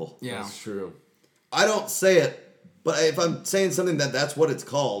culpable. Yeah. That's true. I don't say it, but if I'm saying something that's what it's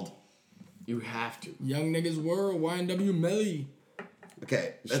called. You have to. Young niggas world. YNW Melly.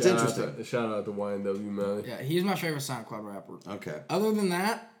 Okay, that's Shout interesting. Out to, shout out to YNW Melly. Yeah, he's my favorite SoundCloud rapper. Okay. Other than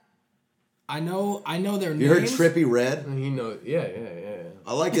that, I know their names. You heard Trippy Red? And he knows. Yeah.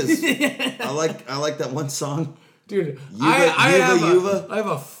 I like his. I like that one song. Dude, Yuva, I have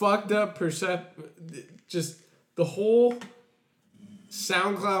a fucked up perception. Just the whole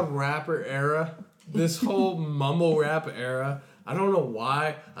SoundCloud rapper era, this whole mumble rap era. I don't know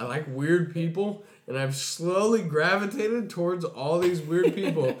why. I like weird people, and I've slowly gravitated towards all these weird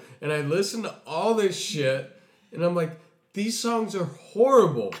people. And I listen to all this shit, and I'm like, these songs are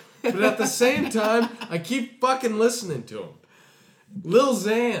horrible. But at the same time, I keep fucking listening to them. Lil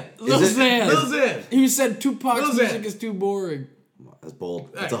Xan. Lil Xan. He said Tupac's Lil Xan. music is too boring. That's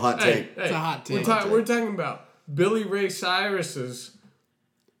bold. That's a hot take. It's a hot take. We're talking about Billy Ray Cyrus's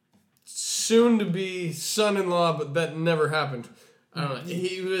soon-to-be son-in-law, but that never happened. I don't know.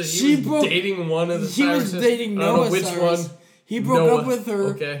 He was dating one of the He Cyruses. was dating I don't know Noah which Cyrus. one. He broke Noah. up with her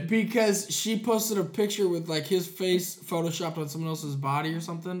Okay. because she posted a picture with like his face photoshopped on someone else's body or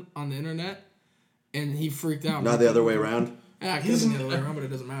something on the internet, and he freaked out. Not the other way around. Yeah, it could have been the other way around, but it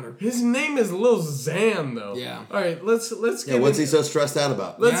doesn't matter. His name is Lil Xan, though. Yeah. All right, let's Yeah, get what's he into, so stressed out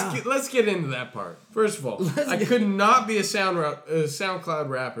about? let's get into that part. First of all, I could not be a SoundCloud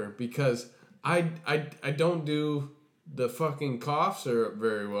rapper because I don't do the fucking cough syrup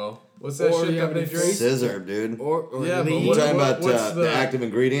very well. What's that Or shit you that have they any drink? Scissor, dude. Or Yeah, but lean. You what- talking about what's the active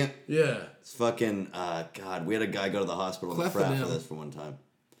ingredient? Yeah. It's fucking God. We had a guy go to the hospital in the frat for Clefidem. this for one time.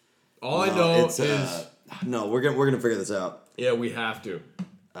 All I know it's, is no. We're gonna figure this out. yeah, we have to.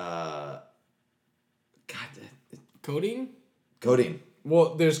 God, Codeine? codeine.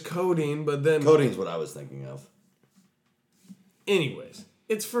 Well, there's codeine, but then Codeine's what I was thinking of. anyways,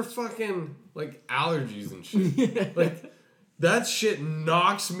 it's for fucking like allergies and shit. Like that shit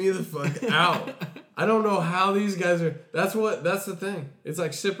knocks me the fuck out. I don't know how these guys are. That's the thing. It's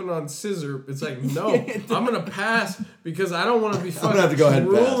like sipping on scissor. It's like no, I'm gonna pass because I don't want to be fucking have to go ahead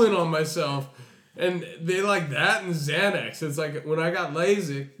and pass. drooling on myself. And they like that and Xanax. It's like when I got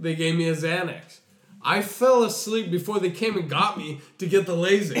LASIK, they gave me a Xanax. I fell asleep before they came and got me to get the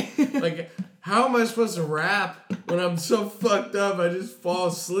LASIK. Like, how am I supposed to rap when I'm so fucked up I just fall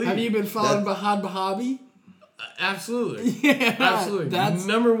asleep? Have you been following Bahad Bahabi? Absolutely. Yeah, Absolutely. That's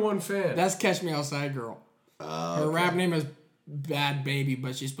Number one fan. that's Catch Me Outside Girl. Her rap name is Bad Baby,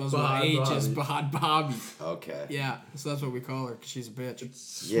 but she's supposed to Bahad H as Bahabi. Bahad Bahabi. Okay. Yeah, so that's what we call her because she's a bitch.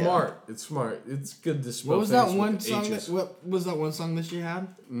 Smart. It's smart. It's good to spell What was that things one with song? H's. What was that one song that she had?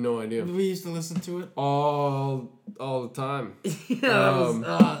 No idea. We used to listen to it. All the time.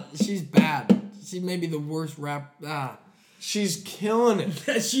 She's bad. She may be the worst rap. She's killing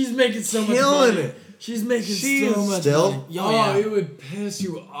it. She's making so much Killing money. it. She's making She so is much still? money. Oh, yeah. it would piss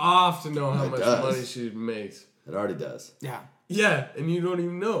you off to know how It much does. money she makes. It already does. Yeah. Yeah, and you don't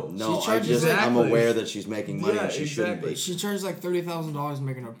even know. No, She I charges just I'm exactly- aware that she's making money Yeah, and she shouldn't exactly. be. She charges like $30,000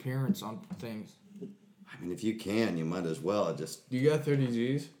 making an appearance on things. I mean, if you can, you might as well. Just You got 30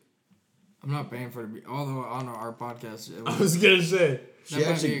 G's? I'm not paying for it to be. Although on our podcast, it I was, was gonna say she might be a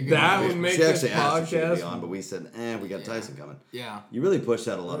actually good that one. would make she this actually asked if she could be podcast. on, but we said, we got Tyson coming. yeah, You really pushed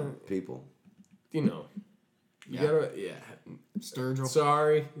out a lot of people. You know, you Yeah. gotta Sturgill.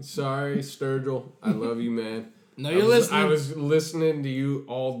 Sorry, Sturgill. I love you, man. No, I you're was- listening. I was listening to you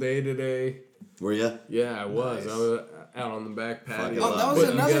all day today. Were you? Yeah, I was. Nice. I was out on the back patio. Oh, that was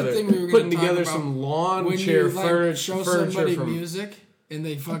putting another together- thing we were gonna putting talk together about. some lawn when chair you like, show furniture somebody from. music and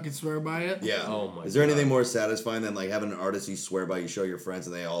they fucking swear by it. Yeah. Oh my Is there anything God. more satisfying than like having an artist you swear by, you show your friends,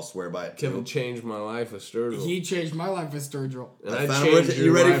 and they all swear by it Kevin too? changed my life with Sturgill. He changed my life with Sturgill. and I I found changed Richard- your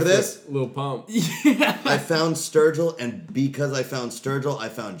you ready life for this? with Lil Pump. I found Sturgill, and because I found Sturgill, I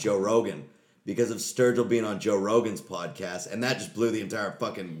found Joe Rogan. Because of Sturgill being on Joe Rogan's podcast, and that just blew the entire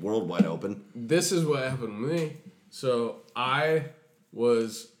fucking world wide open. This is what happened to me. So I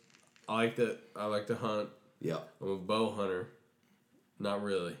like to hunt. Yeah. I'm a bow hunter. Not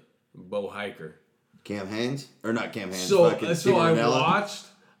really. I'm a bow hiker. Cam Haines? Or not Cam Haines, So fucking so Steve I Rinella?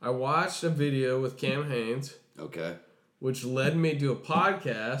 watched a video with Cam Haines, Okay. which led me to a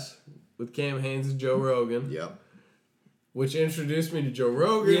podcast with Cam Haines and Joe Rogan, Yep. which introduced me to Joe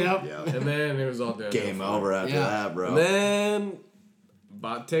Rogan. Yep. Yeah. And then it was all downhill. Game from over after Yeah. that, bro. And then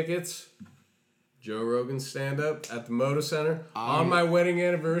bought tickets. Joe Rogan stand up at the Moda Center on my wedding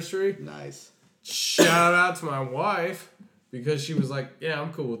anniversary. Nice. Shout out to my wife because she was like, "Yeah,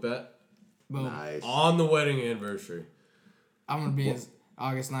 I'm cool with that." Boom. Nice. On the wedding anniversary. I'm gonna be in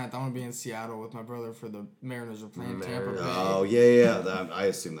August 9th. I'm gonna be in Seattle with my brother for the Mariners are playing Tampa Bay. Oh, yeah. I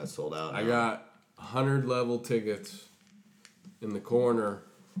assume that's sold out. I now. got 100 level tickets in the corner.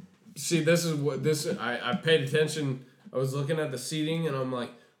 See, this is what this. I paid attention. I was looking at the seating and I'm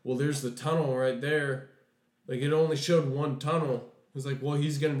like, well, there's the tunnel right there. Like it only showed one tunnel. I was like, well,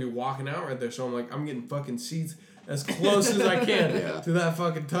 he's gonna be walking out right there. So I'm like, I'm getting fucking seats as close as I can Yeah. to that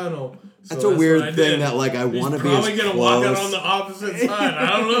fucking tunnel. So That's a weird what I thing did. that like I He's want to be as probably gonna walk out close. on the opposite side.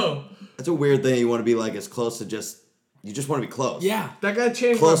 I don't know. That's a weird thing. You want to be like as close to you just want to be close. Yeah. That guy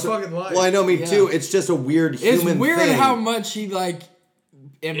changed Closer. my fucking life. Well, I know, me Yeah. too. It's just a weird It's human weird thing. how much he like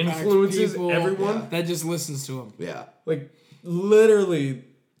impacts Influences people everyone. that just listens to him. Yeah. Like literally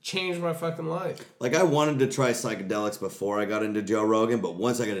changed my fucking life. Like I wanted to try psychedelics before I got into Joe Rogan, but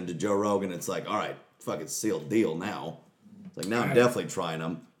once I got into Joe Rogan, it's like, all right, fucking sealed deal now. It's like now I'm definitely trying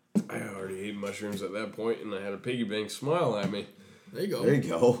them. I already ate mushrooms at that point, and I had a piggy bank smile at me. There you go. There you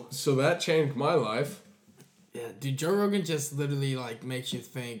go. So that changed my life. Yeah, dude, Joe Rogan just literally like makes you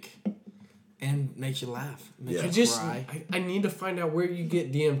think and makes you laugh. Makes Yeah. you cry. I need to find out where you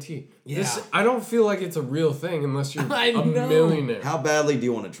get DMT. This, Yeah. I don't feel like it's a real thing unless you're I a know. millionaire. How badly do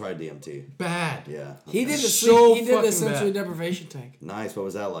you want to try DMT? Bad. Yeah. He did the So he did the fucking sensory bad. deprivation tank. Nice. What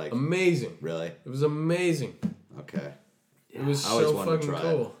was that like? Amazing. Really? It was amazing. Okay. It was I always so wanted to fucking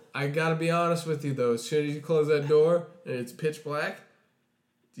try it. cool. I gotta be honest with you though. As soon as you close that door and it's pitch black,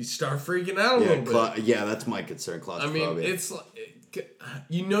 you start freaking out a Yeah, little bit. yeah, that's my concern. I Claustrophobia. mean, it's like,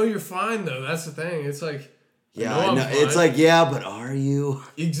 you know you're fine though. That's the thing. It's like, yeah, I I know know. I'm It's fine. like, yeah, but are you?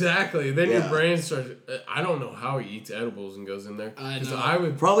 exactly. Then your Yeah. brain starts. I don't know how he eats edibles and goes in there. I 'Cause know. I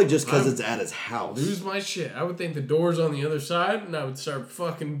would Probably just because I'm- it's at his house. lose my shit. I would think the door's on the other side, and I would start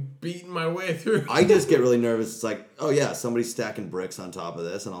fucking beating my way through. I just get really nervous. It's like, oh yeah, somebody's stacking bricks on top of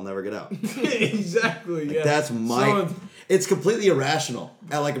this, and I'll never get out. exactly. Yeah. That's my. Someone- It's completely irrational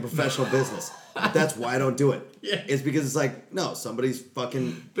at like a professional business. But that's why I don't do it. Yeah. It's because it's like, no, somebody's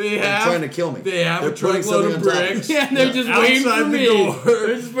fucking They like, have- trying to kill me. they have They're a putting truckload something of on top bricks. Yeah, they're just waiting Outside for the me. door.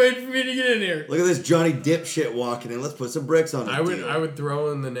 They're just waiting for me to get in here. Look at this Johnny dipshit walking in. Let's put some bricks on it. I would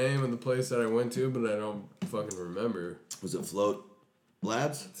throw in the name of the place that I went to, but I don't fucking remember. Was it Float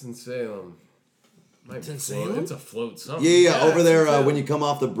Labs? It's in Salem. Might It's be in Float. Salem? It's a float something. Yeah, over it's there in Salem. when you come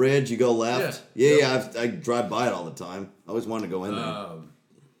off the bridge, you go left. Yeah. Yeah, I drive by it all the time. I always wanted to go in there.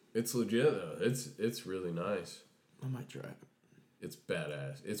 It's legit though. It's really nice. I might try it. It's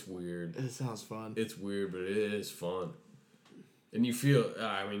badass. It's weird. It sounds fun. It's weird, but it is fun. And you feel,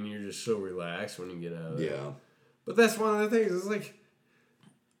 I mean, you're just so relaxed when you get out of there. Yeah. But that's one of the things. It's like,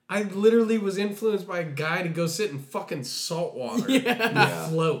 I literally was influenced by a guy to go sit in fucking salt water Yeah.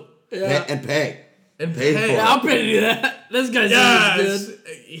 and float. Yeah. And pay. And Paid pay. for it. I'll pay to do that. This guy Yeah, sounds good.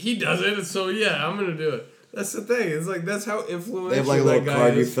 he does it, so yeah, I'm gonna do it. That's the thing. It's like that's how influential They have like a that little guy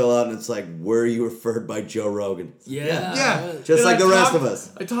card you is. fill out, and it's like, "Were you referred by Joe Rogan?" Yeah. Yeah, Just And like I the rest talked- of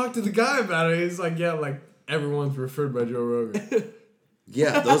us. I talked to the guy about it. He's like, yeah, like everyone's referred by Joe Rogan.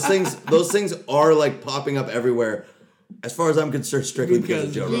 Yeah, those things are like popping up everywhere. As far as I'm concerned, strictly because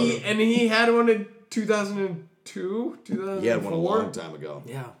of Joe Rogan. He had one in 2002, 2004. He had one a long time ago.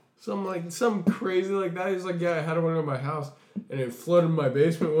 Yeah. Some crazy like that. He's like, yeah, I had one in my house, and it flooded my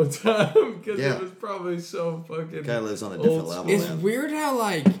basement one time because Yeah. it was probably so fucking. Guy lives on a different old level, It's man. weird how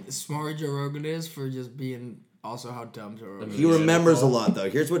like smart Joe Rogan is for just being also how dumb Joe Rogan is. He remembers a lot, though.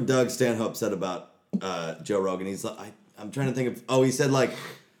 Here's what Doug Stanhope said about Joe Rogan. He's like, I'm trying to think of. Oh, he said like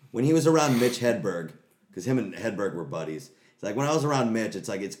when he was around Mitch Hedberg, because him and Hedberg were buddies. He's like, when I was around Mitch, it's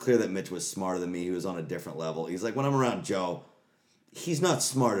like it's clear that Mitch was smarter than me. He was on a different level. He's like, when I'm around Joe, he's not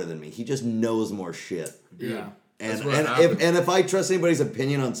smarter than me. He just knows more shit. Yeah. And That's what and happened. if I trust anybody's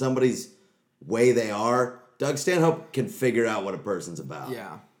opinion on somebody's way they are, Doug Stanhope can figure out what a person's about.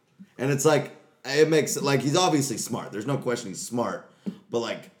 Yeah. And it's like it makes like he's obviously smart. There's no question he's smart, but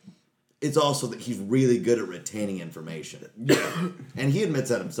like it's also that he's really good at retaining information. Yeah. And he admits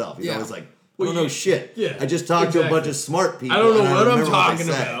that himself. He's Yeah. always like, I Well, don't know you- shit. yeah, I just talked to a exactly. bunch of smart people. I don't know and what I'm remember they talking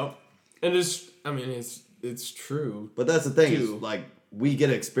said." about, and it's true. But that's the thing, is Too. like we get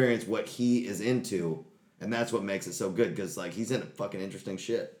to experience what he is into, and that's what makes it so good. Because like he's into fucking interesting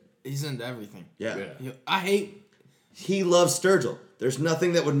shit. He's into everything. Yeah. I hate. He loves Sturgill. There's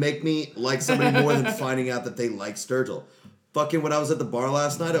nothing that would make me like somebody more than finding out that they like Sturgill. Fucking when I was at the bar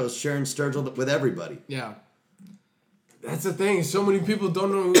last night, I was sharing Sturgill with everybody. Yeah. That's the thing. So many people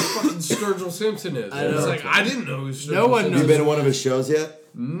don't know who fucking Sturgill Simpson is. I And it's know. like I didn't know who Sturgill No one Simpson Have you knows. been to one of his shows yet?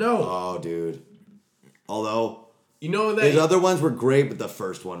 No. Oh, dude. Although You know his that other ones were great, but the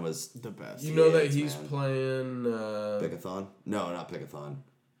first one was The best. you know that Yes, he's man. playing Pickathon. No, not Pickathon.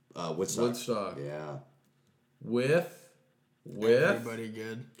 Woodstock. Woodstock Yeah, with Everybody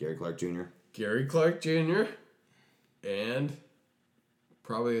good. Gary Clark Jr. Gary Clark Jr. and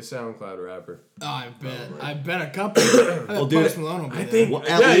probably a SoundCloud rapper. Oh, I bet. Probably. I bet a couple. I bet Well, dude, Post Malone will be I there. think Well,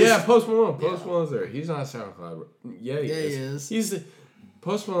 at yeah, least- Post Malone. Post Malone's there. He's not a SoundCloud. Yeah, he Yeah, is. he is. He's the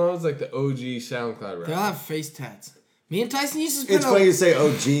Post Malone's like the OG SoundCloud They all rapper. have face tats. Me and Tyson used to spend It's funny you say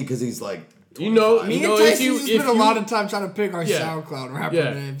OG because he's like You know, Me you know and if Tyson you spent a lot of time trying to pick our Yeah. SoundCloud rapper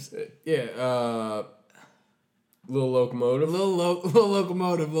yeah names. Little Locomotive. Little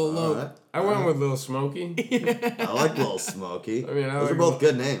Locomotive, Little Loc. Alright. I went with Little Smokey. I like Lil Smokey. I mean, I those like are both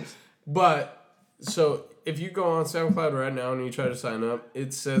good names. But so if you go on SoundCloud right now and you try to sign up,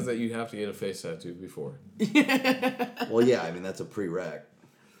 it says that you have to get a face tattoo before. Well, yeah, I mean that's a prereq.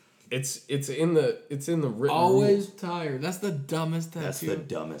 It's in the written Always rules. tired. That's the dumbest tattoo. That's the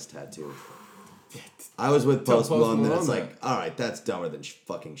dumbest tattoo. I was with Tell Post Post Malone, and Malone it's that. like, all right, that's dumber than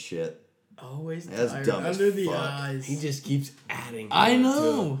fucking shit. Always That's tired. dumb as Under the fuck. eyes. He just keeps adding. To I it,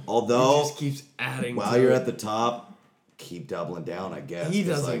 know. too. Although, He just keeps adding. while to you're it. at the top, keep doubling down, I guess. He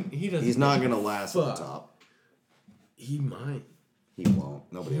 'cause, doesn't- he doesn't He's not give a gonna last at fuck. the top. He might. He won't.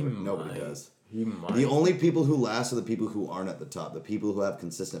 Nobody might. does. He might. The only people who last are the people who aren't at the top. The people who have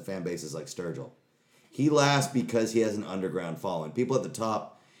consistent fan bases like Sturgill. He lasts because he has an underground following. People at the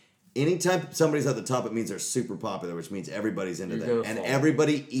top, anytime somebody's at the top, it means they're super popular, which means everybody's into You're them. gonna And fall.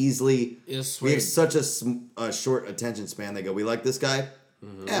 everybody easily, Is we have swayed. such a short attention span. They go, we like this guy?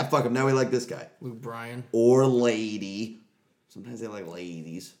 Mm-hmm. Yeah, fuck him. Now we like this guy. Luke Bryan. Or lady. Sometimes they like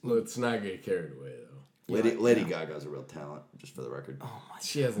ladies. Let's not get carried away though. Lady Gaga's a real talent, just for the record. Oh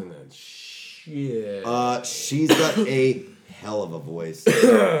She hasn't done shit. She's got a hell of a voice.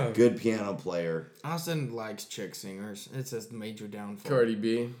 Good piano player. Austin likes chick singers. It's his major downfall. Cardi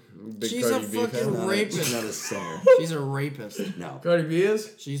B. Big She's Cardi a B fucking fan. Not rapist. she's not a singer. She's a rapist. No. Cardi B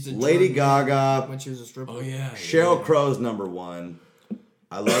is? She used to Lady drug me Gaga. when she was a stripper. Oh yeah. Cheryl Crow's number one.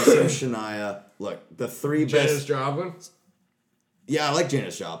 I love some Shania. Look, the three Janis best. Joplin. Yeah, I like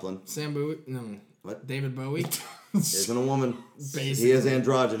Janis Joplin. Sam Bowie. No. What? David Bowie. Isn't a woman. Basically. He is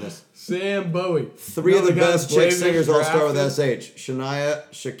androgynous. Sam Bowie. Three of the Another guy best chick Blazers singers all start with drafted. SH. Shania,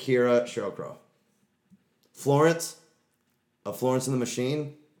 Shakira, Cheryl Crow. Florence. A Florence and the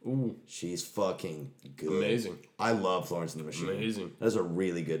Machine. Ooh, She's fucking good. amazing. I love Florence and the Machine. Amazing. That is a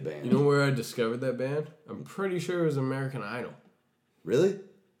really good band. You know where I discovered that band? I'm pretty sure it was American Idol. Really?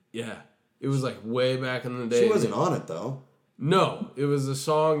 Yeah. It was like way back in the day. She wasn't on it though. No, it was a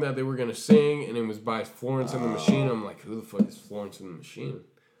song that they were gonna sing, and it was by Florence and the Machine. I'm like, who the fuck is Florence and the Machine?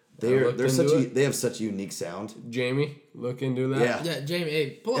 I They're looked such into a, it. they have such a unique sound. Jamie, look into that. Yeah. Yeah, Jamie. Hey,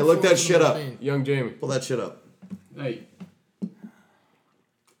 pull up. Hey, look that Florence and shit the up. Machine. Young Jamie. Pull that shit up. Hey.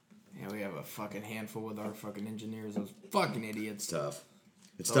 Yeah, we have a fucking handful with our fucking engineers. Those fucking idiots. It's tough.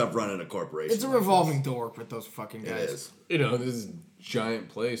 It's tough running a corporation. It's a like revolving door with those fucking this. guys. It is. You know, this is a giant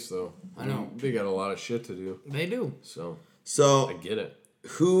place, though. I know. They got a lot of shit to do, They do. so I So get it.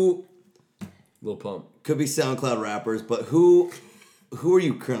 who Lil Pump. could be SoundCloud rappers, but who are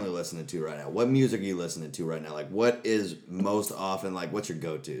you currently listening to right now? What music are you listening to right now? Like what is most often like what's your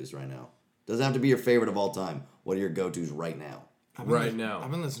go-tos right now? Doesn't have to be your favorite of all time. What are your go-tos right now? Right now.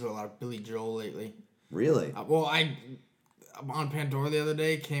 I've been listening to a lot of Billy Joel lately. Really? Well, I'm on Pandora the other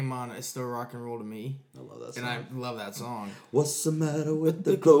day, came on It's Still Rock and Roll to Me. I love that And song. I love that song. What's the matter with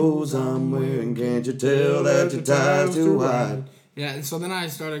the clothes I'm wearing? Can't you tell that your tie's too wide? Yeah, and so then I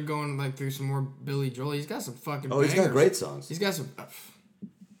started going like through some more Billy Joel. He's got some fucking Oh, he's got bangers. great songs. He's got some...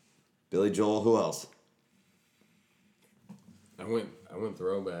 Billy Joel, who else? I went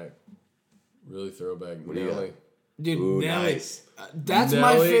throwback. Really throwback. do you Nelly. Dude, Ooh, Nelly. nice. That's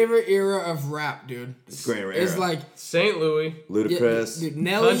my Nelly. favorite era of rap, dude. It's a great It's era. like... St. Louis. Ludacris. Dude,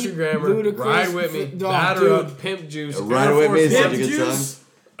 Nelly, Country Grammar. Ludacris, Ride With Me. Dog, Batter dude. Up. Pimp Juice. Ride Air With Me is Force such a One. good song.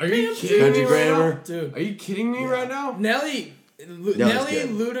 Are you kidding Country me right Grammar. now? Dude. Are you kidding me right now? Nelly, Nelly's Nelly, good.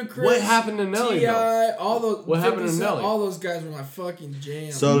 Ludacris. What happened to Nelly, T.I., all those. What happened to 50 Cent, Nelly? All those guys were my fucking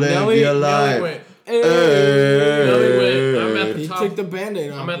jam. So live Nelly, your Nelly life. went. Hey. Nelly went. I'm at the he top. took the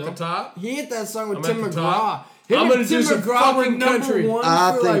Band-Aid off. I'm at bro. the top. He hit that song with I'm Tim at the McGraw. top. Him I'm and gonna do Tim some McGraw were fucking number country. one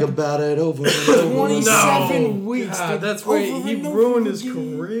I for think like about it over and over. 27 weeks. God, dude. that's where Over he and over ruined his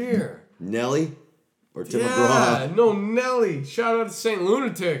again. career. Nelly or Tim Yeah, McGraw? no, Nelly. Shout out to St.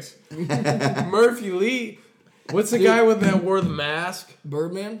 Lunatics. Murphy Lee. What's the guy with that wore the mask?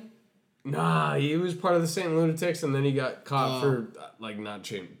 Birdman? Nah, he was part of the St. Lunatics, and then he got caught for like not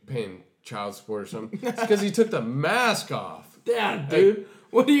paying child support or something. It's because he took the mask off. Yeah, dude.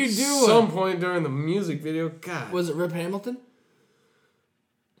 What are you doing? Some point during the music video, God, Was it Rip Hamilton?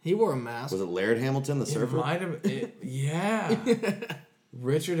 He wore a mask. Was it Laird Hamilton, the it surfer? might have. Yeah,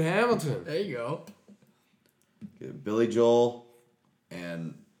 Richard Hamilton. There you go. Billy Joel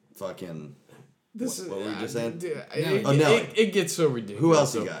and fucking. This What were you just saying? It, Oh, Nelly. it gets so ridiculous. Who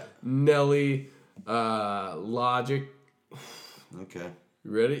else you So, got? Nelly, Logic. Okay.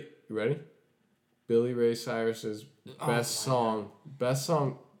 You ready? You ready? Billy Ray Cyrus's best song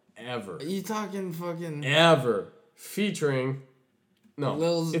ever. Are you talking fucking... Ever. Featuring No,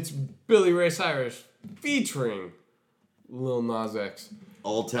 Lil's- it's Billy Ray Cyrus featuring Lil Nas X.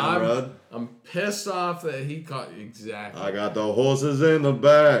 Old Town Road. I'm pissed off that he caught exactly. I got the horses in the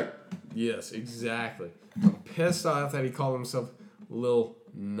back. Yes, exactly. I'm pissed off that he called himself Lil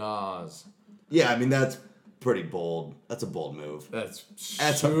Nas. Yeah, I mean that's pretty bold. That's a bold move. That's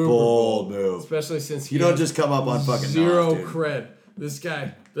a super bold move. especially since he You don't has just come up on fucking zero Nas, dude. cred. This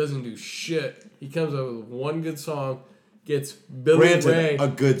guy doesn't do shit. He comes up with one good song, gets Billy Ray, Granted, a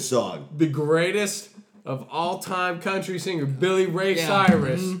good song. the greatest of all time country singer, Billy Ray Yeah.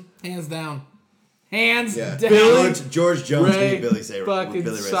 Cyrus. Hands down. Hands Yeah, down. George Jones Ray beat Billy Cyrus. fucking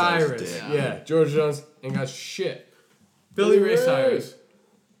Billy Ray Cyrus. did. Yeah, George Jones ain't got shit. Billy Ray Cyrus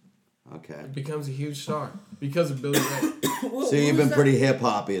Okay. becomes a huge star because of Billy Ray. So you've been pretty hip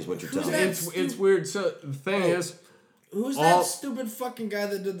hoppy, is what you're telling me. It's weird. So the thing is, Who's all- that stupid fucking guy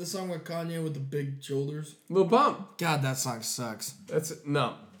that did the song with Kanye with the big shoulders? Lil Pump. God, that song sucks. That's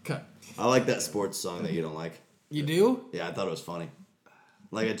no cut. I like that sports song that you don't like. You do? Yeah, I thought it was funny.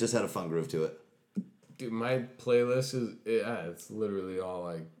 Like it just had a fun groove to it. Dude, my playlist is it's literally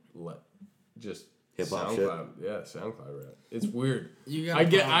all just Hip-hop SoundCloud. Yeah, SoundCloud rap. It's weird. You got I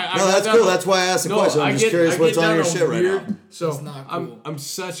get. a I No, got that's down cool. to- That's why I asked the No, question. I'm I just get- curious I what's get on down your to shit right weird- now. So That's not cool.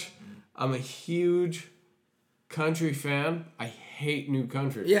 I'm a huge country fan. I hate new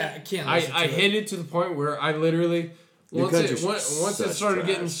country. Yeah, I can't. listen I to hate it to the point where I literally New once it country's once it such started trash.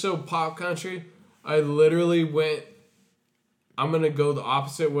 getting so pop country, I literally went. I'm gonna go the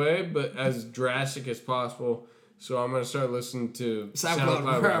opposite way, but as drastic as possible. So I'm gonna start listening to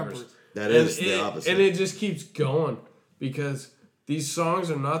SoundCloud rappers. That is the it, opposite. And it just keeps going because these songs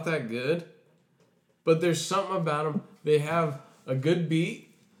are not that good, but there's something about them. They have a good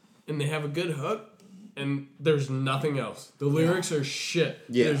beat and they have a good hook, and there's nothing else. The lyrics are shit.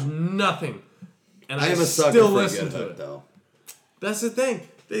 Yeah. There's nothing. And I I, am a sucker still for a listen good to hook, it. though. That's the thing.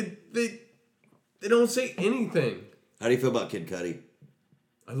 They don't say anything. How do you feel about Kid Cudi?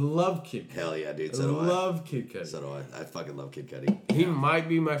 I love Kid Cudi. Hell yeah, dude. I So do I. love Kid Cudi. So do I. I fucking love Kid Cudi. He might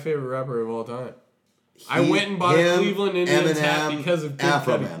be my favorite rapper of all time. I He- went and bought a him, Cleveland Indians hat Eminem, because of Kid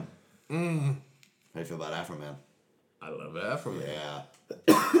Afro Cudi. Man. How do you feel about Afro Man? I love Afro Man. Yeah.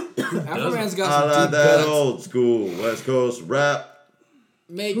 Afroman's I got some like deep that cuts. old school West Coast rap.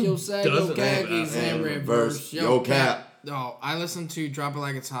 Make your sag, your doesn't have khakis, Afro and Man reverse verse, your yo cap. cap. Oh, I listened to Drop It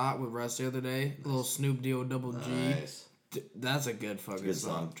Like It's Hot with Russ the other day. A little Snoop D-O double G. Nice. That's a good fucking good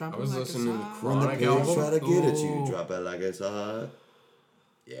song. song. Drop I It was Like listening to It's the Hot. Chronic When the album. pigs try to get at you, Oh. drop it like it's hot.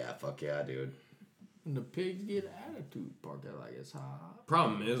 Yeah, fuck yeah, dude. When the pigs get attitude, park it like it's hot.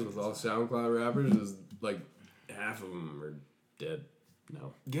 Problem is with all SoundCloud rappers is like half of them are dead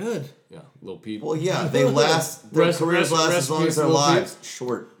now. Good. Yeah, little people. Well, yeah, they last. Their Rest- careers rest- last rest as long in as peace, their Lil lives.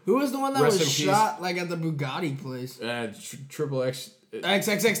 Short. Who was the one that Rest was in peace. shot like at the Bugatti place? Triple X.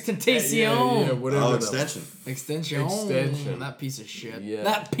 XXX Tentacion. Yeah, whatever. Oh, the- extension. Extension. Extension. That piece of shit. Yeah.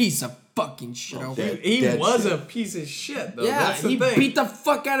 That piece of fucking shit. Oh, Okay. dead. He Dead was shit. a piece of shit though. Yeah, That's the he thing. beat the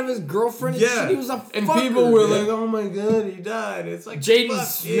fuck out of his girlfriend and yeah, shit. He was a and fucker. people were Yeah. like, "Oh my god, he died." It's like Jaden fuck,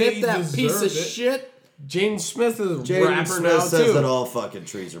 Smith, he that piece of deserved it. shit. Jaden Smith is a Jaden rapper Smith now says too. that all fucking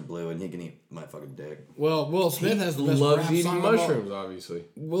trees are blue and he can eat my fucking dick. Well, Will Smith has the best loves rap eating song of all. mushrooms, obviously.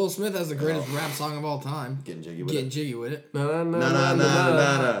 Will Smith has the greatest rap song of all time. Getting jiggy with Getting it. jiggy with it. Na na na Na na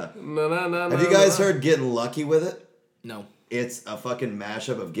na na na. Have you guys heard Getting Lucky with It? No. It's a fucking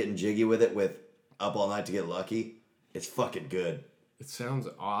mashup of Getting Jiggy with It with Up All Night to Get Lucky. It's fucking good. It sounds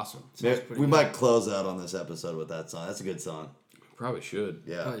awesome. We might close out on this episode with that song. That's a good song. Probably should.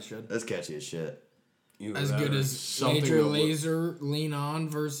 Yeah. Probably should. That's catchy as shit. Either As that good or as something Major that would- Lazer, Lean On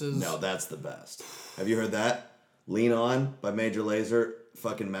versus. No, that's the best. Have you heard that? Lean On by Major Lazer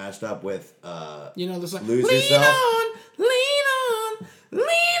fucking mashed up with You know the song. Lose lean Yourself? on, lean on, lean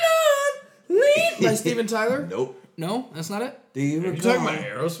on, lean. By Steven Tyler. Nope. No, that's not it. Do you Are you recall? talking about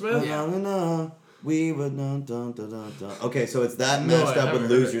Aerosmith? Na, na, na, we would dun, dun, dun, dun, dun. Okay, so it's that No, mashed I up with haven't heard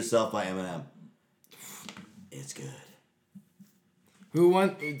Lose it. Yourself by Eminem. It's good. Who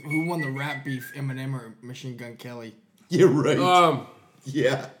won the rap beef? Eminem or Machine Gun Kelly? You're right. Um,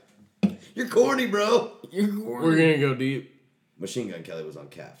 Yeah. You're corny, bro. we're gonna go deep. Machine Gun Kelly was on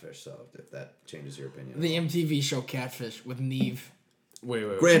Catfish, so if that changes your opinion. The MTV show Catfish with Neve.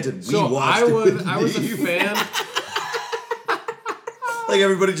 Wait. Granted, we So watched I it was with I was a Neve. fan. Like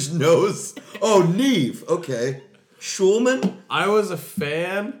everybody just knows. Oh, Neve. Okay. Schulman? I was a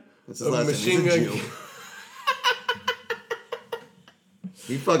fan What's his of last Machine name? He's a Gun. Jew.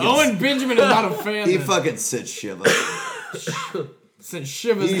 He fucking Owen Benjamin is not a fan. he then. fucking sits Shiva. Sent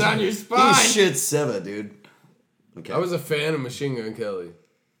shivers down your spine. He shit Siva, dude. Okay. I was a fan of Machine Gun Kelly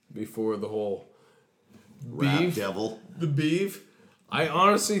before the whole Rap beef. devil. The beef. I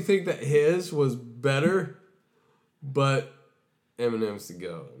honestly think that his was better, but Eminem's the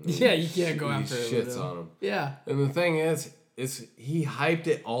GOAT. Yeah, you can't go He after shits Eminem. on him. Yeah. And the thing is he hyped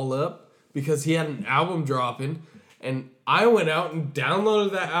it all up because he had an album dropping, and I went out and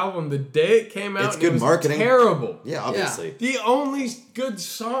downloaded that album the day it came out. It's and good it was marketing. Terrible. Yeah, obviously. The only good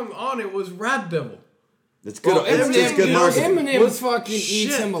song on it was Rat Devil. It's good. Well, It's just good marketing. Eminem Was fucking eats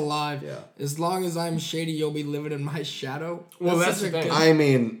shit. him alive. Yeah. As long as I'm shady, you'll be living in my shadow. Well, that's such the a thing. good- I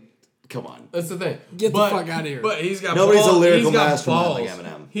mean, come on. That's the thing. Get the fuck outta here. But he's got Nobody's balls. a lyrical He's got mastermind balls. like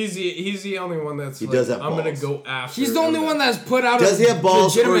Eminem. He's the only one that's He like, does have I'm gonna balls. go after. He's the only Eminem. one that's put out Does a he have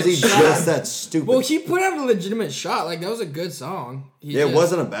balls, or is he legitimate shot. just that stupid? Well, he put out a legitimate shot. Like, that was a good song. He Yeah, it just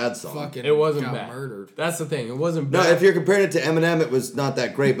wasn't a bad song. Fucking It wasn't got bad. murdered. That's the thing. It wasn't No, bad. if you're comparing it to Eminem, it was not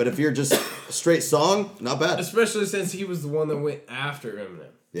that great. But if you're just straight song, not bad. Especially since he was the one that went after Eminem.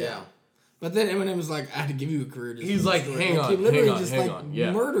 Yeah. But then Eminem was like, I had to give you a career. Just He's to like, destroy it. hang on, He literally hang on, just hang like on,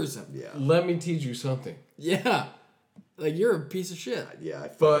 yeah. murders him. Yeah, Let me teach you something. Yeah. Like, you're a piece of shit. yeah. I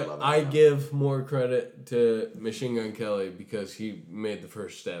fucking But love I Eminem. give more credit to Machine Gun Kelly because he made the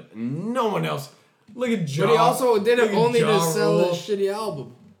first step. And no one else. Look at Ja. But he also did it Look at only to Ja sell Rule. his shitty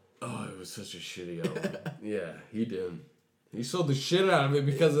album. Oh, it was such a shitty album. Yeah, he did. He sold the shit out of it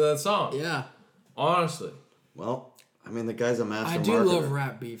because of that song. Yeah. Honestly. Well, I mean, the guy's a master. I do marketer. love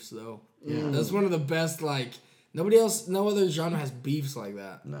rap beefs, though. Yeah. That's one of the best, like, no other genre has beefs like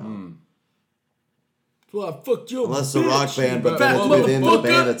that. No, Well, I fucked you. unless it's a rock band, but fat then it's within the motherfucker.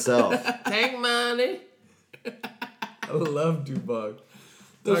 band itself. Take money. I love Tupac.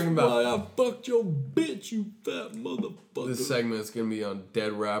 Talking about Why I fucked your bitch, you fat motherfucker. this segment is gonna be on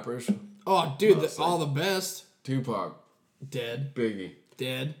dead rappers. Oh, dude, all the best. Tupac, Dead. Biggie,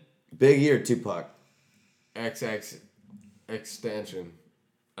 Dead. Biggie or Tupac? XX Extension.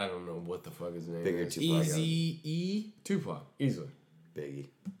 I don't know what the fuck his name Bigger is. Tupac. Easy E. Tupac, easily. Biggie.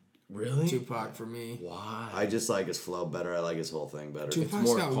 Really? Tupac for me. Why? I just like his flow better. I like his whole thing better. Tupac's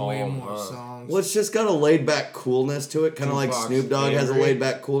more got way calm, more huh? songs. Well, it's just got a laid back coolness to it, kind of like Tupac's Snoop Dogg has a angry. laid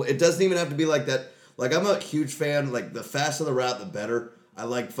back cool. It doesn't even have to be like that. Like, I'm a huge fan. Like, the faster the rap, the better. I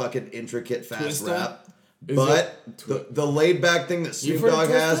like fucking intricate fast Twista? rap. Is But it- the laid back thing that Snoop You've heard of Dogg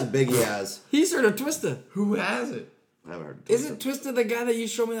has, Twista? Biggie has. He's heard of Twista. Who has it? I haven't heard of Isn't Twista. Twista the guy that you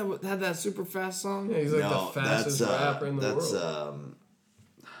showed me that had that super fast song? Yeah, he's like No, the fastest rapper in the that's world.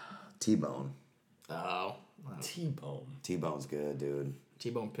 T-Bone. Oh. T-Bone. T-Bone's good, dude.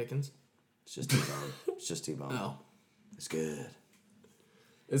 T-Bone Pickens. It's just T-Bone. It's just T-Bone. Oh. It's good.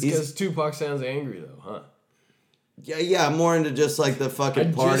 It's He's- because Tupac sounds angry though, huh? Yeah, I'm more into just like the fucking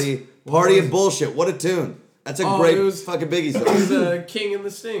I party just- what and was- bullshit. What a tune. That's a Oh, great it was- fucking Biggie It was song. King and the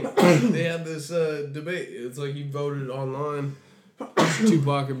Sting. They had this debate. It's like you voted online,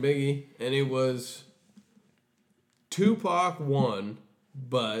 Tupac and Biggie, and it was Tupac won,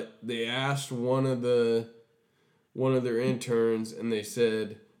 but they asked one of their interns, and they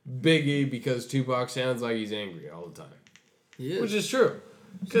said Biggie because Tupac sounds like he's angry all the time, He is. which is true.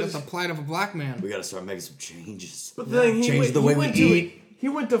 That's Because the plight of a black man. We gotta start making some changes. the thing, Change the way we eat. He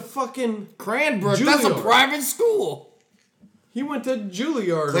went to fucking. Cranbrook, that's a Juilliard. private school. He went to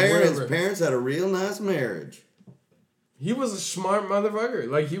Juilliard or Claire and his whatever. parents had a real nice marriage. He was a smart motherfucker.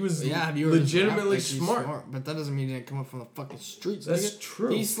 Like he was Yeah, you were legitimately like, he's smart. But that doesn't mean he didn't come up from the fucking streets. That's nigga. true.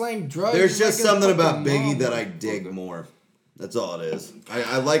 He slang drugs. There's just like his something about fucking Biggie mom, that I motherfucker. dig more. That's all it is.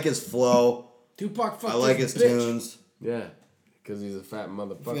 I like his flow. Tupac fucked I like his bitch. tunes. Yeah, because he's a fat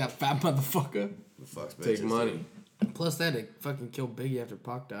motherfucker. Yeah, fat motherfucker. The fuck's Take bitches, money. dude. Plus, they had to fucking kill Biggie after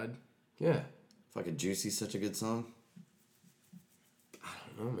Pac died. Yeah. Fucking Juicy's such a good song. I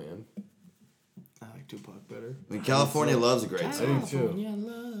don't know, man. I like Tupac better. I mean, California Love's a great song. do too. California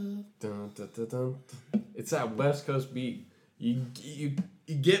love. Dun, dun, dun, dun. It's that West Coast beat. You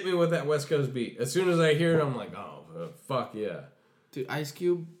get me with that West Coast beat. As soon as I hear it, I'm like, oh, fuck yeah. Dude, Ice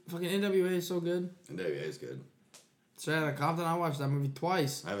Cube, fucking NWA is so good. And WA is good. Straight Outta Compton, I watched that movie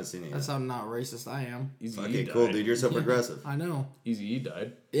twice. I haven't seen it That's yet. how not racist I am. Easy Fucking E cool, died. dude. You're so progressive. I know. Easy E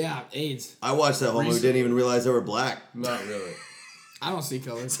died. Yeah, AIDS. I watched that whole movie, Recently. didn't even realize they were black. Not really. I don't see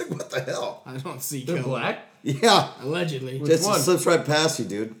color. It's like, what the hell? I don't see They're color. black? Yeah. Allegedly. Just one? slips right past you,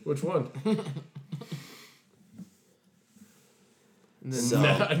 dude. Which one? So,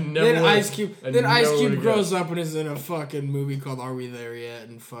 I never Then would've- Ice Cube. I Then Ice never Cube would've grows guessed. up and is in a fucking movie called Are We There Yet?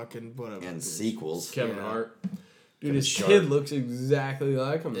 And fucking whatever. and bitch. sequels. Kevin Yeah. Hart. Dude, Kevin his Sharp. kid looks exactly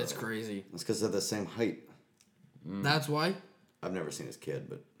like him. It's though. crazy. That's because they're the same height. That's why. I've never seen his kid,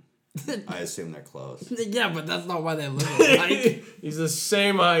 but I assume they're close. Yeah, but that's not why they look alike. He's the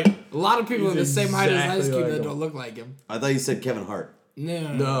same height. A lot of people are the He's same height as Ice exactly Cube like that him. don't look like him. I thought you said Kevin Hart.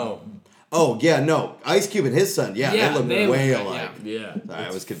 No. No. Oh yeah, no, Ice Cube and his son. Yeah, they look way alike. Yeah. Sorry, I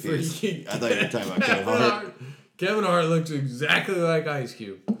was It's confused. freaking- I thought you were talking about Kevin Hart. Kevin Hart looks exactly like Ice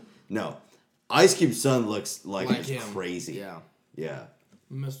Cube. No, Ice Cube's son looks like Like he's him. crazy. Yeah. Yeah.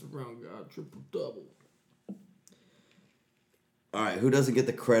 Mr. Brown got triple double. All right, who doesn't get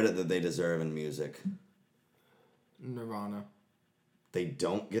the credit that they deserve in music? Nirvana. They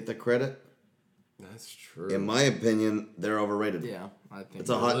don't get the credit. That's true. In my opinion, they're overrated. Yeah, I think. It's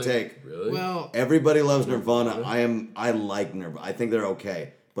a hot take. Really? Well, Everybody loves Nirvana. I like Nirvana. I think they're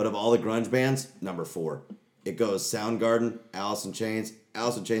okay. But of all the grunge bands, number 4. It goes Soundgarden, Alice in Chains.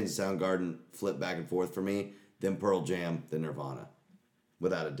 Alice in Chains and Soundgarden flip back and forth for me. Then Pearl Jam, then Nirvana.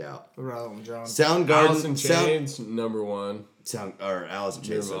 Without a doubt. what about Elton John? Soundgarden, Alice in Chains, number 1. or Alice in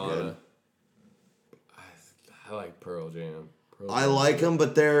Chains, so good. Nirvana. I like Pearl Jam. I like them,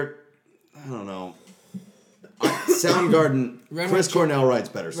 but they're, I don't know. Soundgarden, Red Chris Hot Cornell writes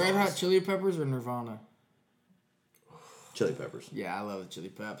better songs. Red Hot Chili Peppers or Nirvana? Chili Peppers. Yeah, I love the Chili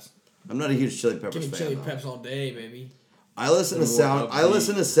Peps. I'm not a huge Chili Peppers Give me fan. Chili though. Peps all day, baby. I listen to They're more I upbeat.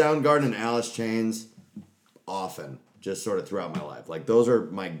 listen to Soundgarden and Alice Chains often, just sort of throughout my life. Like those are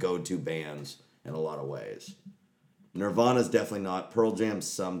my go-to bands in a lot of ways. Nirvana's definitely not. Pearl Jam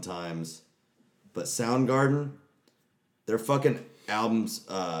sometimes, but Soundgarden, their fucking albums,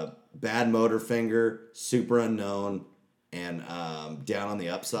 Bad Motorfinger, Super Unknown, and Down on the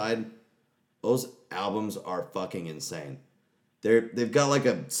Upside. Those albums are fucking insane. They've got like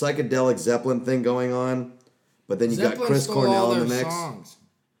a psychedelic Zeppelin thing going on, but then you got Zeppelin Chris stole Cornell all in the their mix. songs.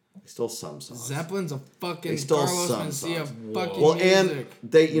 They stole some songs. Zeppelin's a fucking They stole Carlos some Mencia songs. fucking Well, music. and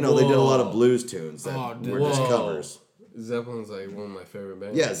they they did a lot of Whoa. blues tunes that Oh, dude. were just Whoa. covers. Zeppelin's like one of my favorite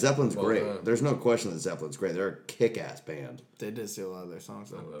bands. Yeah, Zeppelin's Well great. done. There's no question that Zeppelin's great. They're a kick-ass band. They did steal a lot of their songs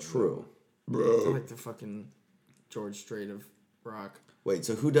though. I love True. They're like the fucking George Strait of rock. Wait,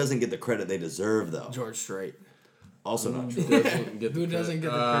 so who doesn't get the credit they deserve though? George Strait. Also not true. Doesn't get Who the doesn't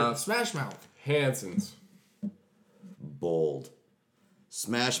get the credit. credit? Smash Mouth. Hanson's. Bold.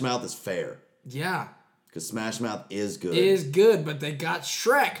 Smash Mouth is fair Yeah. because Smash Mouth is good. It is good, but they got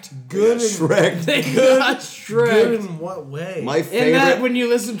Shrek'd. Good Shrek. They got Good Shrek'd. in what way? My And that favorite. when you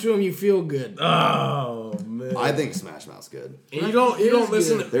listen to him, you feel good. oh man. I think Smash Mouth's good. And you don't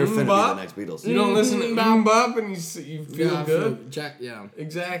listen to They're finna be the Mbop? next Beatles. You don't listen to Mbop and you feel Yeah, I good? Jack, yeah.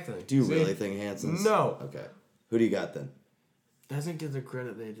 Exactly. Do you See? really think Hanson's? No. Okay. Who do you got then? Doesn't get the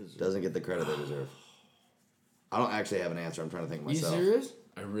credit they deserve. Doesn't get the credit they deserve. I don't actually have an answer. I'm trying to think You myself. serious?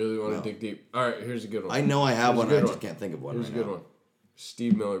 I really want to No. dig deep. All right, here's a good one. I know I have Here's a one. good I just one. can't think of one. Here's right a good now. one.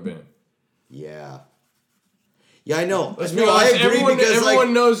 Steve Miller Band. Yeah. Yeah, I know. Let's No, be I honest. agree Everyone because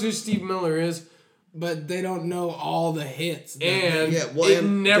knows who Steve Miller is, But they don't know all the hits. that and they- yeah, well, it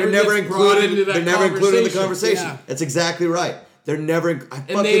and never they're never gets brought included. into that They're never included in the conversation. Yeah. That's exactly right. They're never. I And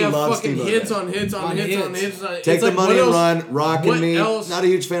fucking they have love fucking Steve hits Miller. on hits on hits on hits. Take It's the like, money what and else- run, rockin' what me. else- Not a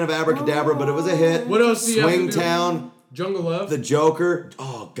huge fan of Abracadabra, but it was a hit. What else do you have to Swing do? Town, Jungle Love. The Joker.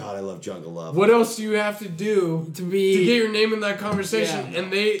 Oh God, I love Jungle Love. What else do you have to do To be- to get your name in that conversation? Yeah.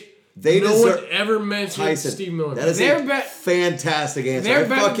 And they They no deserve- one ever mentioned Tyson. Steve Miller. That is They're a be- fantastic answer. They're I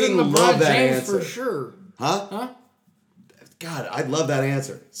better fucking than love LeBron that James answer. for sure. Huh? Huh? God, I love that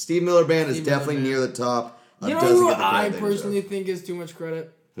answer. Steve Miller Band is Steve Miller definitely Band. near the top. You know doesn't who get the credit I they personally deserve. think is too much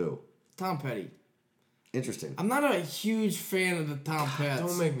credit? Who? Tom Petty. Interesting. I'm not a huge fan of the Tom Petty.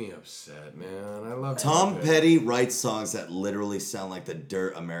 Don't make me upset, man. I love Tom Petty writes songs that literally sound like the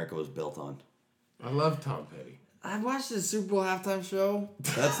dirt America was built on. I love Tom Petty. I watched the Super Bowl halftime show.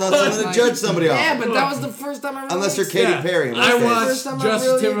 That's not something to judge somebody off. Yeah, but that was the first time I really Unless you're Katy Yeah. Perry. In which I case- watched First time I Justin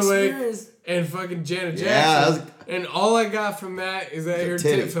really Timberlake experienced- and fucking Janet Yeah, Jackson, that was- and all I got from that is that her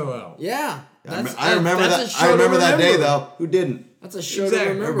titty. tit fell out. Yeah. I remember that's a that. show I to remember that day remember. though. Who didn't? That's a show Exactly. to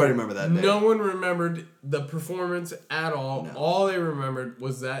remember. Everybody remember that day. No one remembered the performance at all. No. All they remembered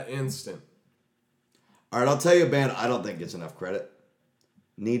was that instant. All right, I'll tell you a band I don't think gets enough credit.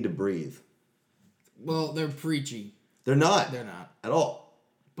 Need to Breathe. Well, they're preachy. They're not. They're not. At all.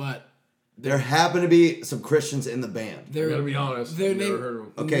 But There happen to be some Christians in the band. they're. I gotta be honest. They're I've never named- heard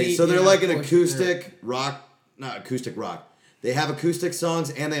of them. Okay, Nate- so they're yeah, like an of course, acoustic rock, not acoustic rock. They have acoustic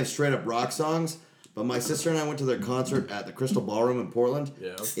songs and they have straight up rock songs. But my sister and I went to their concert at the Crystal Ballroom in Portland.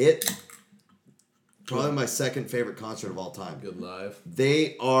 Yeah. It probably my second favorite concert of all time. Good live.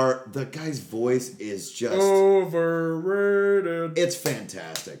 They are the guy's voice is just Overrated. it's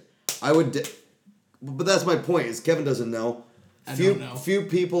fantastic. I would, but that's my point. Is Kevin doesn't know. I Few don't know. few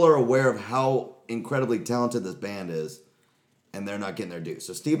people are aware of how incredibly talented this band is, and they're not getting their due.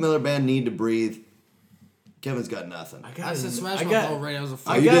 So Steve Miller Band, Need to Breathe. Kevin's got nothing. I said Smash Mouth already. I was a Oh,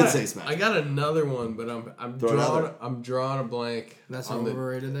 fuck. you did say Smash. I got another one, but I'm drawing a blank. That's how on the.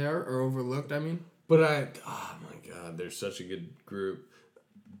 overrated they are, or overlooked. I mean, But oh my god, they're such a good group,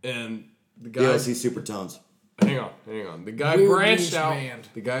 and the guy. DLC Supertones. Hang on. The guy Weird branched niche out. band.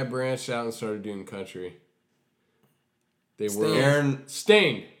 The guy branched out and started doing country. They Stained. were Aaron.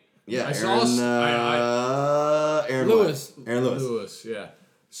 Stained. Yeah, I saw Aaron Lewis. what? Aaron Lewis. Lewis, yeah.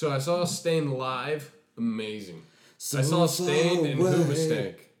 So I saw Stained live. Amazing. So I saw Stained and far away.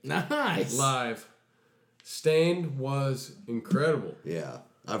 Hoobastank nice. live. Stained was incredible. Yeah,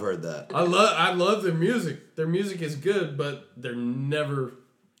 I've heard that. I love their music. Their music is good, but they're never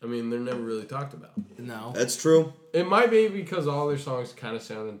really talked about. No. That's true. It might be because all their songs kind of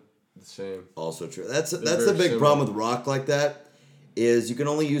sounded the same. Also true. That's the very big similar. problem with rock like that, is you can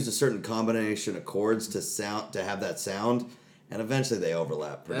only use a certain combination of chords to have that sound, and eventually they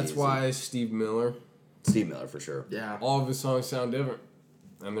overlap. Pretty That's easy. why Steve Miller, Steve Miller for sure. Yeah. all of his songs sound different,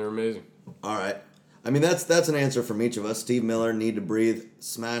 and they're amazing. All right. I mean, that's an answer from each of us. Steve Miller, Need to Breathe,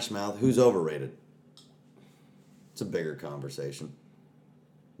 Smash Mouth. Who's overrated? It's a bigger conversation.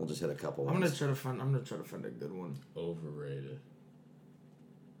 We'll just hit a couple I'm ones. gonna try to find a good one. Overrated.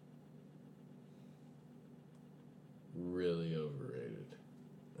 Really overrated.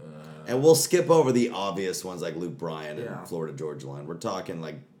 And we'll skip over the obvious ones like Luke Bryan and Yeah. Florida Georgia Line. We're talking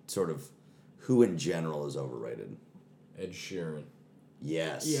like sort of who in general is overrated. Ed Sheeran.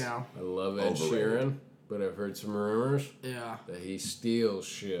 Yes. Yeah. I love Ed Overrated. Sheeran, but I've heard some rumors Yeah. that he steals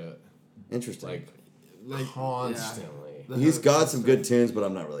shit Interesting. Like constantly. Yeah. He's got some good tunes, but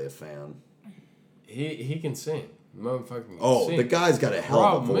I'm not really a fan. He can sing. Motherfucking can Oh, sing. the guy's got a hell of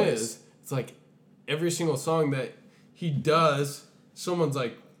a Problem voice. is, it's like every single song that he does, someone's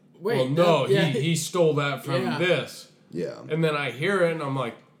like, Wait, well, no, yeah. he stole that from Yeah. this. Yeah. And then I hear it and I'm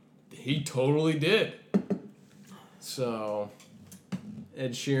like, he totally did. So,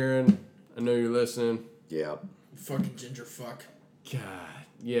 Ed Sheeran, I know you're listening. Yeah. fucking ginger fuck. God,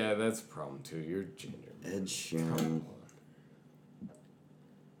 yeah, that's a problem too. You're ginger. Ed Sheeran.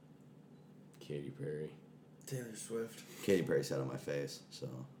 Katy Perry. Taylor Swift. Katy Perry sat on my face, so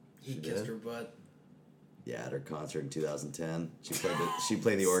He she kissed did. her butt. Yeah, at her concert in 2010, she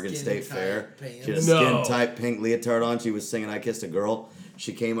played the Oregon Skin State tight Fair. pants. She had a No. skin tight pink leotard on. She was singing "I Kissed a Girl."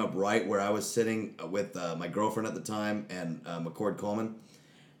 She came up right where I was sitting with my girlfriend at the time and McCord Coleman,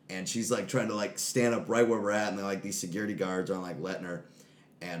 and she's like trying to like stand up right where we're at, and then like these security guards aren't like letting her,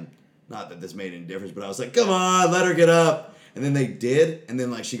 and not that this made any difference, but I was like, "Come on, let her get up." And then they did, and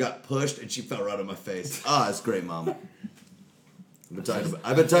then like she got pushed and she fell right on my face. Ah, it's great, Mom. I've been talking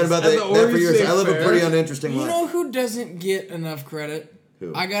about At the that for Oregon years. State I live a Fair. pretty uninteresting You life. know who doesn't get enough credit?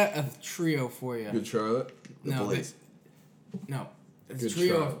 Who? I got a trio for you. Good Charlotte. The no, Police. No, it's Good a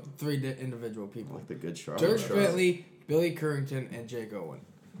trio Charlotte. of three individual people. Like the good Charlotte. Dirk Charlotte. Bentley, Billy Currington, and Jake Owen.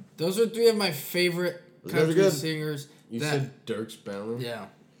 Those are three of my favorite Those guys are country good. singers. You that, said Dirks Bentley? yeah.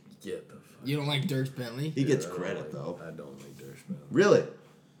 Get the fuck. You don't like Dirk Bentley? He gets I don't credit like- though. I don't like Dirks Bentley. Really?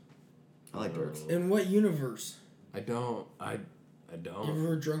 I like Dirk. In what universe? I don't. You ever don't.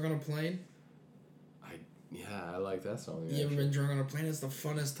 heard Drunk on a Plane? Yeah, I like that song. You ever actually. been drunk on a plane? It's the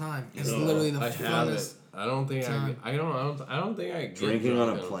funnest time. It's No, literally the I haven't. funnest. I don't think time. I don't think I get Drinking on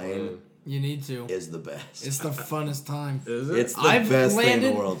drunk a plane. You need to. Is the best. It's the funnest time. Is it? It's the best thing in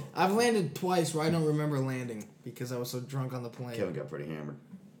the world. I've landed twice where I don't remember landing because I was so drunk on the plane. Kevin got pretty hammered.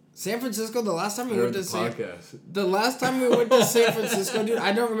 San Francisco. The last time I we heard went the to podcast. the last time we went to San Francisco, dude,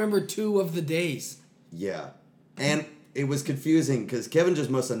 I don't remember 2 of the days. Yeah. And it was confusing because Kevin just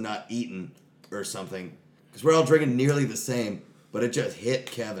must have not eaten or something. Because we're all drinking nearly the same, but it just hit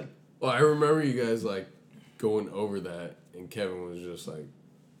Kevin. Well, I remember you guys like going over that, and Kevin was just like,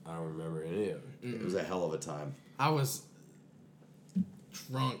 I don't remember any of it. It was a hell of a time. I was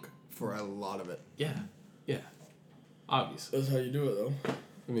drunk for a lot of it. Yeah, yeah. Obviously, That's how you do it, though.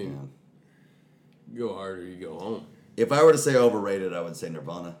 I mean, you go hard or you go home. If I were to say overrated, I would say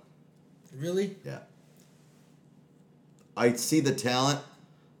Nirvana. Really? Yeah. I see the talent,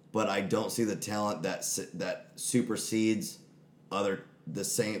 but I don't see the talent that supersedes the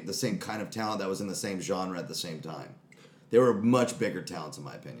same kind of talent that was in the same genre at the same time. They were much bigger talents, in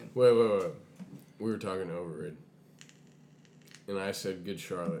my opinion. Wait. We were talking overrated, and I said Good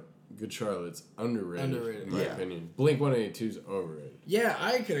Charlotte. Good Charlotte's underrated, Underrated. in my Yeah. opinion. Blink-182's overrated. Yeah,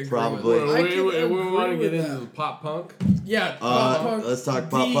 I could agree. Probably. With I we could want to agree get with into that. the pop punk. Yeah, pop punk. Let's talk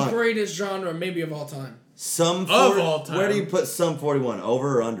pop the punk. greatest genre, maybe of all time. Some Of all time. Where do you put Sum 41?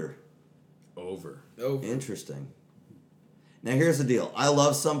 Over or under? Over. Over. Interesting. Now here's the deal. I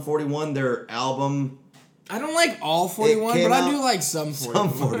love Sum 41. Their album I don't like all 41, came but I out- do like some 41.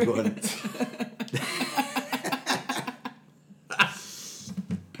 Sum 41.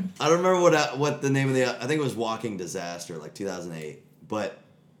 I don't remember what the name of the. I think it was Walking Disaster, like 2008. But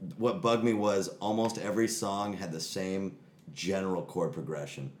what bugged me was almost every song had the same general chord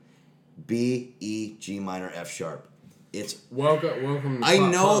progression: B, E, G minor, F sharp. It's. Welcome. To I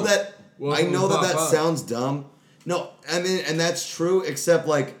Pop know Punk. that. Welcome I know to that Pop that Punk. sounds dumb. No, I mean, and that's true. Except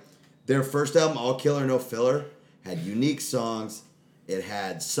like their first album, All Killer No Filler, had unique songs. It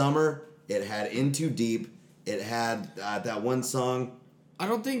had Summer. It had In Too Deep. It had that one song. I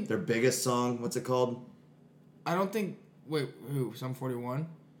don't think. Their biggest song. What's it called? Wait, who? Sum 41?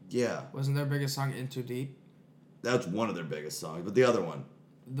 Yeah, Wasn't their biggest song In Too Deep? that's one of their biggest songs. But the other one,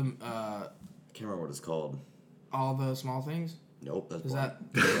 The I can't remember what it's called. All the Small Things? Nope, that's Is Blink.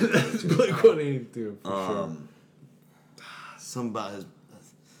 that. Blink-182 for sure. Something about his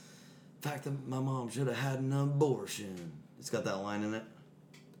fact that my mom should have had an abortion. It's got that line in it.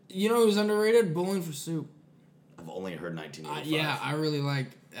 You know who's underrated? Bowling for Soup. I've only heard 1985. Yeah, I really like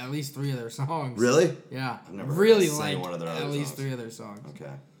at least 3 of their songs. Really? Yeah. I've never heard really a single like one of their at other least songs. 3 of their songs.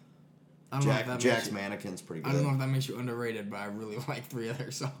 Okay. I don't know if that Jack's makes you, Mannequin's pretty good. I don't know if that makes you underrated, but I really like 3 of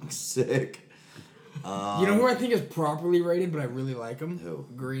their songs. Sick. You know who I think is properly rated, but I really like them? Who?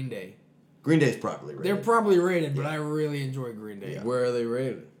 Green Day. Green Day's properly rated. They're properly rated, but I really enjoy Green Day. Yeah. Where are they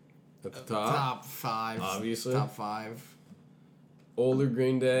rated? At the top? Top 5. Obviously. Top 5. Older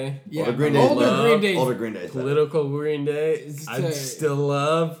Green Day. Yeah, Older Green Day's older better. Green Day. Older Green Day's better. Political Green Day. It's I a- still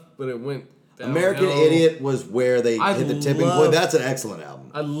love, but it went downhill. American Idiot was where they I hit the tipping love- point. That's an excellent album.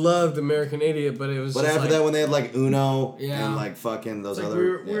 I loved American Idiot, but it was But just after like, that, when they had like Uno Yeah. and like fucking those like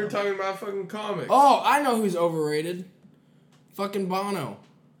other. we were talking about fucking comics. Oh, I know who's overrated. Fucking Bono.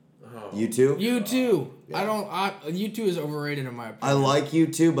 You too? U2. Yeah. U2 is overrated in my opinion. I like you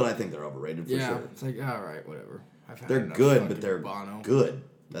too, but I think they're overrated for Yeah. sure. It's like, alright, whatever. I've had They're enough good, fucking but they're Bono. good.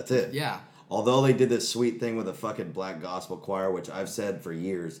 That's it. Yeah. Although they did this sweet thing with a fucking black gospel choir, which I've said for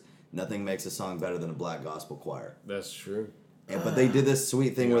years, nothing makes a song better than a black gospel choir. That's true. But they did this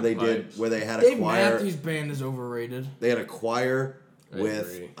sweet thing Yeah, where they pipes. had a Dave choir. Matthews Band is overrated. They had a choir I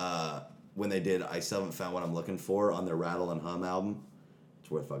with agree. when they did I Still Haven't Found What I'm Looking For on their Rattle and Hum album. It's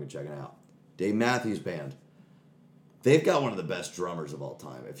worth fucking checking out. Dave Matthews Band. They've got one of the best drummers of all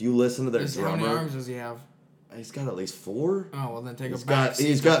time. If you listen to their How many drummer, arms does he have? he's got at least 4. Oh, well then take He's a back.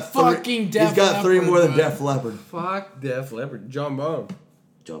 got fucking Def He's got 3 Leppard, more than bud. Def Leppard. Fuck Def Leppard. John Bonham.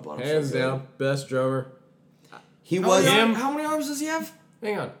 Jump on him. Hands so good. down. Best drummer. He How was. many, him. how many arms does he have?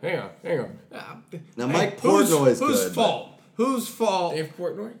 Hang on. Now, Mike Portnoy is good, Whose but- fault? Whose fault? Dave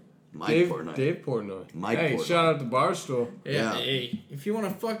Portnoy? Mike Portnoy. Dave Portnoy. Mike hey, Portnoy. shout out to Barstool. Yeah. Hey, if you want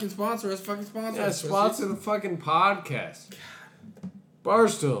to fucking sponsor us, fucking sponsor Yeah, us. sponsor the fucking podcast.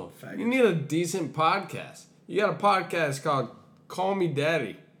 Barstool. Faggots. You need a decent podcast. You got a podcast called Call Me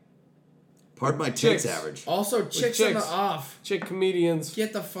Daddy. Pardon my chicks Chicks. average. Also, chicks on the chicks. off. Chick comedians.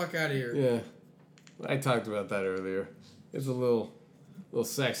 Get the fuck out of here. Yeah. I talked about that earlier. It's a little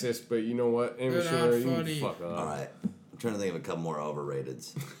sexist, but you know what? Amy They're not Schumer, you funny. can fuck off. All right. I'm trying to think of a couple more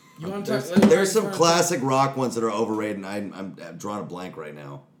overrateds. You want to talk? There's some classic rock ones that are overrated, and I'm drawing a blank right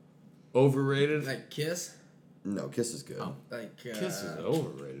now. Overrated? Like Kiss? No, Kiss is good. Like, Kiss is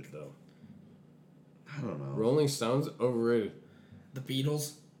overrated, though. I don't know. Rolling Stones, overrated. The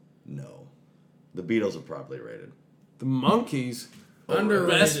Beatles? No. The Beatles are properly rated. The Monkees,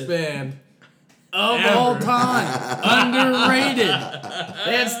 Underrated. best band. Of Ever. all time. Underrated.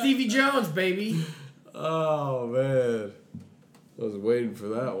 They had Stevie Jones, baby. Oh, man. I was waiting for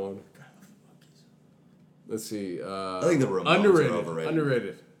that one. Let's see. I think the Ramones underrated. are overrated.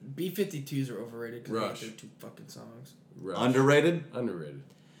 Underrated. B-52s are overrated because Rush. they like their 2 fucking songs. Rush. Underrated? Underrated.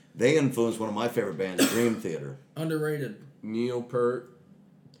 They influenced one of my favorite bands, Dream Theater. Underrated. Neil Peart.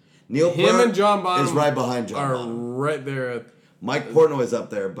 Neil Him Peart and John Bonham is right behind John are Bonham. right there at Mike Portnoy is up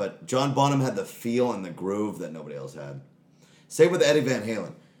there, but John Bonham had the feel and the groove that nobody else had. Same with Eddie Van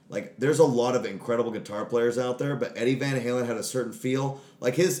Halen. Like, there's a lot of incredible guitar players out there, but Eddie Van Halen had a certain feel.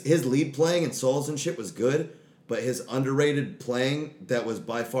 Like, his lead playing and solos and shit was good, but his underrated playing that was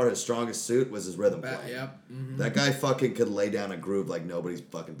by far his strongest suit was his rhythm playing. Yep. Mm-hmm. That guy fucking could lay down a groove like nobody's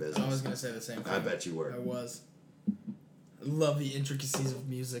fucking business. I was going to say the same thing. I bet you were. I was. I love the intricacies of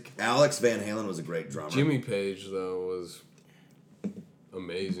music. Alex Van Halen was a great drummer. Jimmy Page, though, was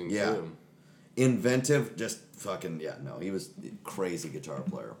amazing, Yeah. too. Inventive, just fucking, yeah, no, he was a crazy guitar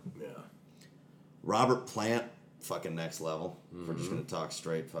player. Yeah. Robert Plant, fucking next level. If we're just going to talk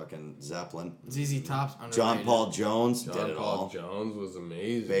straight fucking Zeppelin. ZZ Top's underrated. John Paul Jones did John it Paul all. Jones was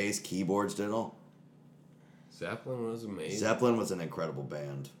amazing. Bass, keyboards did it all. Zeppelin was amazing. Zeppelin was an incredible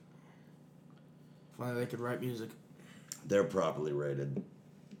band. Funny they could write music. They're properly rated.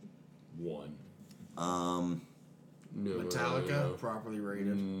 One. Numero Metallica, uno. properly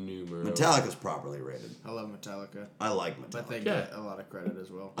rated. Numero. Metallica's properly rated. I love Metallica, I like Metallica. but they Yeah. get a lot of credit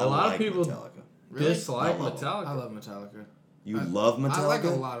as well. A lot of like people Metallica. Really? dislike I love 'em. Metallica. I love Metallica. You I- love Metallica? I like a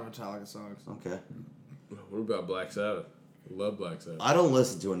lot of Metallica songs. Okay. What about Black Sabbath? Love Black Sabbath. I don't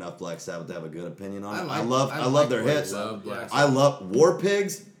listen to enough Black Sabbath to have a good opinion on it. I I like love their Black hits. Love Black I love War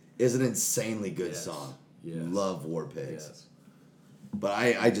Pigs is an insanely good Yes. song. Yes. Love War Pigs. Yes. But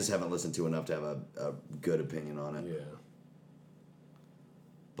I just haven't listened to enough to have a good opinion on it. Yeah.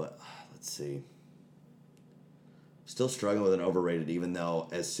 But let's see. Still struggling with an overrated, even though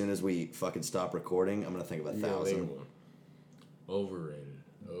as soon as we fucking stop recording, I'm gonna think of You gotta think 1,000. of one. Overrated.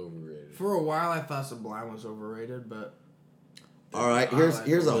 Overrated. For a while, I thought Sublime was overrated, but All right, I here's like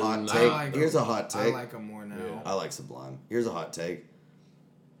here's a them. hot I take. like Here's them. a hot I take. like them more now. Yeah. I like Sublime. Here's a hot take.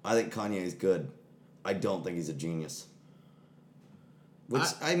 I think Kanye's good. I don't think he's a genius. Which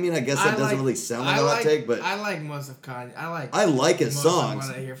I mean, I guess that doesn't really sound like a hot take, but I like most of Kanye. I like his most songs. Of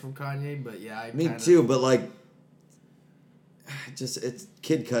what I hear from Kanye, but yeah, I Me kinda, too, but like, it's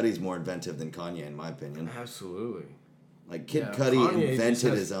Kid Cudi's more inventive than Kanye, in my opinion. Absolutely. Like Kid Yeah, Cudi Kanye just invented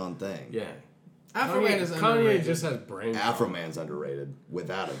has- his own thing. Yeah. Afroman is Kanye underrated. just has brain Afro power. Man's underrated,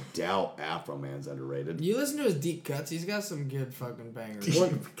 without a doubt. Afro Man's underrated. You listen to his deep cuts. He's got some good fucking bangers.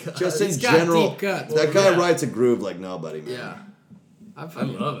 Just in He's got general, deep cuts. that guy yeah. writes a groove like nobody, man. Yeah, I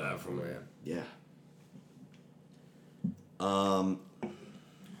love Afro Man. Yeah.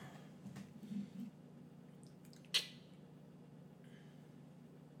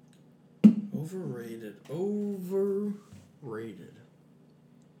 Overrated. Overrated.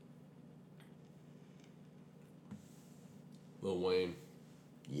 Lil Wayne.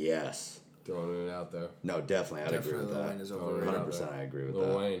 Yes. Throwing it out there. No, definitely. I'd agree with Definitely Lil Wayne that. is Oh, overrated. 100% I agree with Lil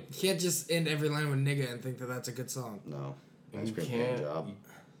that. Wayne. You can't just end every line with nigga and think that that's a good song. No. Ice You cream can't. pan job.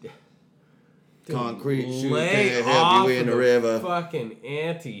 Dude, Concrete shoe lay can't off help you in of the river. Fucking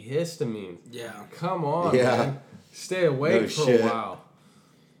antihistamine. Yeah. Come on, Yeah. man. Stay awake No for shit. a while.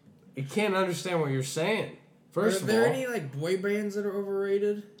 You can't understand what you're saying. First Are of there all, any like boy bands that are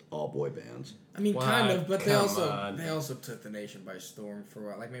overrated? All boy bands. I mean, Why? kind of, but they Come also on. took the nation by storm for a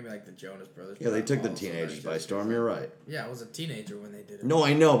while. Like maybe like the Jonas Brothers. Yeah, they but took the also teenagers that's by just- storm. You're right. Yeah, I was a teenager when they did it. No,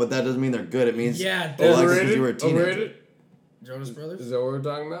 I know, but that doesn't mean they're good. It means Yeah, oh, like, overrated. because you were a teenager. Overrated? Jonas Brothers. Is that what we're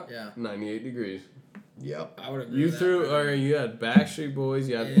talking about? Yeah. 98 degrees. Yep. I would agree. You with threw, that. or you had Backstreet Boys,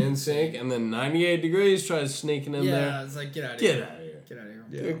 you had NSYNC, and then 98 degrees tries sneaking in Yeah, there. it's like get out of Get here. out of here. Get out of here.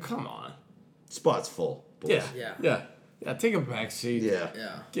 Yeah. Dude, come on. Spot's full. Boys. Yeah. Yeah. Yeah. Yeah. Take a back seat. Yeah.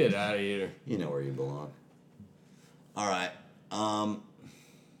 Yeah. Get out of here. You know where you belong. All right.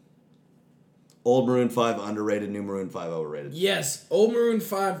 Old Maroon 5 underrated, new Maroon 5 overrated. Yes, old Maroon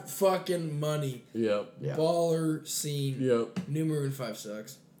 5 fucking money. Yep. Yeah. Baller scene. Yep. New Maroon 5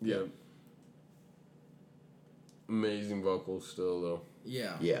 sucks. Yep. Amazing vocals still though.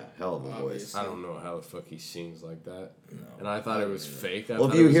 Yeah. Yeah, hell of a voice. Obviously. I don't know how the fuck he sings like that. No. And I thought it was fake. I Well,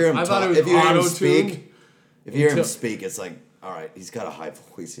 if thought you it was- hear him I thought talk, it was if you hear him auto-tuned, speak, if you hear him until- speak, it's like, all right, he's got a high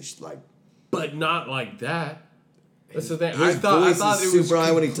voice. It's like, but not like that. That's the thing. His I thought voice is it was super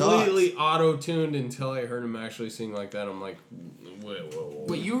high when he talks. completely auto-tuned until I heard him actually sing like that. I'm like, whoa.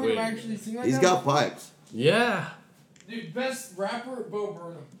 Wait, you heard wait him a actually minute. sing like he's that? got pipes. Yeah. Dude, best rapper, Bo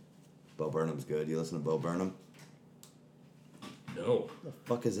Burnham. Bo Burnham's good. You listen to Bo Burnham? No. The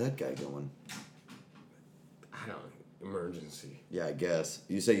fuck is that guy going? I don't. Emergency. Yeah, I guess.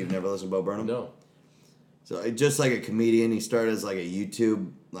 You say you've never listened to Bo Burnham? No. So just like a comedian, he started as like a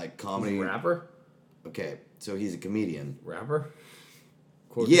YouTube like comedy. Rapper? Okay, so he's a comedian. Rapper?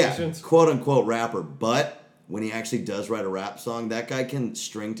 Yeah, Quotations? quote unquote rapper. But when he actually does write a rap song, that guy can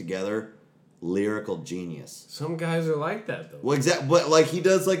string together lyrical genius. Some guys are like that though. Well, exactly. But like he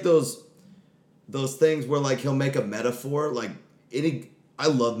does like those things where like he'll make a metaphor. Like I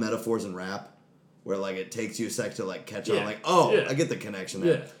love metaphors in rap, where like it takes you a sec to like catch on. Yeah, Like, oh, yeah. I get the connection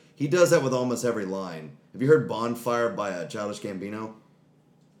there. Yeah. He does that with almost every line. Have you heard "Bonfire" by Childish Gambino?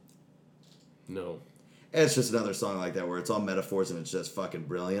 No. It's just another song like that where it's all metaphors and it's just fucking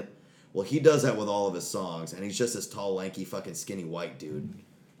brilliant. Well, he does that with all of his songs, and he's just this tall, lanky, fucking skinny white dude.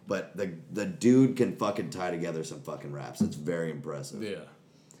 But the dude can fucking tie together some fucking raps. It's very impressive. Yeah.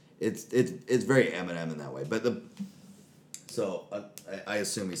 It's very Eminem in that way. But I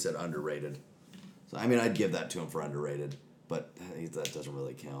assume he said underrated. So I mean, I'd give that to him for underrated, but that doesn't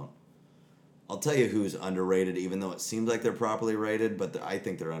really count. I'll tell you who's underrated, even though it seems like they're properly rated, but I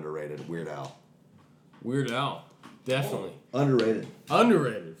think they're underrated. Weird Al. Weird Al. Definitely. Underrated.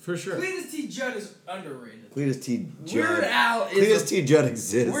 Underrated, for sure. Cletus T. Judd is underrated. Cletus T. Judd. Weird Al Cletus is T. Judd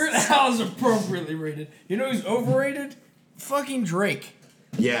exists. Weird Al is appropriately rated. You know who's overrated? Fucking Drake.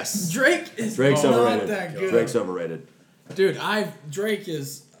 Yes. Drake is Drake's not overrated. that good. Drake's overrated. Dude, Drake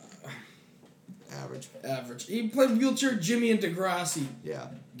is Average. average. He played Wheelchair Jimmy and Degrassi. Yeah.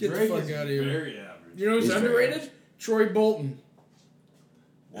 Get Drake the fuck is out of here. very average. You know who's He's very underrated? average. Troy Bolton.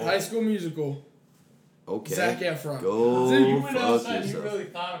 High School Musical. Okay. Zac Efron. Go Dude, you went fuck outside and you yourself. really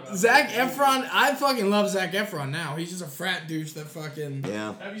thought about Zac it. Efron, I fucking love Zac Efron now. He's just a frat douche that fucking.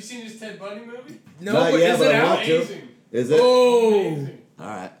 Yeah. Have you seen his Ted Bundy movie? No, Not but yet, is but it I out? want to. Amazing. Is it? Oh, Amazing. All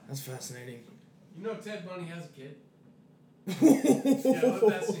right. that's fascinating. You know Ted Bundy has a kid? Yeah, let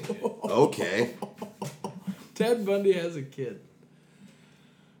that sink in. Okay. Ted Bundy has a kid.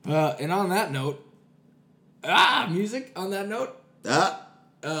 And on that note, music. On that note,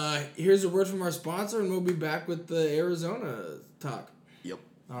 here's a word from our sponsor, and we'll be back with the Arizona talk. Yep.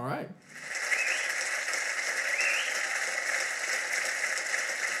 All right.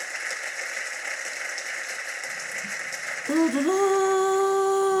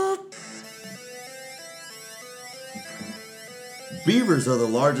 Beavers are the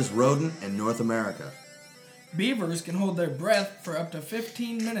largest rodent in North America. Beavers can hold their breath for up to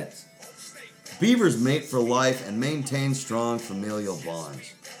 15 minutes. Beavers mate for life and maintain strong familial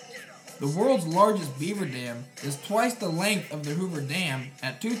bonds. The world's largest beaver dam is twice the length of the Hoover Dam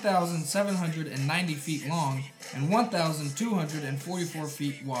at 2,790 feet long and 1,244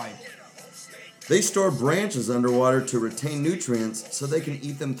 feet wide. They store branches underwater to retain nutrients so they can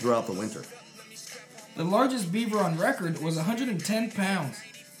eat them throughout the winter. The largest beaver on record was 110 pounds.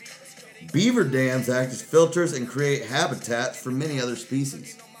 Beaver dams act as filters and create habitats for many other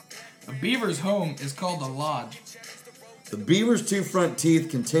species. A beaver's home is called a lodge. The beaver's two front teeth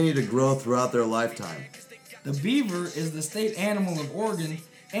continue to grow throughout their lifetime. The beaver is the state animal of Oregon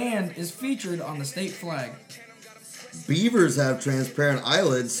and is featured on the state flag. Beavers have transparent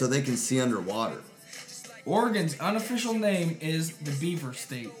eyelids so they can see underwater. Oregon's unofficial name is the Beaver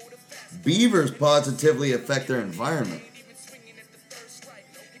State. Beavers positively affect their environment.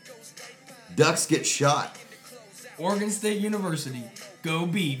 Ducks get shot. Oregon State University. Go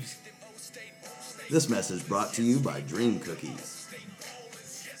Beavs. This message brought to you by Dream Cookies.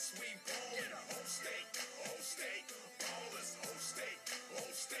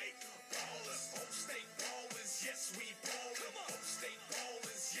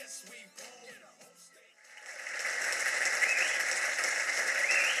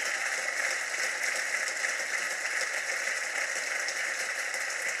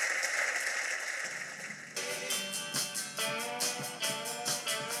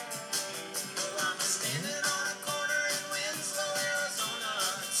 Standing on a corner in Winslow, Arizona.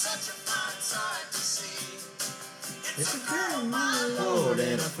 Such a fine sight to see. It's a girl, my Lord,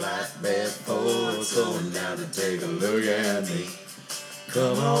 in a flatbed Ford, slowing down to take a look at me.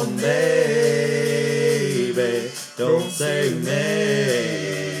 Come on, baby, don't say maybe.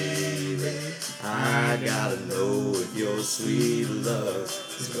 I gotta know if your sweet love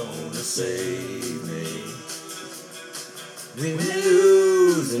is gonna save me. We may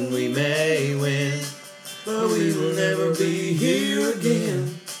lose and we may win, but we will never be here again.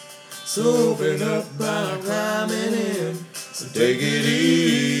 So open up by climbing in. So take it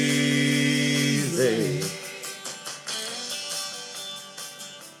easy.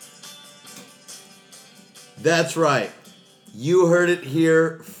 That's right. You heard it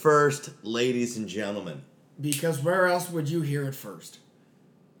here first, ladies and gentlemen. Because where else would you hear it first?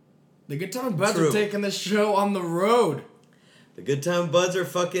 The Good Time Buds True. are taking this show on the road. The Good Time Buds are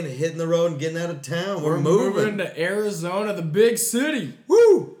fucking hitting the road and getting out of town. We're moving moving. to Arizona, the big city.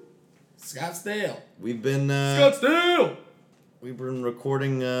 Woo! Scottsdale. We've been Scottsdale! we've been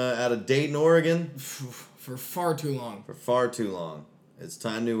recording out of Dayton, Oregon For far too long. for far too long. It's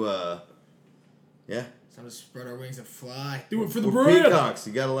time to yeah. It's time to spread our wings and fly. Do it for the We're brand. peacocks.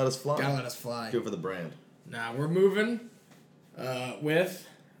 You gotta let us fly. Gotta let us fly. Do it for the brand. Nah, we're moving with.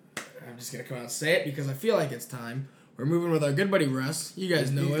 I'm just gonna come out and say it because I feel like it's time. We're moving with our good buddy Russ. You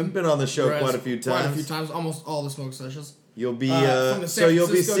guys know You've him. been on the show Russ, quite a few times. almost all the smoke sessions. You'll be From the so San you'll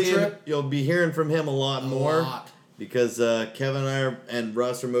be Francisco seeing trip. you'll be hearing from him a lot more lot. because Kevin and I and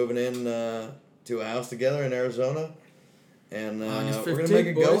Russ are moving in to a house together in Arizona, and August we're 15th, gonna make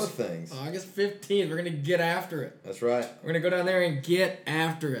a go boys. of things. August 15th, we're gonna get after it. That's right. We're gonna go down there and get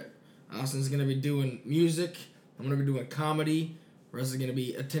after it. Austin's gonna be doing music. I'm gonna be doing comedy. Russ is gonna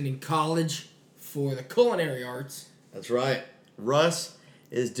be attending college for the culinary arts. That's right. Russ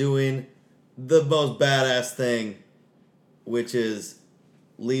is doing the most badass thing, which is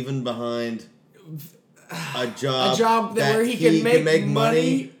leaving behind a job, A job where he can make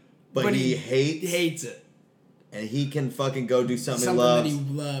money, but he hates. He hates it. and he can fucking go do something, Something he that loves,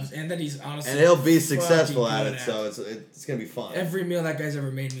 he loves, and that he's honestly and he'll be fucking successful at good it. So it's gonna be fun. every meal that guy's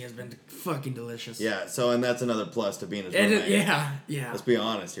ever made me has been fucking delicious. Yeah. So and that's another plus to being his And roommate. yeah. Let's be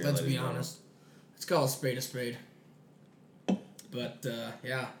honest here. Let's ladies be and honest. Let's call a spade a spade. But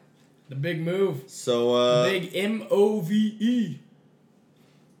yeah, the big move, So big MOVE.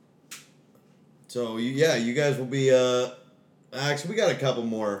 So you guys will be actually we got a couple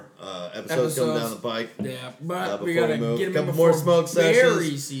more episodes coming down the pike. Yeah, but Before we gotta move. get him Couple in more before smoke berry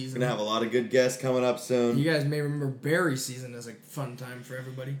sessions. season. Gonna have a lot of good guests coming up soon. You guys may remember berry season as a fun time for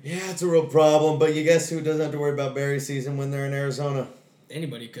everybody. Yeah, it's a real problem, but you guess who doesn't have to worry about berry season when they're in Arizona?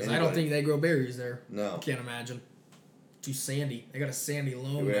 Anybody, because I don't Anybody. think they grow berries there. No. Can't imagine. Too sandy. They got a sandy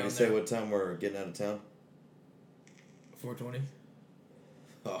loam Do we down already say there. what time we're getting out of town? 420.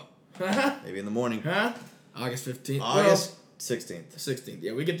 Oh, Huh? maybe in the morning. August 15th. August 16th. 16th.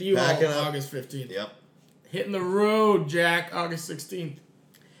 Yeah, we get to you all Packing up. August 15th. Yep. Hitting the road, Jack. August 16th.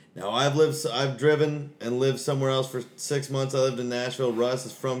 Now I've driven and lived somewhere else for 6 months. I lived in Nashville. Russ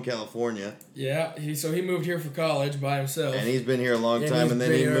is from California, Yeah, he moved here for college by himself. and he's been here a long And time. he's And then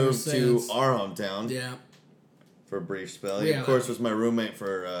been he here ever moved to since. our hometown Yeah, for a brief spell. He, Yeah. of course, was my roommate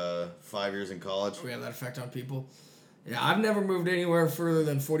for 5 years in college. we have that effect on people. Yeah, I've never moved anywhere further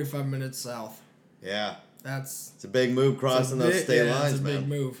than 45 minutes south. Yeah, That's it's a big move crossing it's a those big- state yeah, lines, it's a man. big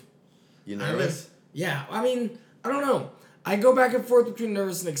move. You I nervous? Yeah, I mean, I don't know. I go back and forth between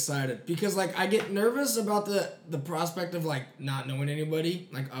nervous and excited because, like, I get nervous about the prospect of, like, not knowing anybody.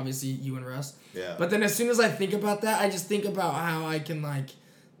 Like, obviously, you and Russ. Yeah. But then as soon as I think about that, I just think about how I can, like,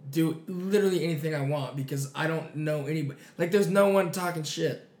 do literally anything I want because I don't know anybody. Like, there's no one talking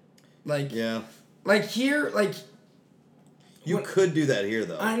shit. Like, Yeah. like here, like, You What- could do that here,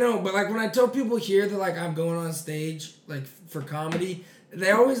 though. I know, but like when I tell people here that like I'm going on stage like for comedy, they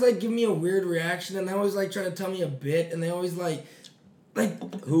always like give me a weird reaction and they always like try to tell me a bit and they always like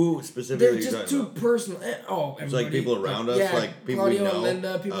Who specifically they're are you just talking too about? personal. Oh, It's like everybody. people around us, yeah, like people we Claudio know? and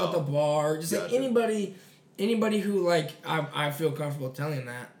Linda, people at the Oh. bar, just like Gotcha. anybody who like I feel comfortable telling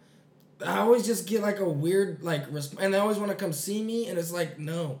that. I always just get like a weird like and they always want to come see me and it's like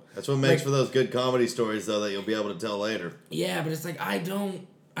no. That's what makes Like- for those good comedy stories, though, that you'll be able to tell later. Yeah, but it's like I don't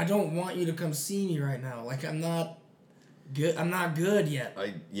want you to come see me right now. Like I'm not good. I'm not good yet.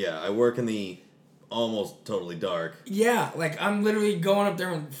 I work in the almost totally dark. Yeah, like I'm literally going up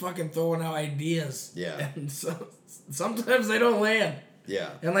there and fucking throwing out ideas. Yeah. And so sometimes they don't land. Yeah.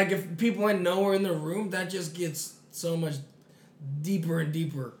 And like if people I know are in the room, that just gets so much deeper and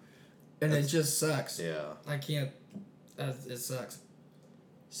deeper. And it just sucks. Yeah. I can't. It sucks.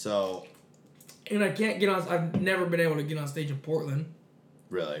 So, And I can't get on. I've never been able to get on stage in Portland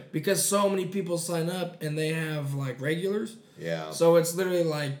really. because so many people sign up and they have like regulars. Yeah. So it's literally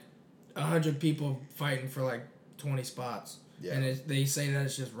like 100 people fighting for like 20 spots. Yeah. And they say that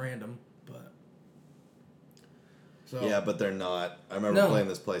it's just random, but. So. Yeah, but they're not. I remember No. playing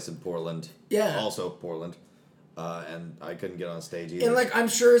this place in Portland. Yeah. Also Portland. And I couldn't get on stage either. And like I'm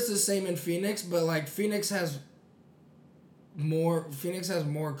sure it's the same in Phoenix, but like Phoenix has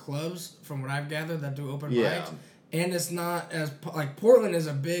more clubs from what I've gathered that do open Yeah. mics, and it's not as like Portland is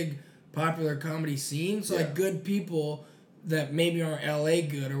a big popular comedy scene, so Yeah. like good people that maybe aren't LA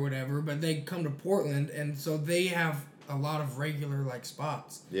good or whatever, but they come to Portland and so they have a lot of regular like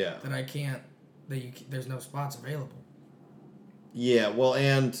spots Yeah. that I can't there's no spots available. Yeah, well,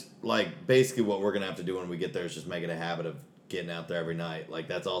 and like basically what we're gonna have to do when we get there is just make it a habit of getting out there every night. Like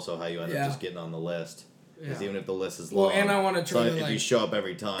that's also how you end Yeah. up just getting on the list. Because Yeah. even if the list is Well, long, and I wanna try so to, if you like- show up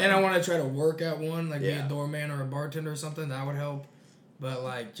every time, And I want to try to work at one, like be Yeah. a doorman or a bartender or something. That would help. But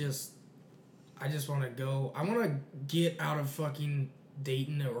like, I just want to go. I want to get out of fucking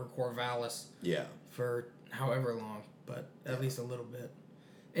Dayton or Corvallis yeah, for however long, but at least a little bit.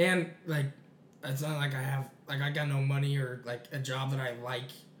 And like, it's not like I got no money or like a job that I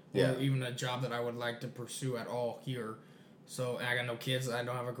like, or Yeah. even a job that I would like to pursue at all here. So and I got no kids. I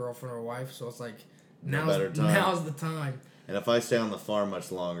don't have a girlfriend or a wife. So it's like better time. now's the time. and if I stay on the farm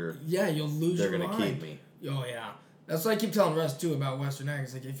much longer, Yeah, you'll lose they're your gonna mind. keep me. Oh yeah, that's what I keep telling Russ too about Western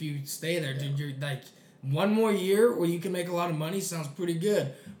Ag. Like if you stay there, dude, you're like one more year where you can make a lot of money sounds pretty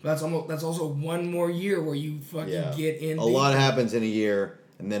good. But that's also one more year where you fucking Yeah, get in. a lot happens in a year,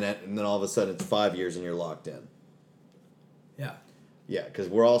 and then all of a sudden it's 5 years and you're locked in. Yeah. Yeah, because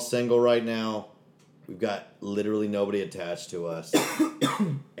we're all single right now. We've got literally nobody attached to us,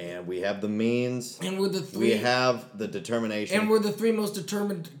 and we have the means. And we're the We three. have the determination. And we're the three most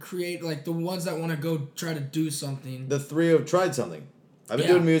determined to create, like the ones that want to go try to do something. the three have tried something. I've been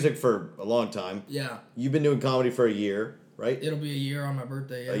Yeah. doing music for a long time. Yeah. You've been doing comedy for a year, right? It'll be a year on my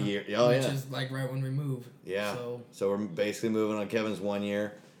birthday. Yeah. A year. Oh, Which yeah. is like right when we move. Yeah. So So we're basically moving on Kevin's 1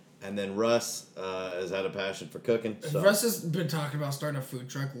 year. And then Russ has had a passion for cooking. So. Russ has been talking about starting a food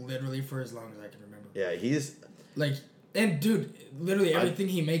truck literally for as long as I can remember. Yeah, he's... Like, and dude, literally everything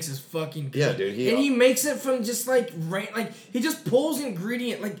he makes is fucking good. Yeah, dude, and he makes it from just like he just pulls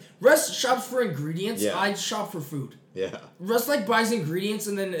like Russ shops for ingredients. Yeah. I shop for food. Yeah. Russ like buys ingredients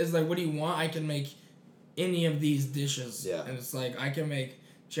and then is like, "What do you want? I can make any of these dishes." Yeah. And it's like I can make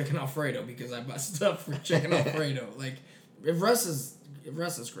chicken Alfredo because I buy stuff for chicken Alfredo. Like, if Russ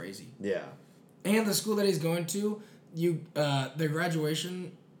is crazy. Yeah. And the school that he's going to,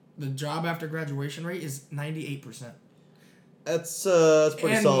 the job after graduation rate is 98%. That's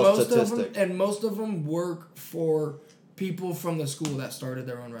pretty solid statistic. Most of them work for people from the school that started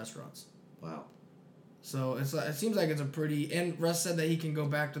their own restaurants. Wow. So it seems like it's a pretty. And Russ said that he can go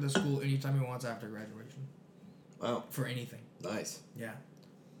back to the school anytime he wants after graduation. Wow. For anything. Nice. Yeah.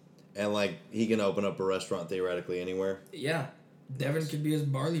 And like he can open up a restaurant theoretically anywhere. Yeah. Devin could be his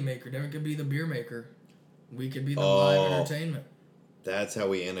barley maker. Devin could be the beer maker. We could be the live entertainment. That's how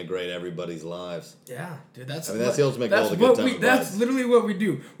we integrate everybody's lives. Yeah, dude, that's the ultimate goal to get time. That's literally what we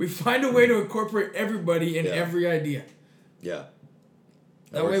do. We find a way to incorporate everybody in Yeah. every idea. Yeah.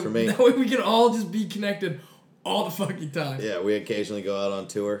 That works way, for me. That way we can all just be connected all the fucking time. Yeah, we occasionally go out on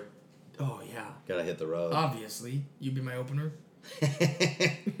tour. Oh yeah. Gotta hit the road. Obviously, you be my opener.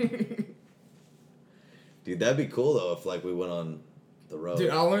 Dude, that'd be cool though if like we went on the road.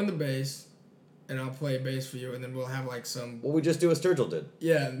 Dude, I'll learn the bass, and I'll play bass for you, and then we'll have like some. Well, we just do what Sturgill did.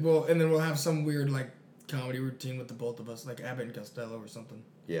 Yeah, and then we'll have some weird like comedy routine with the both of us, like Abbott and Costello or something.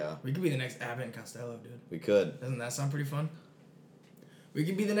 Yeah, We could be the next Abbott and Costello, dude. we could. Doesn't that sound pretty fun? We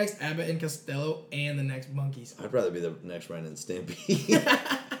could be the next Abbott and Costello and the next Monkeys. I'd rather be the next Ren and Stimpy.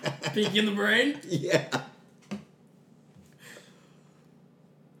 Pinky in the brain. Yeah.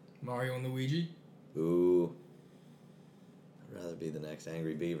 Mario and Luigi. Ooh. I'd rather be the next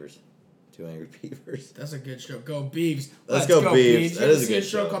Angry Beavers. Two Angry Beavers. That's a good show. Go Beavs. Let's go Beavs. You That ever is a see good a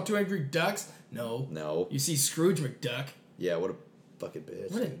show show. called Two Angry Ducks? No. No. You see Scrooge McDuck. Yeah, what a fucking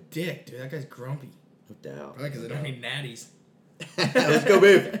bitch. What a dick, dude. That guy's grumpy. No doubt. Probably because they don't need natties. Let's go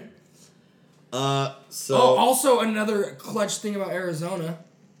Beef. So Oh, also another clutch thing about Arizona.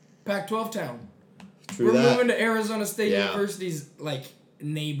 Pac-12 town. true We're that. moving to Arizona State Yeah. University's like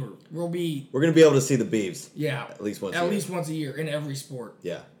neighbor. We'll be We're gonna be able to see the Beavs. yeah At least once a at year. least once a year in every sport.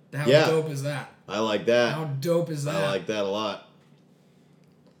 Yeah. How Yeah. dope is that? I like that. How dope is that? I like that a lot.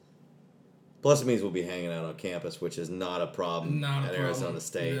 Plus, it means we'll be hanging out on campus, which is not a problem Not a at problem. Arizona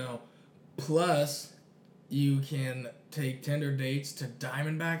State. No. Plus, you can take tender dates to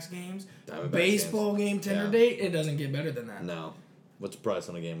Diamondbacks games. Diamondbacks Baseball game tender Yeah. date. It doesn't get better than that. No. What's the price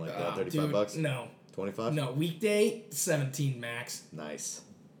on a game like that? Ah, 35 dude, bucks? No. 25? No. Weekday 17 max Nice.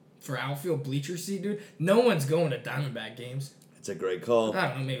 for outfield bleacher seat, dude. No one's going to Diamondback games. It's a great call. I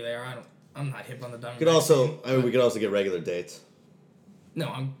don't know. Maybe they are. I'm not hip on the Diamondbacks. We could also, game, we could also get regular dates. No,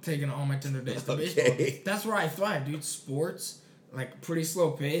 I'm taking all my tender dates to Okay. baseball. That's where I thrive, dude. Sports, like pretty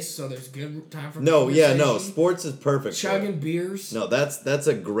slow pace, so there's good time for No, yeah, no. conversation. Sports is perfect. for it. Chugging beers, No, that's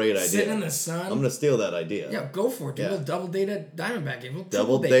a great idea. sitting in the sun. I'm gonna steal that idea. Yeah, go for it, dude. Yeah. We'll double date at Diamondback game. We'll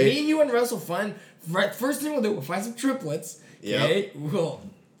Double triple date. Me and you and Russ will find. Right, first thing we'll do, we'll find some triplets. Yep. Okay, we'll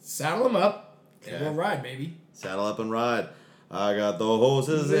saddle them up and Okay. we'll ride, baby. Saddle up and ride. I got the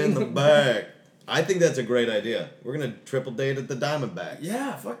horses in the back. I think that's a great idea. We're gonna triple date at the Diamondbacks.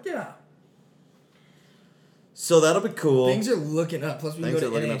 Yeah, fuck yeah. So that'll be cool. Things are looking up. Plus, we can Things go are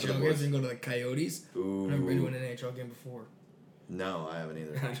to looking up for NHL the games. boys. We can go to the Coyotes. Ooh. I've never been to an NHL game before. No, I haven't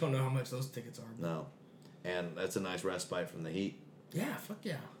either. I don't know how much those tickets are. No. And that's a nice respite from the heat. Yeah, fuck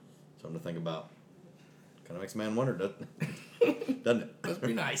yeah. Something to think about. Kind of makes a man wonder, doesn't it? Doesn't it? Must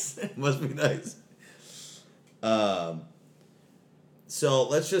be nice. Must be nice. So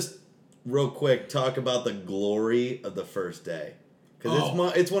let's just real quick talk about the glory of the first day, because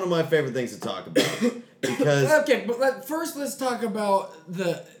it's one of my favorite things to talk about. Because Okay, but first let's talk about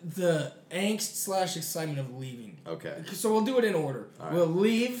the angst / excitement of leaving. okay, So we'll do it in order. right. We'll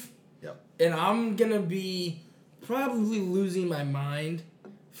leave, yep, and I'm gonna be probably losing my mind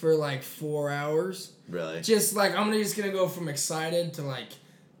for like 4 hours. really, Just like I'm just gonna go from excited to like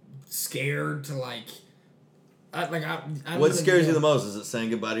scared to like, I'm what gonna scares be- you the most? Is it saying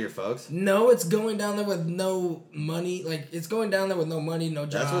goodbye to your folks? No, it's going down there with no money. Like it's going down there with no money, no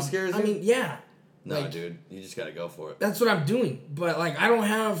job. That's what scares I you? mean, yeah. No, Like, dude, you just gotta go for it. That's what I'm doing. But like I don't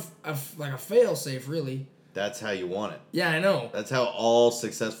have a fail safe really. That's how you want it. Yeah, I know. That's how all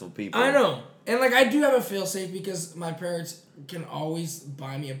successful people. I know. And like I do have a fail safe because my parents can always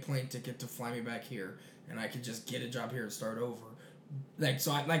buy me a plane ticket to fly me back here. and I could just get a job here and start over.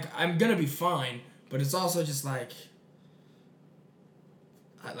 I'm gonna be fine, but it's also just like,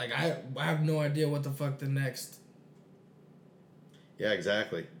 I have no idea what the fuck the next Yeah,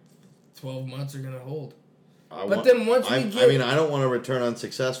 exactly. 12 months are gonna hold. I But then once we I get- mean, I don't want to return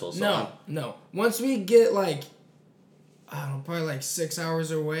unsuccessful. So No. Once we get like, I don't know, probably like 6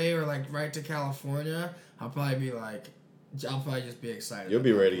 hours away or like right to California, I'll probably just be excited. you'll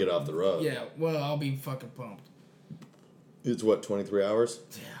be ready to get off the road. Yeah, well, I'll be fucking pumped. It's what, 23 hours?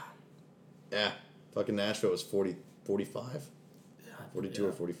 Yeah. Yeah. Fucking Nashville was 45? 42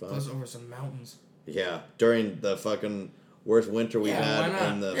 or 45? Plus over some mountains. Yeah. During the fucking worst winter we've Yeah, why had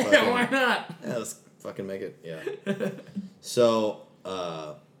not? in the Yeah, fucking... why not? Yeah, let's fucking make it. Yeah. So,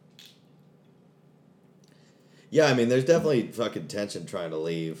 yeah, I mean, there's definitely fucking tension trying to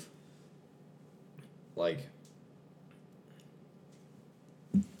leave. Like,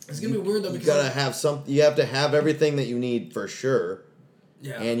 It's gonna be weird though you because gotta have you have to have everything that you need for sure.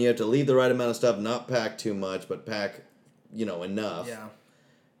 yeah, And you have to leave the right amount of stuff, not pack too much, but pack, enough. yeah,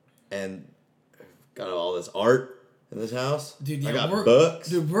 And got all this art in this house. dude. I Yeah, got books.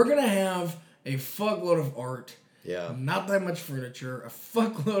 Dude, we're gonna have a fuckload of art. Yeah. Not that much furniture, a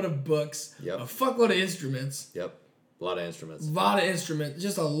fuckload of books, Yep. a fuckload of instruments, Yep. A lot of instruments. a lot of instruments,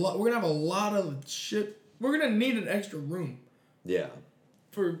 just a lot. We're gonna have a lot of shit. We're gonna need an extra room Yeah.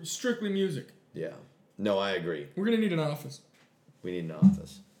 for strictly music. Yeah. No, I agree. We're gonna need an office. We need an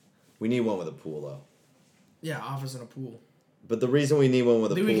office. We need one with a pool, though. Yeah, office and a pool. But the reason we need one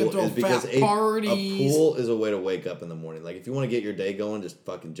with a Then we can pool throw is because fat a parties. pool is a way to wake up in the morning. Like, if you want to get your day going, just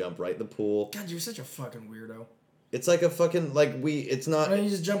fucking jump right in the pool. God, you're such a fucking weirdo. It's like a fucking, it's Why not, don't you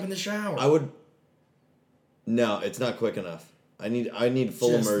just jump in the shower? I would, no, it's not quick enough. I need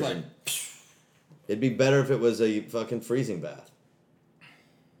full Just immersion. It'd be better if it was a fucking freezing bath.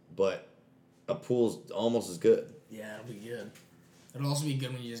 But a pool's almost as good. Yeah, it'll be good. It'll also be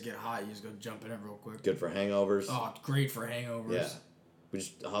good when you just get hot. You just go jump in it real quick. Good for hangovers. Oh, great for hangovers. Yeah. We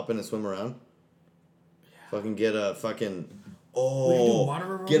just hop in and swim around. Fucking get a fucking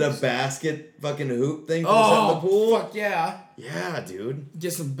water get a aerobics? basket fucking hoop thing for the pool. Fuck yeah. Yeah, dude.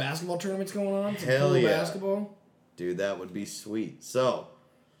 Get some basketball tournaments going on. Some Hell pool yeah. basketball. Dude, that would be sweet. So,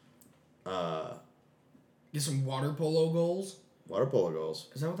 Get some water polo goals. water polo goals.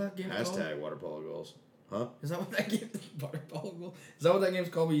 Is that what that game's called? Hashtag water polo goals. Huh? Is that what that game water polo goal? Is that what that game's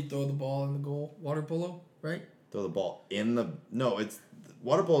called where you throw the ball in the goal? Water polo, right? Throw the ball in the... No, it's...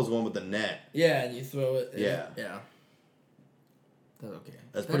 Water polo is the one with the net. Yeah, and you throw it. Yeah. Yeah. That's okay.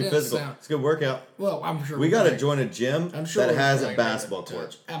 That's That pretty doesn't physical. sound- It's a good workout. Well, I'm sure We we're got to gonna- join a gym I'm sure that we're has gonna a get basketball touch.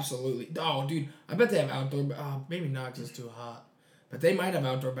 court. Absolutely. Oh, dude, I bet they have outdoor. Maybe not 'cause it's too hot. But they might have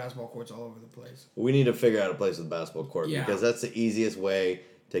outdoor basketball courts all over the place. We need to figure out a place with a basketball court Yeah. because that's the easiest way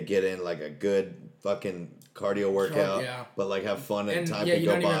to get in like a good fucking cardio workout, yeah. but like have fun and And time yeah, can you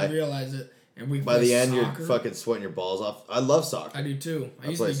go don't by. even realize it. And we By play the end, soccer. you're fucking sweating your balls off. I love soccer. I do too. I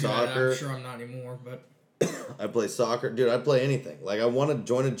used play to be good at it. soccer. I'm sure I'm not anymore, but I play soccer, dude. I play anything. Like I want to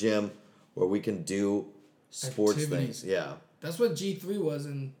join a gym where we can do sports Activities. things. Yeah, that's what G3 was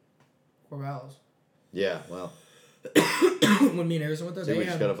in Corvallis. yeah. Well, When me and Harrison went there, see, they we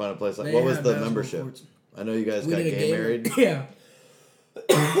just had, gotta find a place. Like, they what was had the basketball membership? courts. I know you guys We got did a gay game married. Yeah.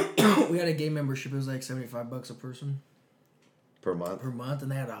 We had a game membership. It was like $75 a person Per month. per month,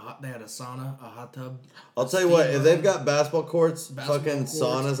 and they had a sauna, a hot tub. I'll tell you what. If steam they've room, got basketball courts, basketball fucking courts.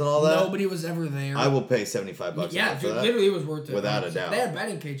 saunas and all that, Nobody was ever there. I will pay $75 a Yeah, month for dude, that. literally, it was worth it. Without a doubt. They had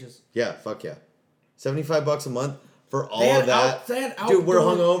batting cages. Yeah, fuck yeah. $75 a month for all They had of that. they had Dude, we're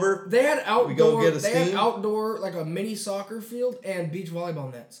outdoor- hungover. They had outdoor. We go get a they had steam? outdoor like a mini soccer field and beach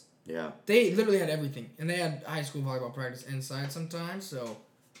volleyball nets. Yeah. They literally had everything, and they had high school volleyball practice inside sometimes. So.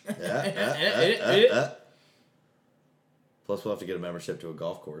 Plus, we'll have to get a membership to a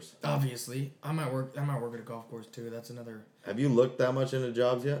golf course. Obviously, I might work at a golf course too. That's another. Have you looked that much into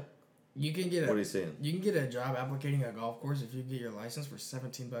jobs yet? You can get What are you seeing? You can get a job applicating a golf course if you get your license for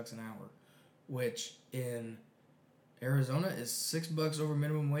 $17 an hour, which in Arizona is $6 over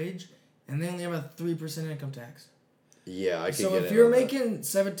minimum wage, and they only have a 3% income tax. Yeah, I can So get if in you're on that. making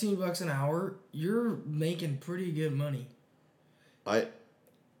 $17 an hour, you're making pretty good money.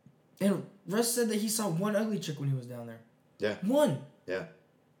 And Russ said that he saw one ugly chick when he was down there. Yeah. One. Yeah.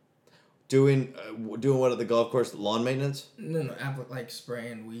 Doing what at the golf course? Lawn maintenance? No, like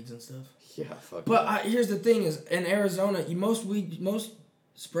spraying weeds and stuff. Yeah, fuck. But here's the thing: is in Arizona, most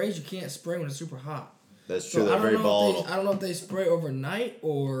sprays you can't spray when it's super hot. That's true. So They're very volatile. I don't know if they spray overnight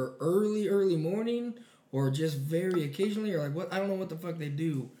or early morning or just very occasionally or like what. I don't know what the fuck they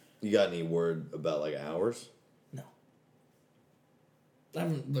do. You got any word about like hours? No. I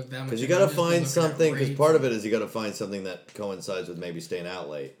haven't looked that much. Because you into it. got to I've just been find looking at something. Because rates part of and- it is you got to find something that coincides with maybe staying out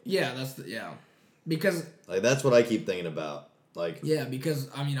late. Yeah, because Like that's what I keep thinking about. Like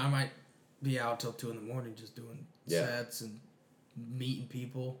I mean I might be out till 2 a.m. just doing Yeah. sets and meeting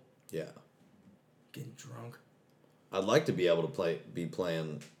people, yeah, getting drunk. I'd like to be able to be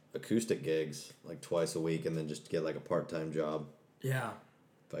playing acoustic gigs like twice a week, and then just get like a part-time job Yeah.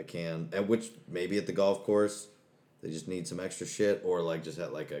 if I can. At which maybe at the golf course, they just need some extra shit, or like just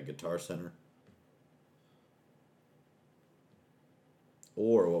at like a Guitar Center.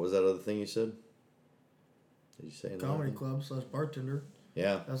 Or what was that other thing you said? Did you say another Comedy thing? club / bartender.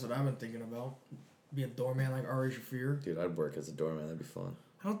 Yeah, That's what I've been thinking about. Be a doorman like Ari Shafir. dude, I'd work as a doorman. That'd be fun.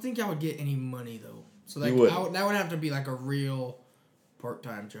 I don't think I would get any money though. So You like wouldn't. that would have to be like a real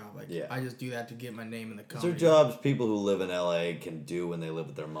part-time job. Like Yeah. I just do that to get my name in the These comedy. are jobs people who live in LA can do when they live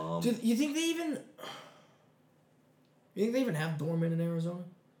with their mom. Do you think they even? You think they even have doormen in Arizona?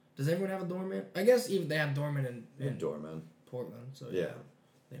 Does everyone have a doorman? I guess even they have doormen in Doorman. Portland. So Yeah.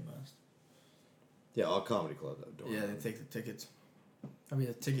 they must. Yeah, all comedy clubs have doormen. Yeah, they take the tickets. I mean,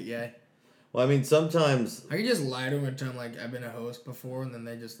 the ticket guy. Well, I mean, sometimes. I could just lie to them and tell them like I've been a host before, and then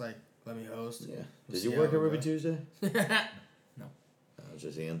they just like let me host. Yeah. We'll Did see you how work it at Ruby goes. Tuesday? No. I was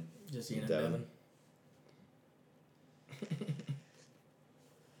just Ian. Just Ian and Devin. Devin.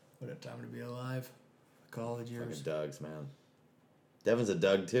 What a time to be alive. College years. Fucking Doug's, man. Devin's a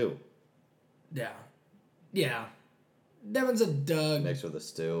Doug, too. Yeah. Yeah. Devin's a Doug Next with a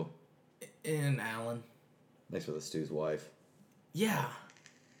Stu. and Alan. Next with a Stu's wife. Yeah.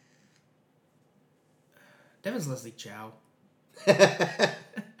 Devin's Leslie Chow.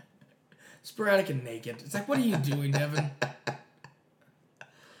 Sporadic and naked. It's like, what are you doing, Devin?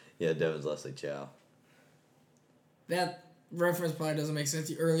 Yeah, Devin's Leslie Chow. That reference probably doesn't make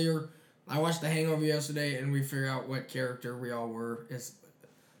sense. Earlier, I watched The Hangover yesterday, and we figured out what character we all were. It's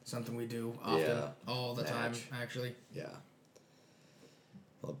something we do often, Yeah. all the time, Match. actually. Yeah.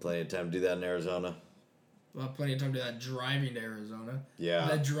 I'll have plenty of time to do that in Arizona. We'll have plenty of time to do that driving to Arizona. Yeah.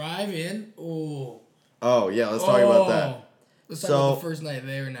 That drive-in, oh. Oh, yeah, let's talk about that. Let's talk So- about the first night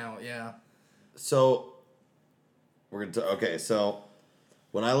there now, yeah. So, we're going to. Okay, so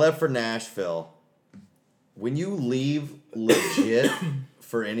when I left for Nashville, when you leave legit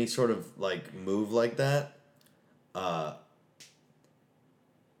for any sort of like move like that,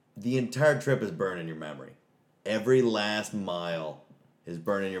 the entire trip is burned in your memory. Every last mile is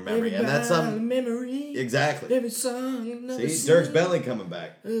burned in your memory, and that's something. Memory. Exactly. Every song. never See, seen. Dirks Bentley coming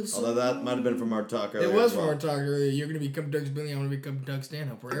back. It's Although that might have been from our talk earlier. It was as well. from our talk earlier. You're going to become Dirks Bentley. I'm going to become Doug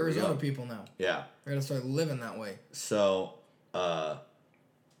Stanhope. We're There we Arizona go. people now. Yeah. We're going to start living that way. So,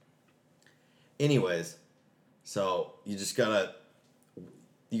 anyways, so you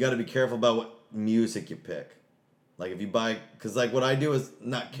gotta be careful about what music you pick. Like if you buy, cause like what I do is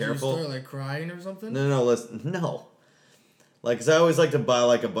not careful. Did you start like crying or something? No, listen, no. Like, cause I always like to buy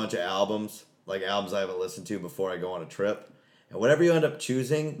like a bunch of albums, like albums I haven't listened to before I go on a trip. And whatever you end up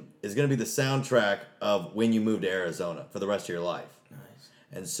choosing is gonna be the soundtrack of when you move to Arizona for the rest of your life. Nice.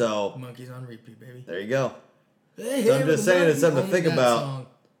 And so, Monkeys on repeat, baby. there you go. Hey, So I'm just saying it's something to only think that about. song.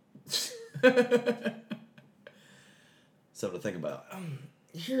 Something to think about.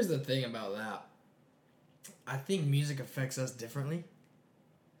 Here's the thing about that. I think music affects us differently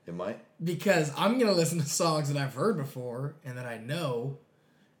It might. because I'm gonna listen to songs that I've heard before and that I know.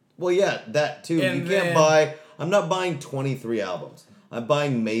 Well, yeah, that too. And You can't then- buy. I'm not buying 23 albums. I'm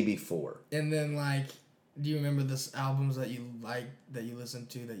buying maybe 4. And then like, do you remember this albums that you like that you listened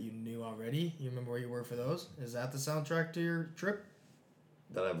to that you knew already? You remember where you were for those? Is that the soundtrack to your trip?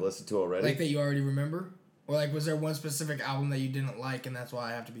 That I've listened to already. Like that you already remember? Or like was there one specific album that you didn't like and that's why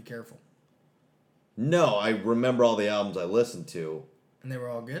I have to be careful? No, I remember all the albums I listened to, And they were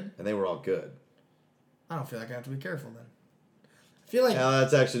all good? and they were all good. I don't feel like I have to be careful then. I feel like No,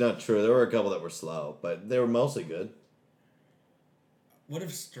 that's actually not true. There were a couple that were slow, but they were mostly good. what if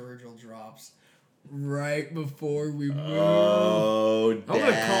Sturgill drops right before we move? Oh, I'm gonna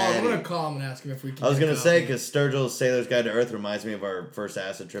Daddy. call him and ask him if we can. I was get a gonna say copy because Sturgill's Sailor's Guide to Earth reminds me of our first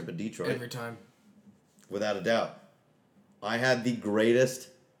acid trip in Detroit, every time. without a doubt. I had the greatest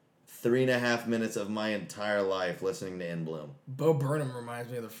 3.5 minutes of my entire life listening to In Bloom. Bo Burnham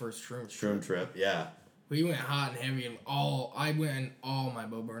reminds me of the first Shroom. Shroom Trip, yeah. We went hot and heavy and I went in all my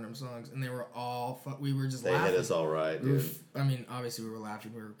Bo Burnham songs and they were all we were just They laughing. hit us all right, We were dude. I mean, obviously we were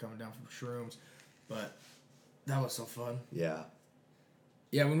laughing. We were coming down from Shrooms, but that was so fun. Yeah.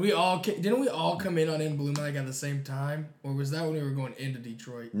 Yeah, when we all didn't we all come in on In Bloom like at the same time, or was that when we were going into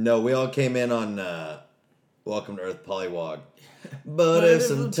Detroit? No, we all came in on Welcome to Earth Polywog. But if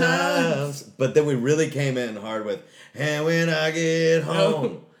sometimes. But then we really came in hard with, and when I get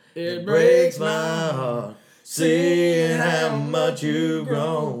home, it breaks my heart, seeing how much you've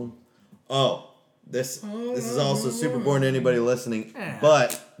grown. Oh, this is also super boring to anybody listening,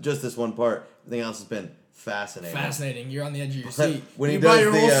 but just this one part. Everything else has been fascinating. Fascinating. You're on the edge of your seat. When you he buy does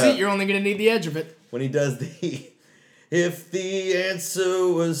your the, whole seat, you're only gonna need the edge of it. When he does the, if the answer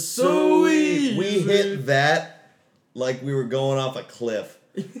was so easy, we hit that like we were going off a cliff.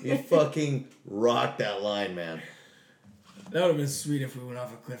 You fucking rocked that line, man. That would have been sweet if we went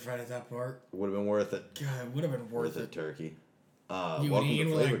off a cliff right at that part. Would have been worth it. God, it would have been worth it. Turkey. You Welcome and to Ian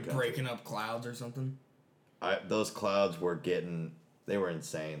were Flavor like Country. breaking up clouds or something. Those clouds were they were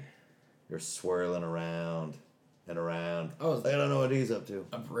insane. You're swirling around and around. I was- I don't know what he's up to.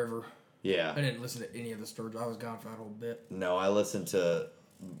 Upriver. Yeah. I didn't listen to any of the stories. I was gone for that whole bit. No, I listened to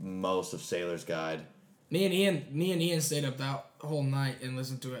most of Sailor's Guide. Me and Ian stayed up that whole night and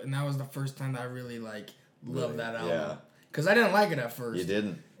listened to it, and that was the first time that I really loved Really? that album. Yeah. Because I didn't like it at first. You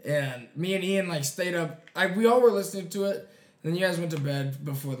didn't. And me and Ian stayed up. We all were listening to it. And then you guys went to bed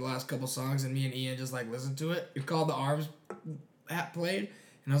before the last couple songs, and me and Ian just listened to it. It called the Arms played,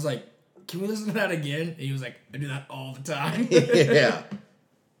 and I was like, "Can we listen to that again?" And he was like, "I do that all the time." Yeah.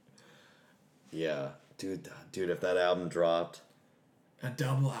 Yeah. Dude, if that album dropped, A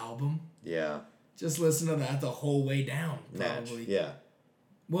double album. yeah. Just listen to that the whole way down. Natch. Probably. Yeah.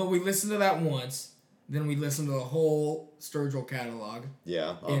 Well, we listened to that once. Then we listened to the whole Sturgill catalog,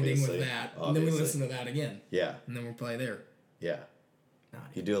 Yeah. ending Obviously. with that. And then we listened to that again, Yeah. and then we'll play there. Yeah. Not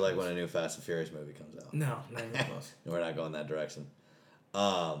You do it like when a new Fast and Furious movie comes out. No, not even close. We're not going that direction.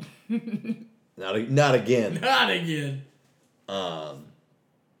 Not again. Not again.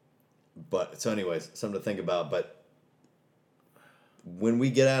 But so anyways, something to think about. But when we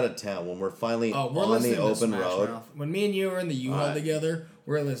get out of town, when we're finally Oh, we're on listening the to open Smash road, Mouth. When me and you are in the U-Haul Alright. together,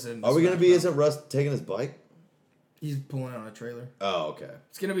 we're listening. To are we gonna Smash be? Mouth. Isn't Russ taking his bike? He's pulling on a trailer. Oh, okay.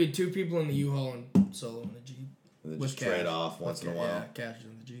 It's gonna be 2 people in the U-Haul and Solo in the Jeep. And then With just trade Cash. off once in a while. Yeah, Cash is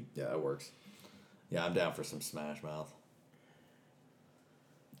in the Jeep. Yeah, that works. Yeah, I'm down for some Smash Mouth.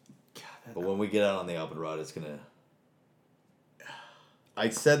 God, But when we get out on the open road, it's gonna. I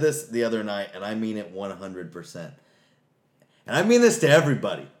said this the other night, and I mean it 100%. And I mean this to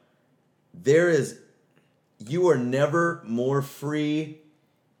everybody. You are never more free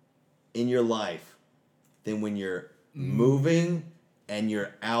in your life than when you're moving and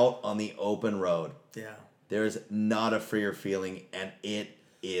you're out on the open road. yeah. There's not a freer feeling, and it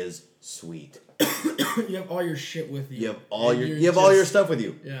is sweet. You have all your shit with you. You have all And your you're all your just- stuff with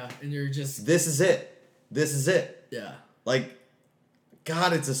you. Yeah, and you're just This is it. This is it. yeah. Like,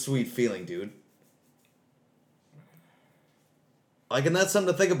 God, it's a sweet feeling, dude. Like, and that's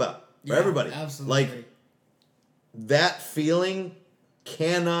something to think about for Yeah, everybody. Absolutely. Like, that feeling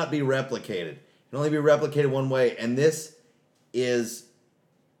cannot be replicated. It can only be replicated one way, and this is,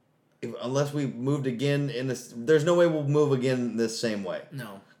 unless we moved again in this, there's no way we'll move again this same way.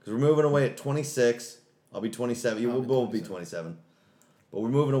 no. Because we're moving away at 26. I'll be 27. I'll We'll be both be 27. But we're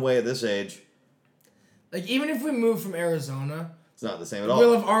moving away at this age. Like even if we move from Arizona, It's not the same at all.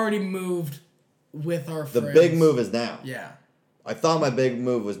 we'll have already moved with our The friends. big move is now. Yeah. I thought my big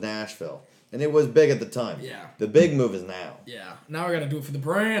move was Nashville. And it was big at the time. Yeah. The big move is now. Yeah. Now we gotta do it for the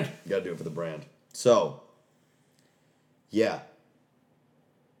brand. You gotta do it for the brand. So, yeah.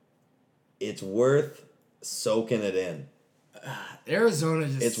 It's worth soaking it in. Arizona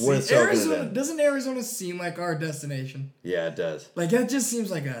just It's worth soaking it Arizona in. doesn't Arizona seem like our destination? Yeah, it does. Like that just seems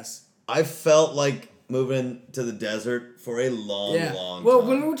like us. I felt like moving to the desert for a long, Yeah. long Well, time.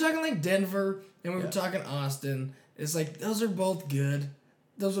 when we were talking like Denver and we Yeah. were talking Austin, it's like those are both good.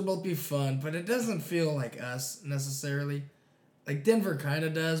 Those would both be fun, but it doesn't feel like us necessarily. Like Denver kind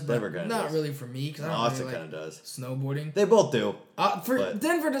of does, but Denver kinda not does. really for me because I don't Austin really kind like of does. snowboarding. They both do. For but-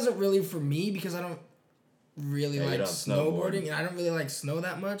 Denver doesn't really for me because I don't really Yeah, you like don't snowboard. snowboarding and I don't really like snow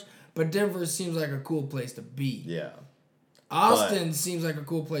that much. But Denver seems like a cool place to be. Yeah. Austin seems like a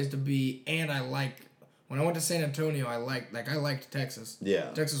cool place to be, and I like when I went to San Antonio. I liked Texas. Yeah.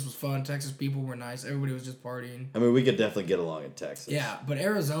 Texas was fun. Texas people were nice. Everybody was just partying. I mean, we could definitely get along in Texas. Yeah, but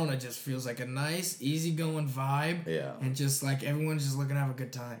Arizona just feels like a nice, easygoing vibe. Yeah. And just like everyone's just looking to have a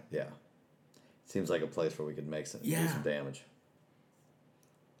good time. Yeah. Seems like a place where we could make some, do Yeah. some damage.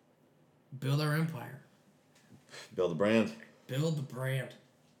 Build our empire. Build a brand. Build the brand.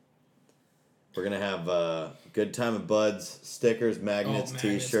 We're gonna have Good Time of Buds stickers, magnets,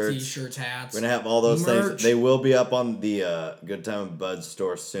 t-shirts. T-shirts, hats. We're gonna have all those merch. things. They will be up on the Good Time of Buds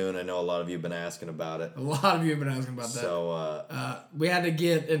store soon. I know a lot of you have been asking about it. A lot of you have been asking about that. So We had to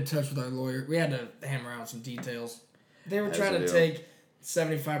get in touch with our lawyer. We had to hammer out some details. They were As trying you to do. take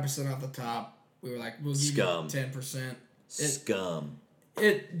 75% off the top. We were like, we'll give Scum. you 10%. scum.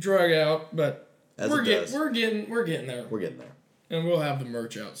 It drug out, but As we're it getting does. we're getting there. We're getting there. And we'll have the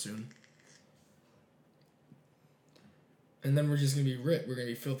merch out soon. And then we're just gonna be rich. We're gonna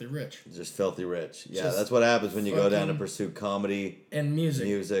be filthy rich. Just filthy rich. Yeah, Just that's what happens when you go down to fucking- pursue comedy, And music.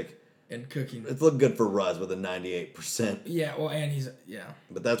 music. And cooking. It's looking good for Ruz with a 98%. Yeah, well, and he's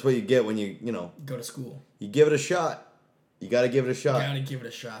But that's what you get when you go to school. you give it a shot. You got to give it a shot. Gotta give it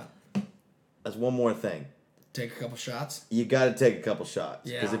a shot. That's one more thing. Take a couple shots. You got to take a couple shots.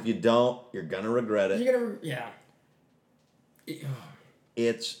 Because Yeah. if you don't, you're going to regret it. You're gonna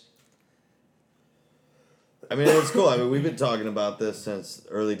It's. I mean, it's cool. I mean, we've been talking about this since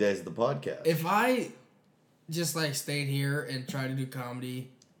early days of the podcast. If I just like stayed here and tried to do comedy,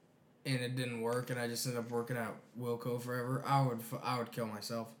 and it didn't work, and I just ended up working at Wilco forever, I would kill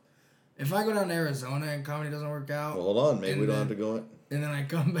myself. If I go down to Arizona and comedy doesn't work out, Well, hold on. Maybe And we don't then- have to go in. and then I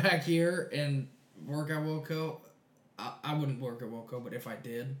come back here and work at Wilco, I wouldn't work at Wilco, but if I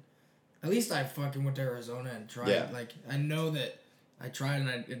did, at least I fucking went to Arizona and tried. Yeah. Like, I know that I tried and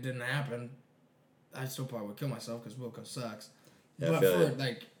it didn't happen. I still probably would kill myself because Wilco sucks. Yeah, I but feel for, ya.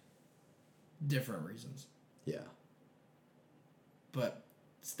 like, different reasons. Yeah. But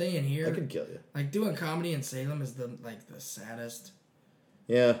staying here, I could kill you. like, doing comedy in Salem is the saddest.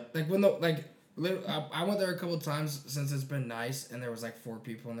 Yeah. Like, when I went there a couple of times since it's been nice, and there was like 4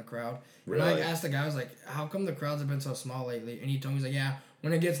 people in the crowd. And I Really? asked the guy, I was like, how come the crowds have been so small lately? And he told me, he's like, yeah,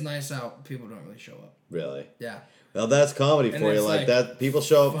 when it gets nice out, people don't really show up. Really. Yeah. Well, that's comedy And for you. it's, Like like, that. People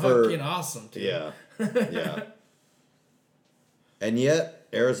show up for. Fucking awesome, dude. Yeah. Yeah. And yet,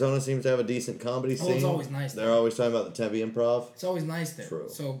 Arizona seems to have a decent comedy scene. Well, it's always nice They're there. always talking about the Tempe Improv. It's always nice there. True.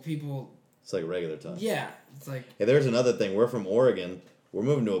 So people, It's like regular time. yeah, it's like Hey, there's another thing. We're from Oregon. We're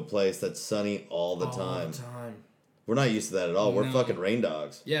moving to a place that's sunny all the all time. the time. We're not used to that at all. We're No. fucking rain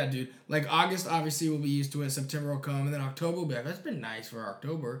dogs. Yeah, dude. Like, August, obviously, we'll be used to it. September will come, and then October will be like, that's been nice for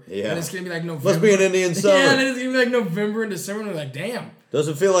October. Yeah. And it's going to be like November. Must be an Indian summer. Yeah, and then it's going to be like November and December, and we're like, damn.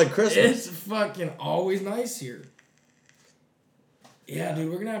 Doesn't feel like Christmas. It's fucking always nice here. Yeah,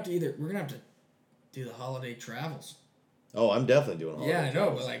 dude, we're gonna have to do the holiday travels. Oh, I'm definitely doing holiday Yeah, I know,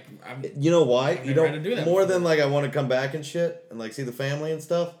 travels. but like, I'm, You know why? I've You never don't had to do that more before. than like I want to come back and shit and like see the family and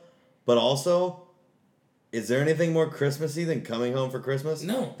stuff. But also, is there anything more Christmassy than coming home for Christmas?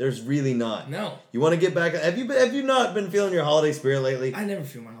 No. There's really not. no, You want to get back? Have you not been feeling your holiday spirit lately? I never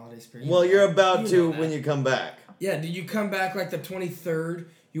feel my holiday spirit. Well, you're about You to know that. when you come back. Yeah, did you come back like the 23rd?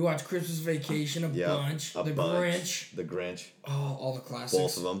 You watch Christmas Vacation, a Yeah, bunch, a The bunch. Grinch, The Grinch, all the classics.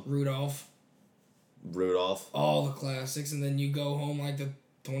 Both of 'em. Rudolph, Rudolph. all the classics, and then you go home like the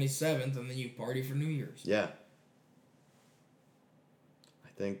 27th, and then you party for New Year's. Yeah. I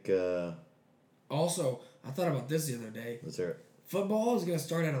think. Also, I thought about this the other day. Let's hear it. Football is gonna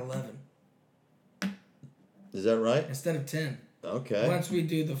start at 11 Is that right? instead of 10. Okay. Once we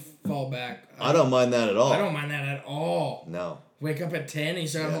do the fallback, I don't mind that at all. I don't mind that at all. No. Wake up at 10 and you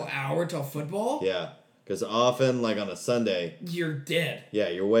start a Yeah. whole hour till football. Yeah. Because often, like on a Sunday, You're dead. yeah,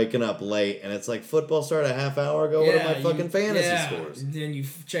 you're waking up late, and it's like football started a half hour ago. What are my fucking fantasy scores? Then you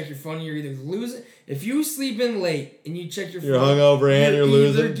check your phone. You're either losing. If you sleep in late and you check your You're phone, hungover and you're either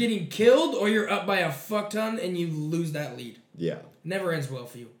losing. getting killed or you're up by a fuck ton and you lose that lead. Yeah. Never ends well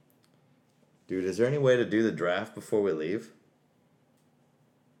for you. Dude, is there any way to do the draft before we leave?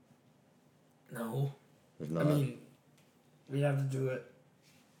 No, There's I not. mean, we have to do it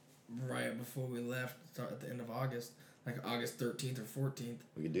right before we left. Start at the end of August, like August 13th or 14th.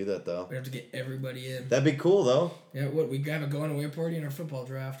 We could do that, though. We have to get everybody in. That'd be cool, though. Yeah, what we have a going away party in our football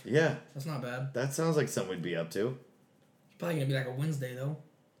draft. Yeah. That's not bad. That sounds like something we'd be up to. It's probably gonna be like a Wednesday though.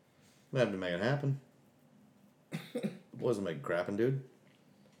 We have to make it happen. The boys will make crapping, dude.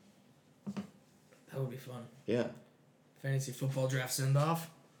 That would be fun. Yeah. Fantasy football draft send off.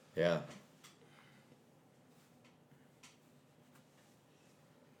 Yeah.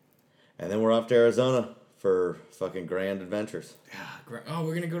 And then we're off to Arizona for fucking grand adventures. Oh,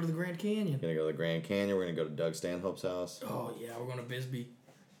 we're gonna go to the Grand Canyon. We're gonna go to the Grand Canyon. We're gonna go to Doug Stanhope's house. Oh yeah, we're going to Bisbee.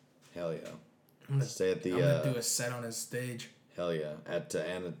 Hell yeah. I'm gonna, Stay at the I'm gonna do a set on his stage. hell yeah at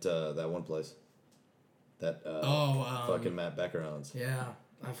that one place that fucking Matt Becker owns. Yeah,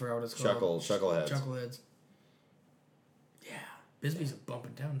 I forgot what it's called. Chuckleheads. Chuckleheads. Yeah, Bisbee's a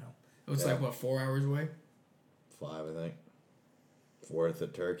bumping town now. It's Yeah. like what 4 hours away. 5, I think. 4th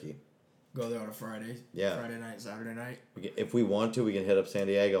at Turkey. Go there on a Friday. Yeah. Friday night, Saturday night. If we want to, we can hit up San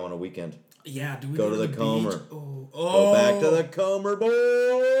Diego on a weekend. Yeah, do we Go to the beach? Comer. Oh. Go back to the Comer,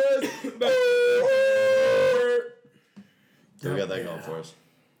 boys! So we got that going for us.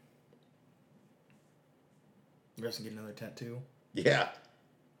 Russ can get another tattoo. Yeah.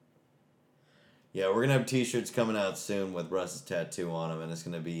 Yeah, we're going to have t-shirts coming out soon with Russ's tattoo on them, and it's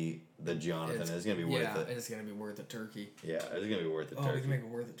going to be the Jonathan. It's going to be worth it. It's going to be worth a turkey. Yeah, it's going to be worth it. Oh, turkey. we can make a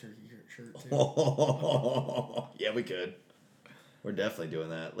worth a turkey shirt too. Yeah, we could. We're definitely doing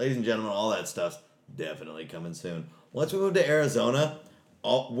that. Ladies and gentlemen, all that stuff's definitely coming soon. Once we move to Arizona,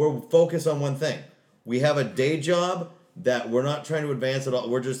 we're focused on one thing. We have a day job that we're not trying to advance at all.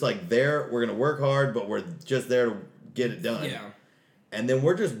 We're just like there. We're going to work hard, but we're just there to get it done. Yeah. And then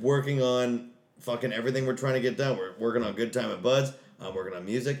we're just working on fucking everything we're trying to get done. We're working on Good Time at Bud's. I'm working on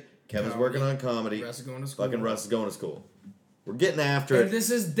music. Kevin's working on comedy. Russ is going to school. Fucking Russ is going to school. We're getting after And it. this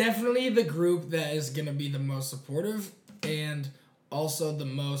is definitely the group that is going to be the most supportive and also the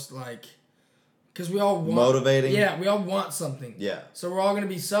most, like, because we all want... Motivating. Yeah, we all want something. Yeah. So we're all going to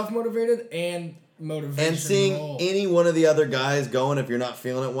be self-motivated and motivational. And seeing any one of the other guys going, if you're not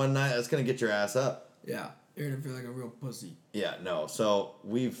feeling it one night, that's going to get your ass up. Yeah. You're going to feel like a real pussy. Yeah, no. So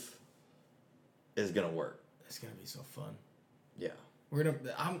it's going to work. It's going to be so fun. Yeah. We're going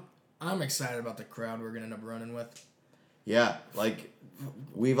to... I'm excited about the crowd we're going to end up running with. Yeah, like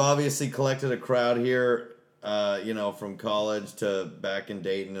we've obviously collected a crowd here, from college to back in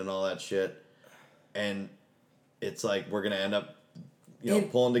Dayton and all that shit. And it's like we're going to end up,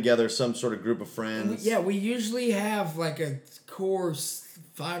 pulling together some sort of group of friends. Yeah, we usually have like a core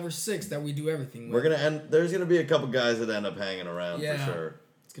 5 or 6 that we do everything with. There's going to be a couple guys that end up hanging around for Yeah. sure.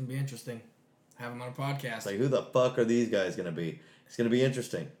 It's going to be interesting. Have them on a podcast. It's like, who the fuck are these guys going to be? It's going to be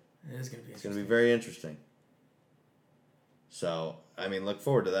interesting. It is going to be It's going interesting. to be very interesting. So, I mean, look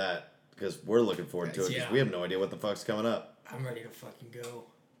forward to that because we're looking forward to it because Yeah. we have no idea what the fuck's coming up. I'm ready to fucking go.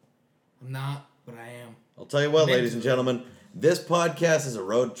 I'm not, but I am. I'll tell you what, Meant ladies to. and gentlemen, this podcast is a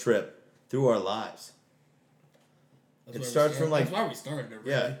road trip through our lives. That's It why we starts from, started- like- That's why we started it,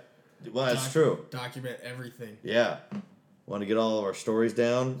 really. Yeah. Well, that's true. Document everything. Yeah. Want to get all of our stories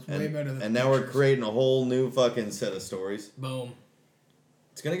down. way better than and now we're pictures. creating a whole new fucking set of stories. Boom.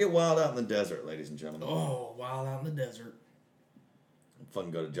 It's going to get wild out in the desert, ladies and gentlemen. Oh, wild out in the desert.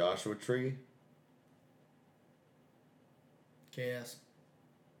 Fucking go to Joshua Tree. KS.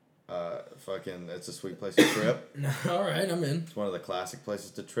 Fucking, it's a sweet place to trip. All right, I'm in. It's one of the classic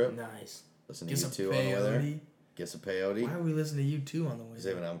places to trip. Nice. Listen to Get some U2 on the way there. peyote. Get some peyote. Why are we listening to U2 on the way Because they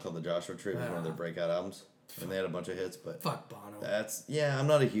have an album called The Joshua Tree. It was one of their breakout albums. And they had a bunch of hits, but Fuck Bono. I'm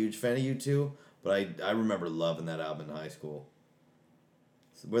not a huge fan of U2, but I remember loving that album in high school.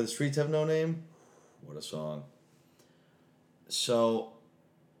 Where the Streets Have No Name? What a song. So,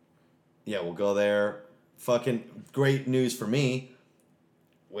 yeah, we'll go there. Fucking great news for me,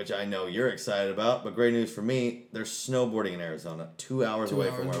 which I know you're excited about, but great news for me, there's snowboarding in Arizona, 2 hours 2 away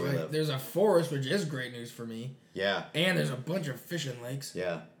hours from where we away. live. There's a forest, which is great news for me. Yeah, And there's a bunch of fishing lakes.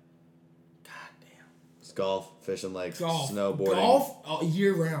 yeah. God damn. It's golf, fishing lakes, Golf. snowboarding. Golf all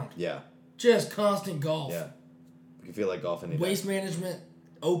year round. Yeah, Just constant golf. yeah. You can feel like golf any day. Waste management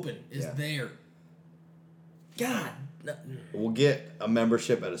open is Yeah. there. God. We'll get a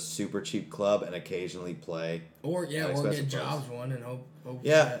membership at a super cheap club and occasionally play. Or At get expensive jobs one and hope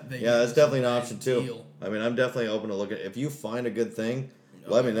Yeah, that they yeah, give that's us definitely a an nice option too. deal. I mean, I'm definitely open to look at. If you find a good thing,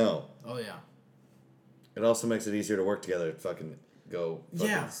 let me know. Oh yeah. It also makes it easier to work together. Fucking go. Fucking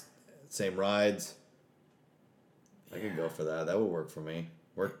Yeah. Same rides. I could go for that. That would work for me.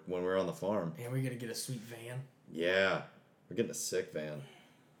 Work when we're on the farm. And we're gonna get a sweet van. Yeah, we're getting a sick van.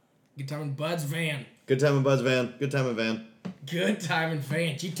 Good time in Bud's van. Good time in Bud's van. Good time in van. Good time in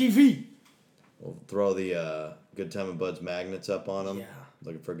van. GTV. We'll throw the Good Time in Bud's magnets up on them. Yeah.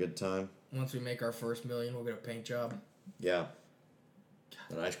 Looking for a good time. Once we make our first million, we'll get a paint job. Yeah.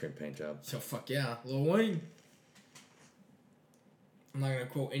 An ice cream paint job. So fuck yeah, Lil Wayne. I'm not gonna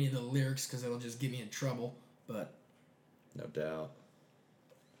quote any of the lyrics because it'll just get me in trouble. But No doubt.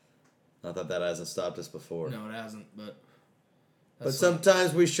 Not that that hasn't stopped us before. no, it hasn't. But But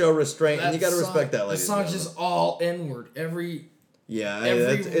sometimes we show restraint, and you got to respect that, The ladies and song's gentlemen. just all N-word. Yeah, every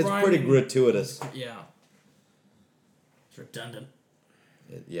it's pretty rhyming- gratuitous. Yeah. It's redundant.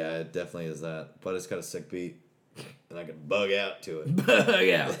 Yeah, it definitely is that. But it's got a sick beat, and I can bug out to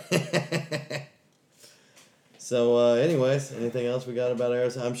Yeah. it. So, anyways, anything else we got about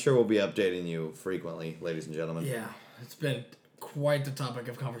Arizona? I'm sure we'll be updating you frequently, ladies and gentlemen. Yeah. It's been quite the topic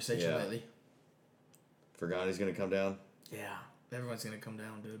of conversation Yeah. lately. Fergani's going to come down. Yeah. Everyone's gonna come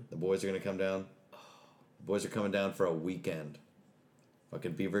down, dude. The boys are going to come down. The boys are coming down for a weekend.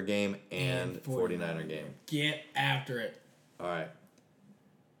 Fucking Beaver game and 49er game. Get after it. All right.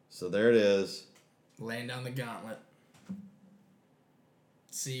 So there it is. Laying down the gauntlet.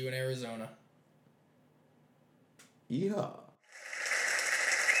 See you in Arizona. Yeah.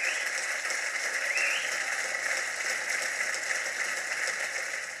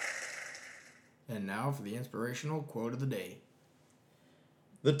 And now for the inspirational quote of the day.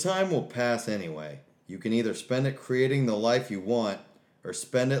 The time will pass anyway. You can either spend it creating the life you want or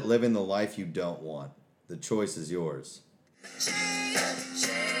spend it living the life you don't want. The choice is yours. Change